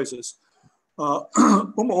essas coisas.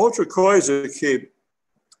 Uma outra coisa que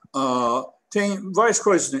tem várias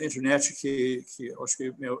coisas na internet que eu acho que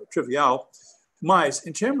é meio trivial, mas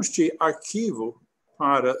em termos de arquivo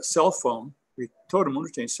para cell phone, e todo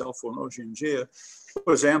mundo tem cell phone hoje em dia,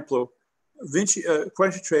 por exemplo,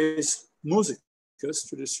 43 músicas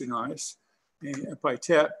tradicionais em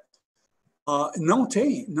Paitete, não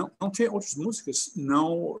tem outras músicas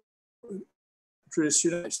não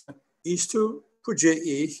tradicionais. Isto podia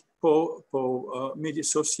ir por mídia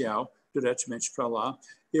social diretamente para lá.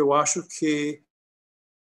 Eu acho que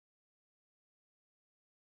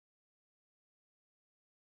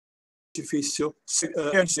difícil.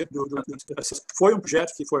 Foi um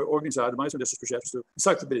projeto que foi organizado, mais um desses projetos do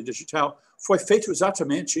Enciclopédia Digital, foi feito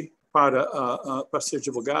exatamente para ser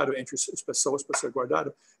divulgado entre as pessoas, para ser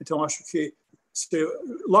guardado. Então, acho que ser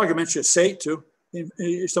largamente aceito,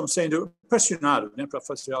 e estamos sendo pressionados, né, para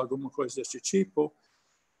fazer alguma coisa desse tipo.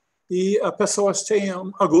 E as pessoas têm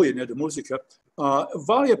orgulho, né, de música.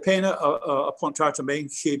 Vale a pena apontar também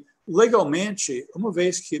que, legalmente, uma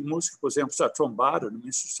vez que música, por exemplo, está tombada numa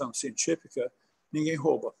instituição científica, ninguém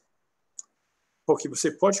rouba. Porque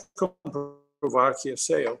você pode comprovar que é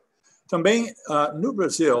seu. Também, no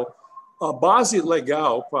Brasil, A base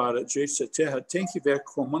legal para direitos de terra tem que ver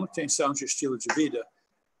com manutenção de estilo de vida.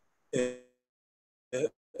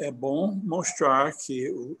 É bom mostrar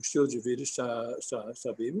que o estilo de vida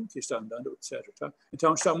está vivo, que está andando, etc. Tá?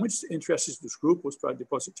 Então, está muitos interesses dos grupos para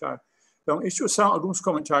depositar. Então, estes são alguns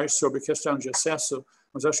comentários sobre a questão de acesso,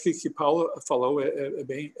 mas acho que o que Paula falou é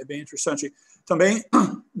bem interessante. Também,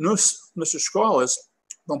 nas escolas,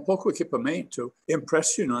 com pouco equipamento, é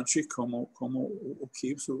impressionante como o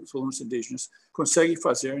que os alunos indígenas conseguem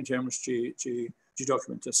fazer em termos de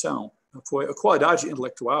documentação. Foi a qualidade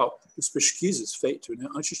intelectual das pesquisas feitas, né,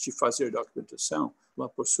 antes de fazer a documentação, lá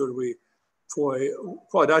por Surui, foi a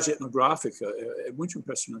qualidade etnográfica, é muito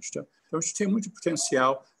impressionante. Tá? Então, a gente tem muito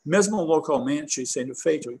potencial, mesmo localmente sendo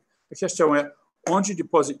feito. A questão é onde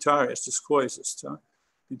depositar essas coisas. Tá?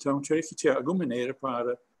 Então, teria que ter alguma maneira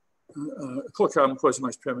para colocar uma coisa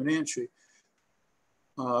mais permanente.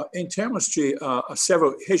 Em termos de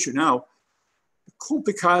acervo regional, é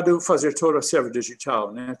complicado fazer todo o acervo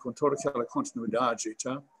digital, né, com toda aquela continuidade.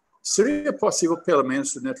 Tá? Seria possível, pelo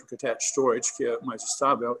menos, o Network Attached Storage, que é mais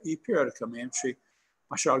estável, e, periodicamente,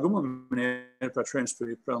 achar alguma maneira para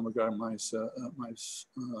transferir para um lugar mais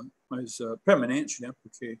permanente, né,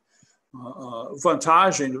 porque a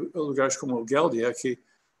vantagem de lugares como o Geldi é que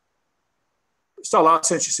está lá há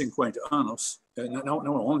 150 anos, não é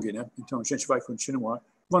ONG, né? Então a gente vai continuar. A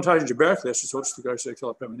vantagem de Berkeley, esses outros lugares, é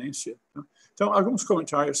aquela permanência. Né? Então, alguns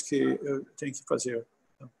comentários que eu tenho que fazer.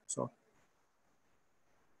 Tá? Só.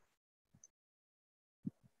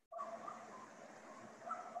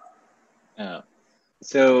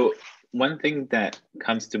 So one thing that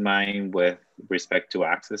comes to mind with respect to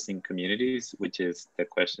accessing communities, which is the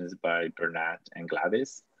questions by Bernat and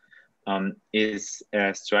Gladys, is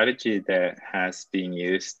a strategy that has been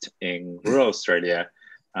used in rural Australia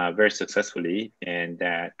very successfully, and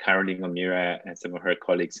that Caroline O'Meara and some of her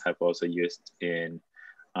colleagues have also used in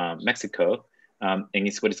Mexico. And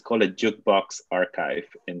it's what is called a jukebox archive.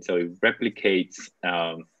 And so it replicates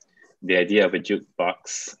the idea of a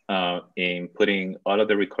jukebox in putting all of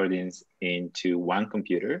the recordings into one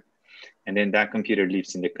computer, and then that computer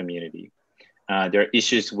lives in the community. There are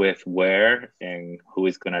issues with where and who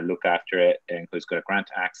is going to look after it and who's going to grant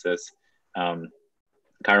access.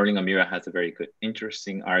 Caroline O'Meara has a very good,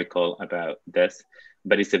 interesting article about this,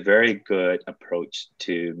 but it's a very good approach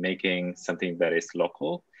to making something that is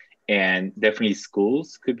local. And definitely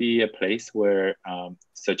schools could be a place where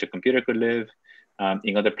such a computer could live.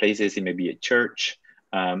 In other places, it may be a church,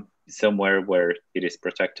 somewhere where it is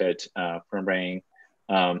protected from rain.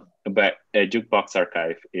 But a jukebox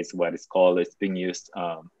archive is what it's called. It's being used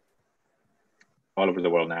all over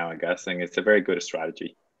the world now, I guess, and it's a very good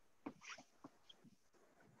strategy.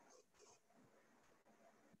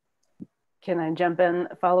 Can I jump in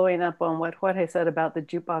following up on what Jorge said about the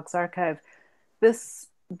jukebox archive?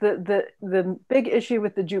 The big issue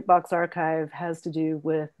with the jukebox archive has to do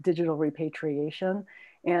with digital repatriation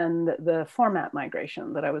and the format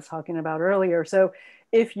migration that I was talking about earlier. So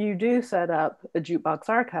if you do set up a jukebox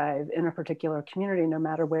archive in a particular community, no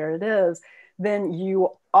matter where it is, then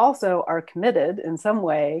you also are committed in some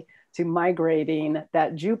way to migrating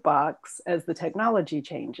that jukebox as the technology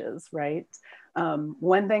changes, right?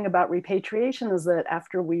 One thing about repatriation is that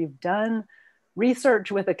after we've done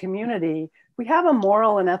research with a community, we have a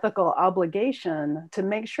moral and ethical obligation to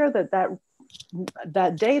make sure that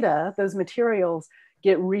that data, those materials,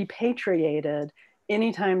 get repatriated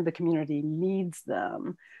anytime the community needs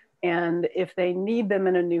them. And if they need them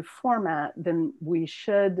in a new format, then we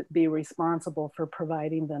should be responsible for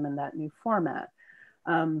providing them in that new format.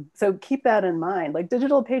 So keep that in mind. Like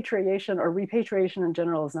digital patriation or repatriation in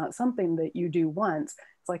general is not something that you do once.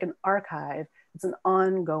 It's like an archive. It's an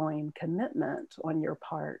ongoing commitment on your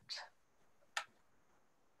part.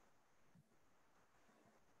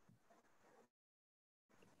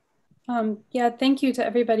 Yeah, thank you to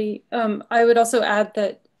everybody. I would also add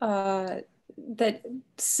that that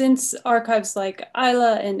since archives like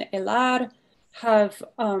ILA and ELAR have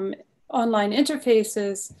online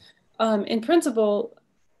interfaces, in principle,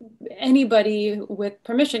 anybody with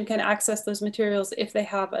permission can access those materials if they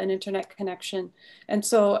have an internet connection. And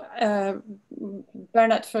so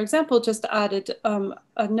Bernat, for example, just added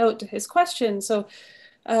a note to his question. So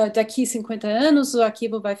daqui 50 anos, o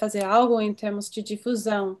arquivo vai fazer algo em termos de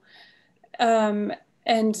difusão.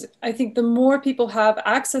 And I think the more people have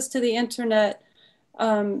access to the internet,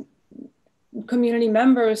 community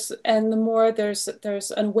members, and the more there's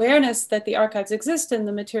an awareness that the archives exist and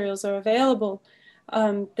the materials are available,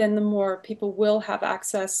 then the more people will have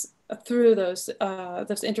access through those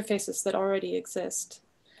interfaces that already exist.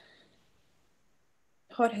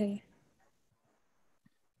 Jorge.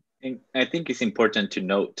 And I think it's important to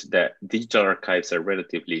note that digital archives are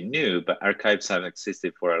relatively new, but archives have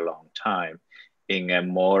existed for a long time in a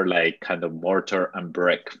more like kind of mortar and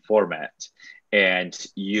brick format. And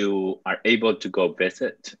you are able to go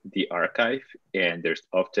visit the archive, and there's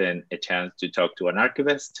often a chance to talk to an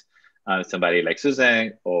archivist, somebody like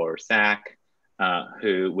Susan or Zach,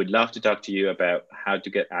 who would love to talk to you about how to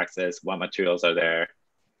get access, what materials are there.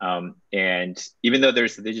 And even though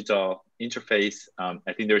there's a digital interface,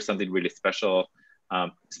 I think there's something really special,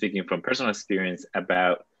 speaking from personal experience,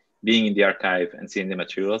 about being in the archive and seeing the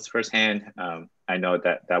materials firsthand. I know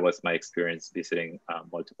that that was my experience visiting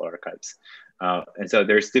multiple archives. And so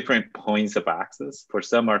there's different points of access. For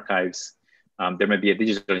some archives, there may be a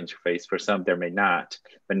digital interface. For some, there may not.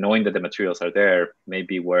 But knowing that the materials are there may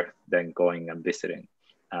be worth then going and visiting.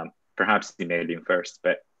 Perhaps emailing first,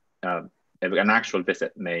 but an actual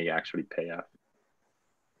visit may actually pay off.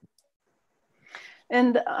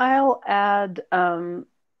 And I'll add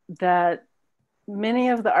that many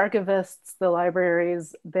of the archivists, the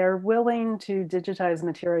libraries, they're willing to digitize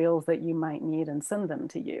materials that you might need and send them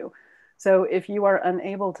to you. So if you are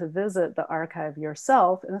unable to visit the archive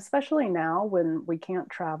yourself, and especially now when we can't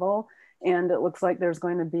travel, and it looks like there's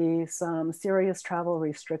going to be some serious travel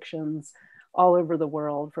restrictions all over the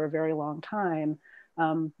world for a very long time,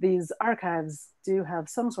 these archives do have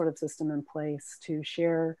some sort of system in place to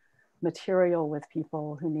share material with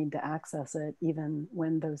people who need to access it, even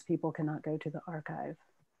when those people cannot go to the archive.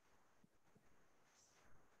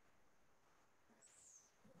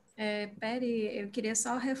 Peri, eu queria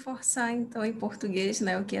só reforçar, então, em português,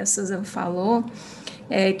 né, o que a Susan falou,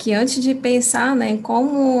 que antes de pensar, né, em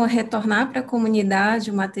como retornar para a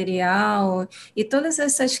comunidade o material e todas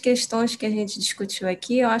essas questões que a gente discutiu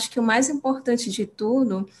aqui, eu acho que o mais importante de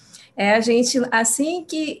tudo é a gente, assim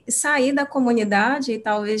que sair da comunidade, e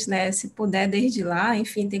talvez, né, se puder desde lá,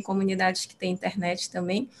 enfim, tem comunidades que têm internet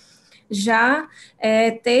também, já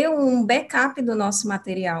ter um backup do nosso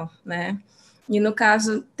material, né? E no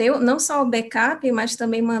caso, ter não só o backup, mas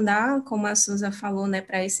também mandar, como a Susan falou, né,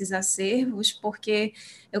 para esses acervos, porque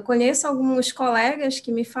eu conheço alguns colegas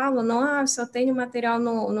que me falam, não, eu só tenho material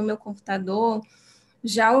no meu computador.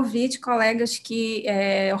 Já ouvi de colegas que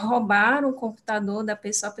roubaram o computador da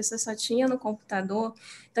pessoa, a pessoa só tinha no computador.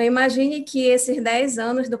 Então, imagine que esses 10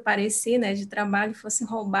 anos do Pareci, né, de trabalho, fossem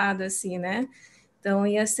roubados assim, né? Então,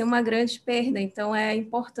 ia ser uma grande perda. Então, é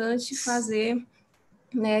importante fazer,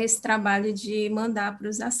 né, esse trabalho de mandar para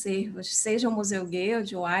os acervos, seja o Museu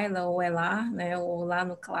Guild, o Ayla, ou ELAR, né, ou lá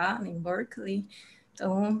no CLA, em Berkeley.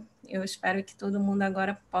 Então, eu espero que todo mundo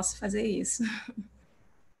agora possa fazer isso.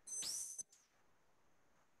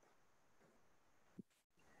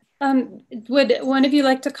 Would one of you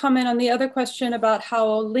like to comment on the other question about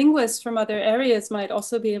how linguists from other areas might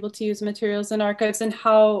also be able to use materials in archives, and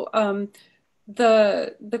how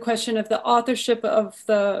the question of the authorship of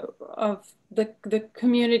the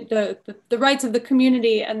community, the rights of the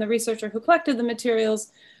community and the researcher who collected the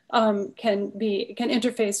materials can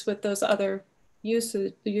interface with those other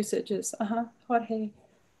usages? Jorge.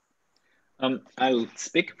 I'll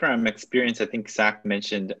speak from experience. I think Zach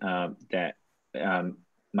mentioned that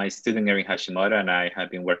my student Erin Hashimoto and I have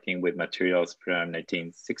been working with materials from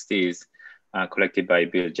 1960s collected by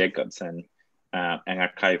Bill Jacobson, an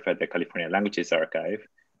archive at the California Languages Archive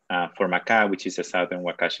for Makah, which is a Southern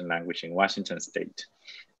Wakashan language in Washington State.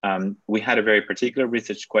 We had a very particular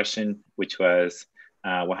research question, which was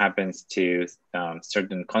what happens to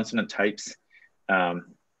certain consonant types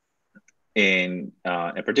in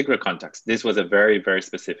a particular context. This was a very, very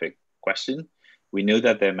specific question. We knew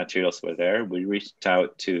that the materials were there. We reached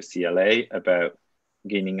out to CLA about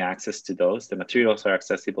gaining access to those. The materials are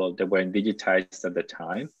accessible. They weren't digitized at the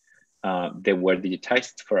time. They were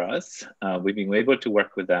digitized for us. We've been able to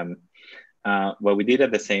work with them. What we did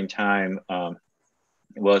at the same time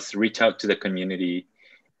was reach out to the community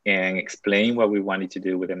and explain what we wanted to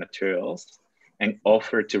do with the materials and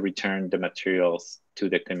offer to return the materials to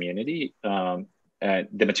the community, the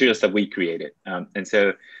materials that we created. And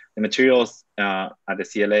so the materials at the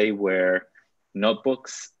CLA were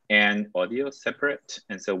notebooks and audio separate.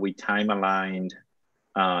 And so we time aligned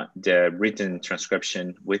the written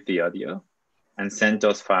transcription with the audio and sent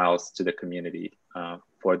those files to the community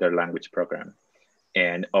for their language program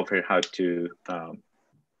and offered how to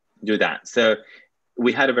do that. So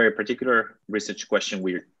we had a very particular research question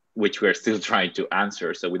which we're still trying to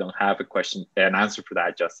answer. So we don't have an answer for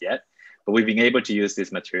that just yet, but we've been able to use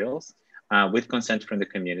these materials with consent from the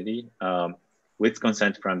community, with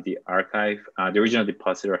consent from the archive. The original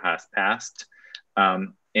depositor has passed.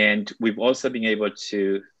 And we've also been able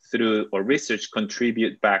to, through our research,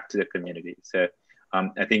 contribute back to the community. So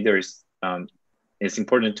I think it's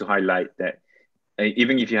important to highlight that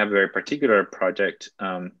even if you have a very particular project,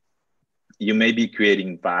 you may be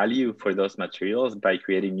creating value for those materials by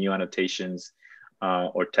creating new annotations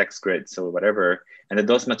or text grids or whatever, and that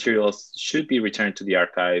those materials should be returned to the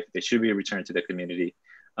archive. They should be returned to the community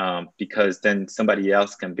because then somebody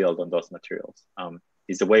else can build on those materials.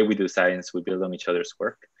 It's the way we do science. We build on each other's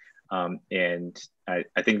work. And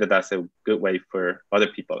I think that that's a good way for other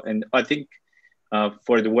people. And I think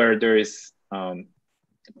for where there is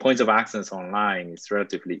points of access online, it's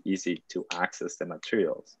relatively easy to access the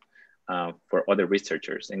materials for other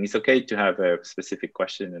researchers. And it's okay to have a specific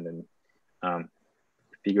question and then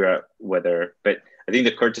figure out whether, but I think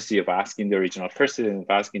the courtesy of asking the original person and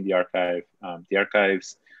asking the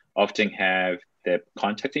archives often have the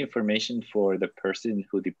contact information for the person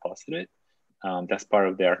who deposited. That's part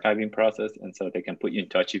of the archiving process. And so they can put you in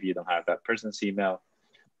touch if you don't have that person's email.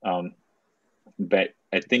 But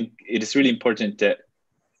I think it is really important that,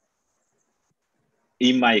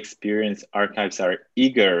 in my experience, archives are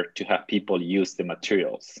eager to have people use the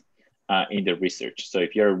materials in their research. So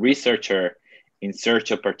if you're a researcher in search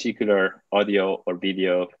of particular audio or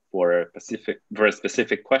video for a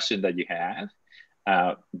specific question that you have,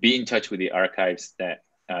 be in touch with the archives that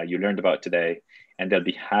you learned about today, and they'll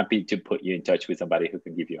be happy to put you in touch with somebody who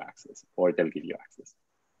can give you access, or they'll give you access.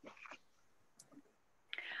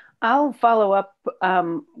 I'll follow up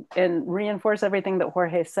and reinforce everything that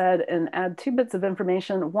Jorge said and add 2 bits of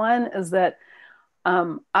information. One is that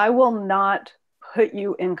I will not put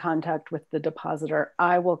you in contact with the depositor.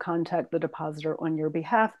 I will contact the depositor on your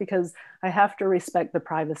behalf because I have to respect the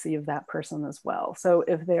privacy of that person as well. So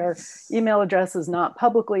if their email address is not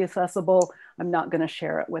publicly accessible, I'm not going to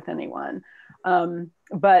share it with anyone.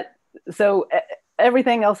 But so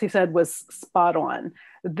everything else he said was spot on.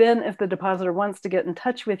 Then if the depositor wants to get in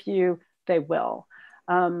touch with you, they will.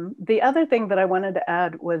 The other thing that I wanted to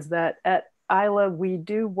add was that at ILA, we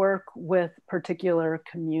do work with particular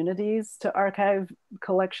communities to archive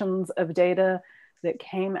collections of data that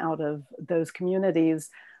came out of those communities.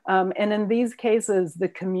 And in these cases, the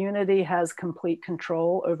community has complete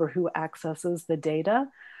control over who accesses the data.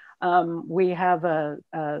 We have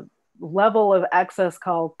a level of access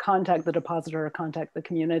called contact the depositor or contact the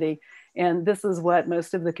community. And this is what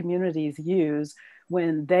most of the communities use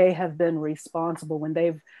when they have been responsible, when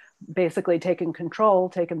they've basically taken control,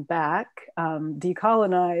 taken back,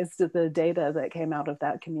 decolonized the data that came out of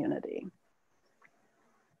that community.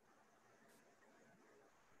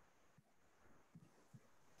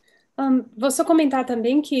 Vou só comentar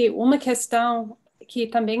também que uma questão que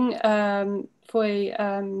também foi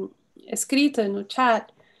escrita no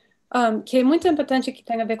chat, que é muito importante, que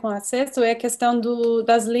tem a ver com acesso, é a questão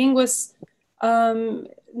das línguas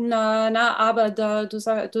na aba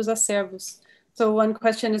dos acervos. So one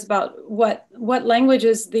question is about what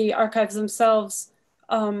languages the archives themselves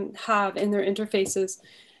have in their interfaces.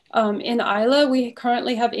 In ILA, we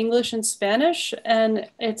currently have English and Spanish, and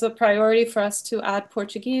it's a priority for us to add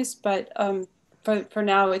Portuguese, but for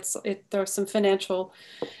now, there are some financial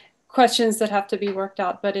questions that have to be worked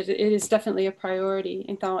out, but it is definitely a priority.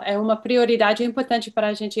 Então, é uma prioridade importante para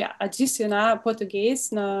a gente adicionar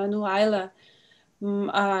português no ILA,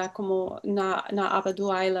 como na aba do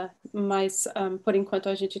ILA, mas por enquanto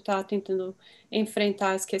a gente está tentando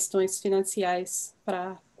enfrentar as questões financiais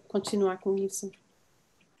para continuar com isso.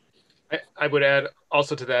 I would add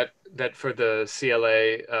also to that for the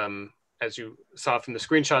CLA, as you saw from the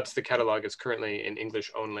screenshots, the catalog is currently in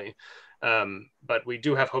English only. But we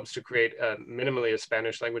do have hopes to create minimally a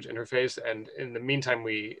Spanish language interface. And in the meantime,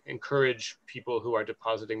 we encourage people who are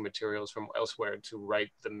depositing materials from elsewhere to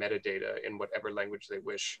write the metadata in whatever language they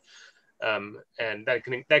wish. And that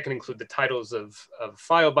can include the titles of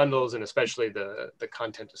file bundles, and especially the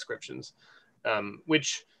content descriptions,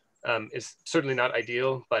 which is certainly not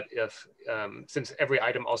ideal, but since every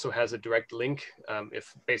item also has a direct link,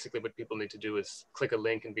 if basically what people need to do is click a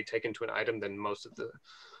link and be taken to an item, then most of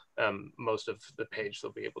the page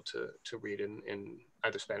they'll be able to read in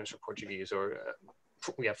either Spanish or Portuguese, or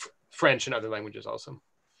we have French and other languages also.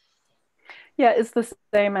 Yeah, it's the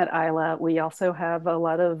same at ILA. We also have a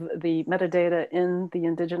lot of the metadata in the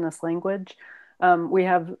indigenous language. We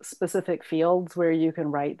have specific fields where you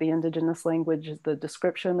can write the indigenous language, the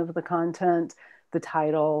description of the content, the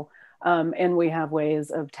title, and we have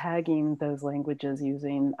ways of tagging those languages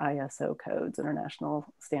using ISO codes,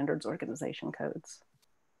 International Standards Organization codes.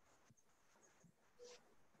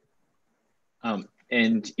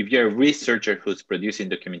 And if you're a researcher who's producing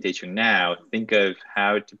documentation now, think of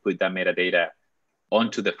how to put that metadata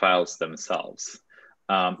onto the files themselves.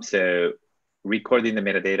 So recording the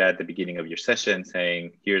metadata at the beginning of your session,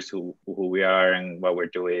 saying, here's who we are and what we're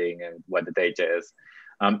doing and what the data is.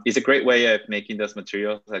 It's a great way of making those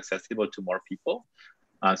materials accessible to more people.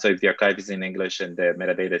 So if the archive is in English and the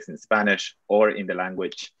metadata is in Spanish or in the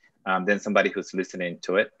language, then somebody who's listening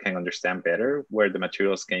to it can understand better where the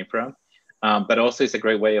materials came from. But also it's a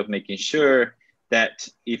great way of making sure that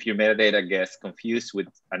if your metadata gets confused with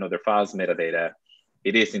another file's metadata,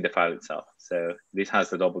 it is in the file itself. So this has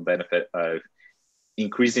the double benefit of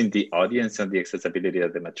increasing the audience and the accessibility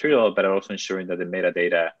of the material, but also ensuring that the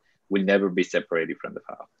metadata will never be separated from the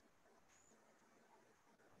file.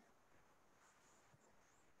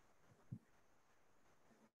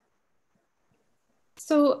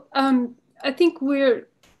 So I think we're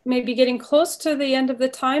maybe getting close to the end of the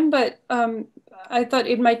time, but I thought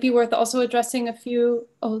it might be worth also addressing a few,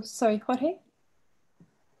 oh, sorry, Jorge?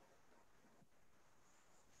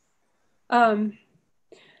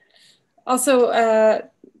 Also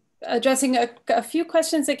addressing a few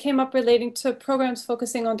questions that came up relating to programs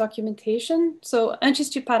focusing on documentation. So antes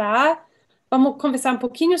de parar, vamos conversar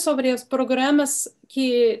pouquinho sobre os programas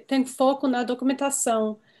que têm foco na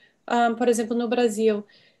documentação, por exemplo, no Brasil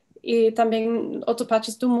e também em outras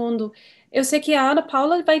partes do mundo. Eu sei que a Ana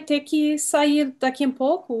Paula vai ter que sair daqui um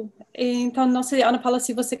pouco, então não sei, Ana Paula,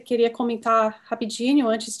 se você queria comentar rapidinho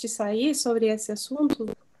antes de sair sobre esse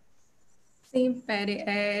assunto. Sim, Peri,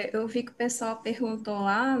 eu vi que o pessoal perguntou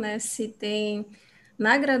lá, né, se tem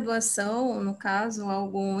na graduação, no caso,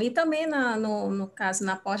 algum, e também no caso,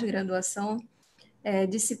 na pós-graduação,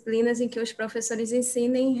 disciplinas em que os professores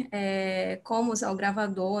ensinem como usar o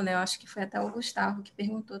gravador, né, eu acho que foi até o Gustavo que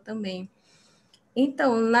perguntou também.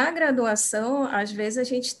 Então, na graduação, às vezes a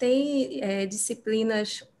gente tem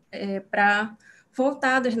disciplinas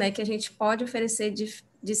voltadas, né, que a gente pode oferecer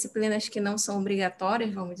disciplinas que não são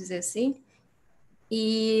obrigatórias, vamos dizer assim,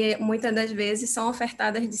 e muitas das vezes são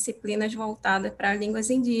ofertadas disciplinas voltadas para línguas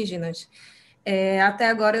indígenas. Até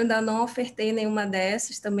agora eu ainda não ofertei nenhuma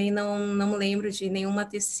dessas, também não lembro de nenhuma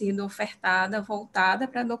ter sido ofertada, voltada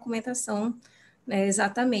para a documentação, né,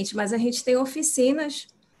 exatamente, mas a gente tem oficinas,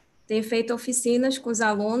 tem feito oficinas com os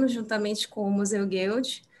alunos, juntamente com o Museu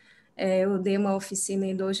Guild. Eu dei uma oficina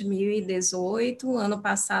em 2018, ano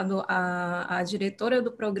passado a diretora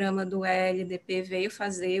do programa do LDP veio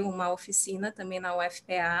fazer uma oficina também na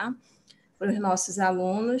UFPA para os nossos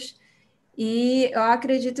alunos, e eu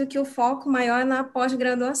acredito que o foco maior é na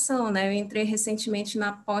pós-graduação, né? Eu entrei recentemente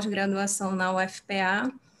na pós-graduação na UFPA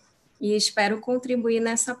e espero contribuir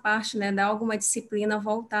nessa parte, né? Dar alguma disciplina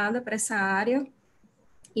voltada para essa área.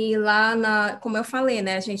 E lá, como eu falei,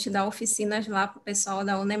 né, a gente dá oficinas lá para o pessoal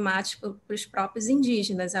da Unemat, para os próprios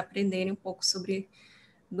indígenas aprenderem um pouco sobre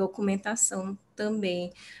documentação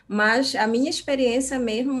também. Mas a minha experiência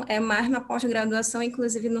mesmo é mais na pós-graduação,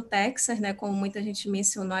 inclusive no Texas, né, como muita gente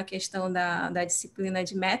mencionou a questão da disciplina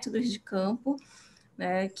de métodos de campo,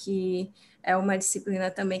 né, que é uma disciplina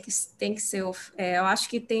também que tem que ser, eu acho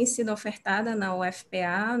que tem sido ofertada na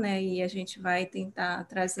UFPA, né, e a gente vai tentar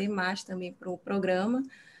trazer mais também para o programa.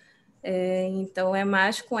 Então, é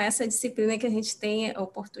mais com essa disciplina que a gente tem a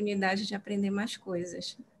oportunidade de aprender mais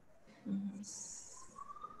coisas.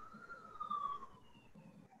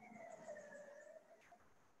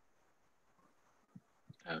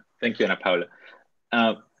 Thank you, Ana Paula.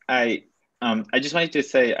 I just wanted to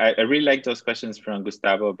say, I really like those questions from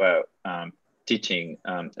Gustavo about teaching,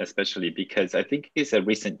 especially because I think it's a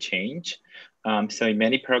recent change. So in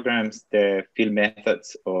many programs, the field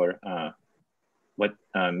methods or what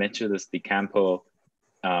Métodos de Campo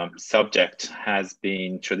subject has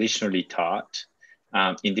been traditionally taught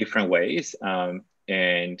in different ways. And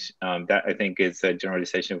that I think is a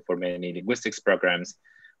generalization for many linguistics programs,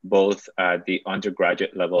 both at the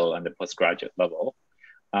undergraduate level and the postgraduate level.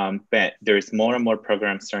 But there's more and more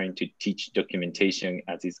programs starting to teach documentation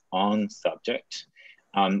as its own subject.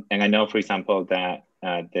 And I know, for example, that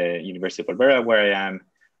at the University of Alberta, where I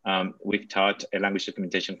am, we've taught a language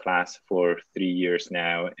documentation class for 3 years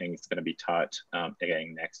now, and it's going to be taught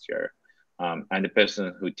again next year. And the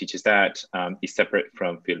person who teaches that is separate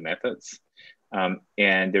from field methods.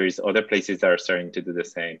 And there is other places that are starting to do the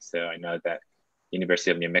same. So I know that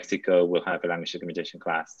University of New Mexico will have a language documentation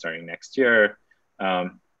class starting next year.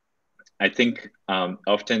 I think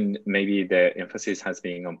often maybe the emphasis has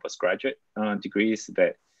been on postgraduate degrees,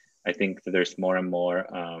 but I think that there's more and more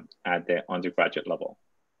at the undergraduate level.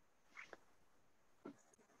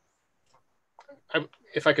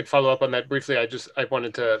 If I could follow up on that briefly, I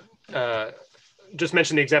wanted to just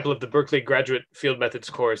mention the example of the Berkeley Graduate Field Methods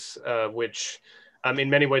course, which in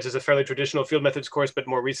many ways is a fairly traditional field methods course, but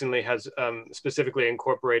more recently has specifically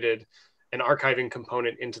incorporated archiving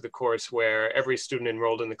component into the course where every student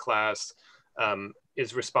enrolled in the class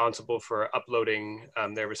is responsible for uploading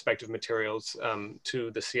their respective materials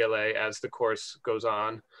to the CLA as the course goes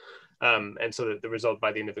on. And so that the result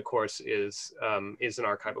by the end of the course is an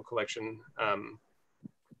archival collection.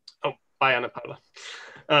 Bye, Ana Paula.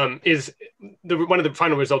 One of the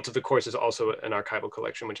final results of the course is also an archival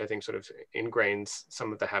collection, which I think sort of ingrains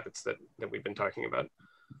some of the habits that we've been talking about.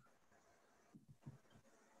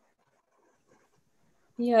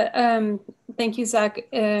 Yeah, thank you, Zach.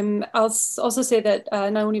 I'll also say that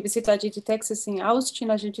na Universidade de Texas, em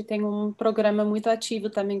Austin, a gente tem programa muito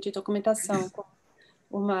ativo também de documentação, com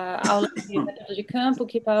uma aula de método de campo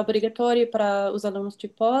que está obrigatória para os alunos de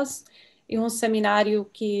pós, e seminário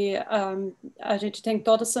que a gente tem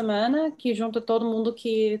toda semana, que junta todo mundo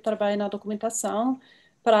que trabalha na documentação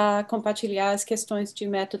para compartilhar as questões de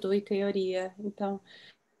método e teoria. Então,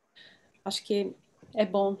 acho que é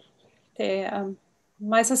bom ter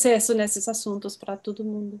mais acesso nesses assuntos para todo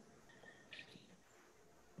mundo.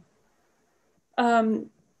 And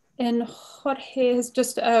Jorge has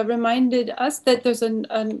just reminded us that there's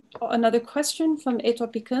another question from Eto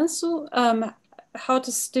Picanso, how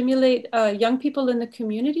to stimulate young people in the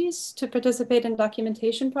communities to participate in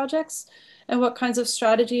documentation projects, and what kinds of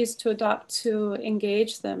strategies to adopt to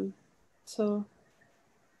engage them. So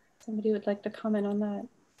somebody would like to comment on that.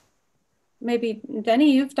 Maybe,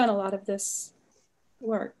 Denny, you've done a lot of this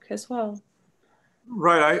work as well.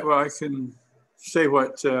 Right, I can say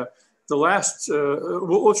what the last,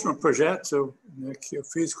 o último projeto, né, que eu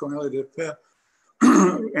fiz com ela de pé,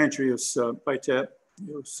 entre os Paité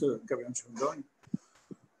e os Gaviões de Rondônia,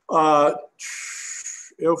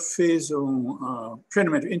 eu fiz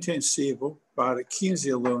treinamento intensivo para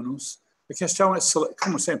 15 alunos. A questão é,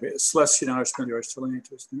 como sempre, selecionar os melhores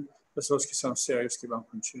talentos, né? Pessoas que são sérias, que vão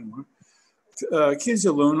continuar. 15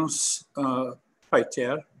 alunos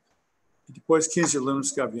Paité, e depois 15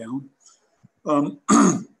 alunos Gavião.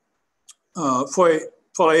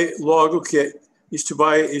 Falei logo que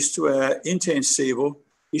isto é intensivo,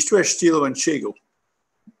 isto é estilo antigo.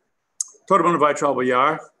 Todo mundo vai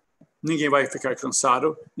trabalhar, ninguém vai ficar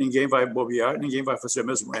cansado, ninguém vai bobear, ninguém vai fazer o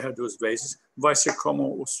mesmo erro 2 vezes. Vai ser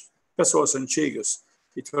como as pessoas antigas,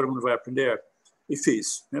 que todo mundo vai aprender. E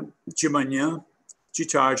fiz, né? De manhã, de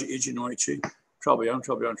tarde e de noite, trabalhando.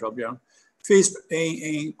 Fiz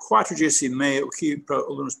em 4 dias e meio, o que para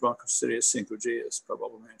alunos bancos seria 5 dias,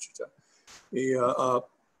 provavelmente. Tá? E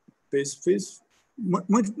fiz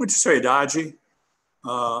muita seriedade.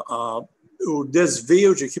 O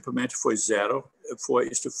desvio de equipamento foi 0.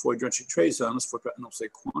 Isto foi durante 3 anos, foi para não sei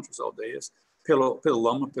quantas aldeias, pela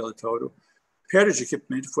lama, pelo todo. Perda de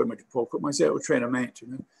equipamento foi muito pouco, mas é o treinamento.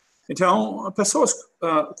 Né? Então, pessoas,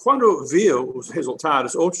 quando viu os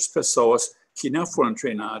resultados, outras pessoas que não foram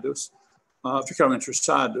treinadas ficaram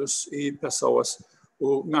interessados, e pessoas,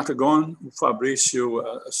 o Natagon, o Fabrício,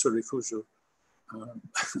 sobre cujo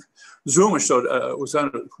Zoom estou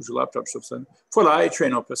usando, cujo laptop estou usando, foi lá e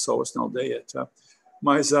treinou pessoas na aldeia, tá?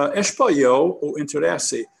 Mas espalhou o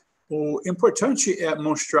interesse. O importante é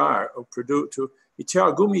mostrar o produto e ter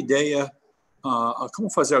alguma ideia como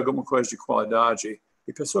fazer alguma coisa de qualidade,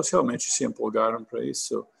 e pessoas realmente se empolgaram para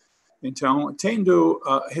isso. Então, tendo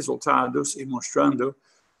resultados e mostrando,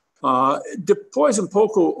 depois um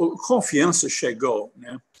pouco a confiança chegou,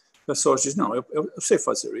 né? Pessoas dizem, não, eu sei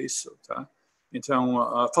fazer isso, tá?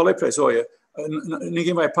 Então, falei para eles, olha,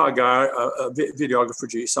 ninguém vai pagar videógrafo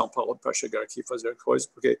de São Paulo para chegar aqui e fazer coisas,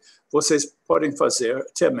 porque vocês podem fazer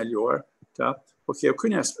até melhor, tá? Porque eu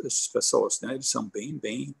conheço essas pessoas, né? Eles são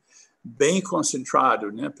bem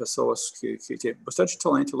concentrados, né? Pessoas que têm bastante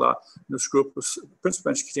talento lá nos grupos,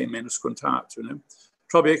 principalmente que têm menos contato, né?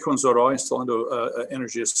 Trabalhei com Zoró instalando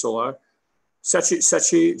energia solar,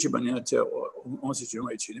 7 de manhã até 11 de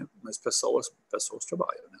noite, né? Mas pessoas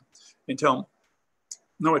trabalham, né? Então,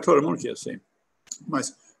 não é todo mundo que é assim.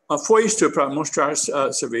 Mas foi isto para mostrar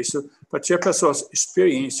serviço, para ter pessoas,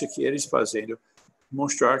 experiência que eles fazendo,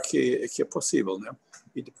 mostrar que é possível, né?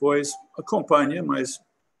 E depois acompanha, mas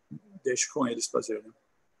deixa com eles fazer, né?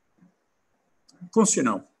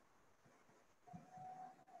 Funcionou.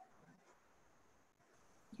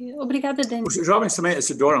 Obrigada, Denny. Os jovens também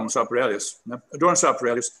adoram os aparelhos, né? Adoram os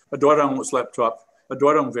aparelhos, adoram os laptops,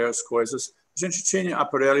 adoram ver as coisas. A gente tinha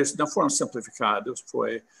aparelhos, não foram simplificados,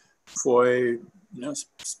 foi né,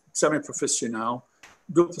 semi-profissional,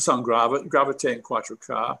 dupla gravitei em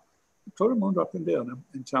 4K, todo mundo aprendeu, né?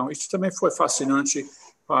 Então, isso também foi fascinante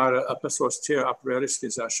para as pessoas ter aparelhos que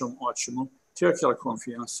eles acham ótimo, ter aquela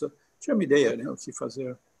confiança, ter uma ideia, né, o que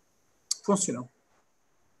fazer. Funcionou.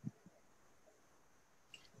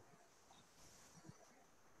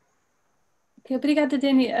 Okay, obrigada,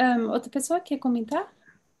 Denny. Outra pessoa quer comentar?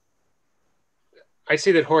 I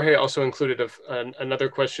see that Jorge also included another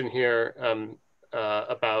question here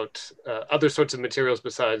about other sorts of materials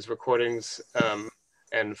besides recordings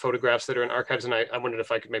and photographs that are in archives. And I wondered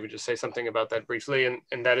if I could maybe just say something about that briefly.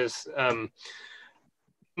 And that is,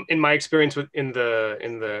 in my experience in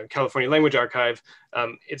the California Language Archive,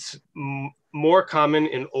 it's more common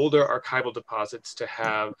in older archival deposits to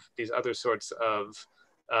have these other sorts of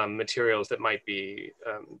materials that might be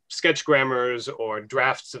sketch grammars or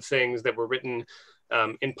drafts of things that were written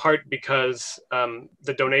in part because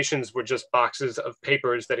the donations were just boxes of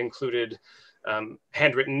papers that included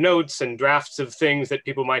handwritten notes and drafts of things that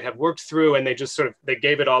people might have worked through, and they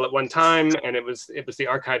gave it all at one time, and it was the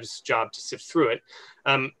archive's job to sift through it.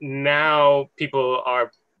 Now people are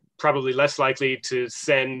probably less likely to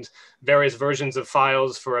send various versions of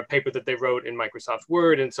files for a paper that they wrote in Microsoft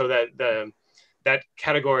Word, and so that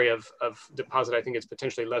category of deposit, I think, is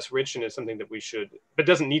potentially less rich and is something that we should, but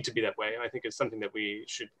doesn't need to be that way. I think it's something that we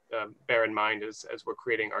should bear in mind as we're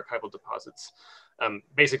creating archival deposits,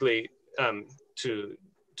 basically to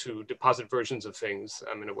deposit versions of things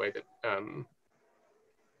in a way that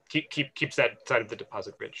keeps that side of the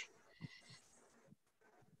deposit rich.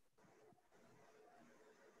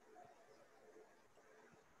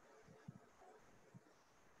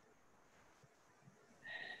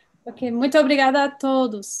 Ok, muito obrigada a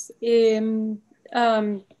todos. E,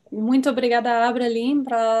 muito obrigada a Abralin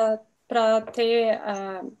para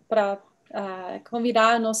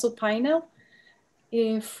convidar nosso painel.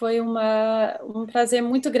 E foi um prazer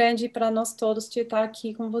muito grande para nós todos de estar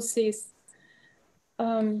aqui com vocês.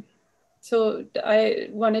 So I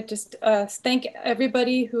want to just thank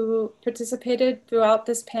everybody who participated throughout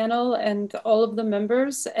this panel and all of the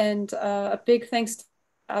members, and a big thanks to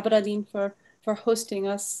Abralin for hosting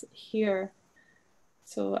us here.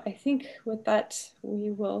 So I think with that,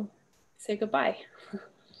 we will say goodbye.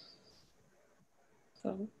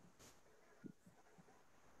 So,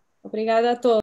 obrigada a todos.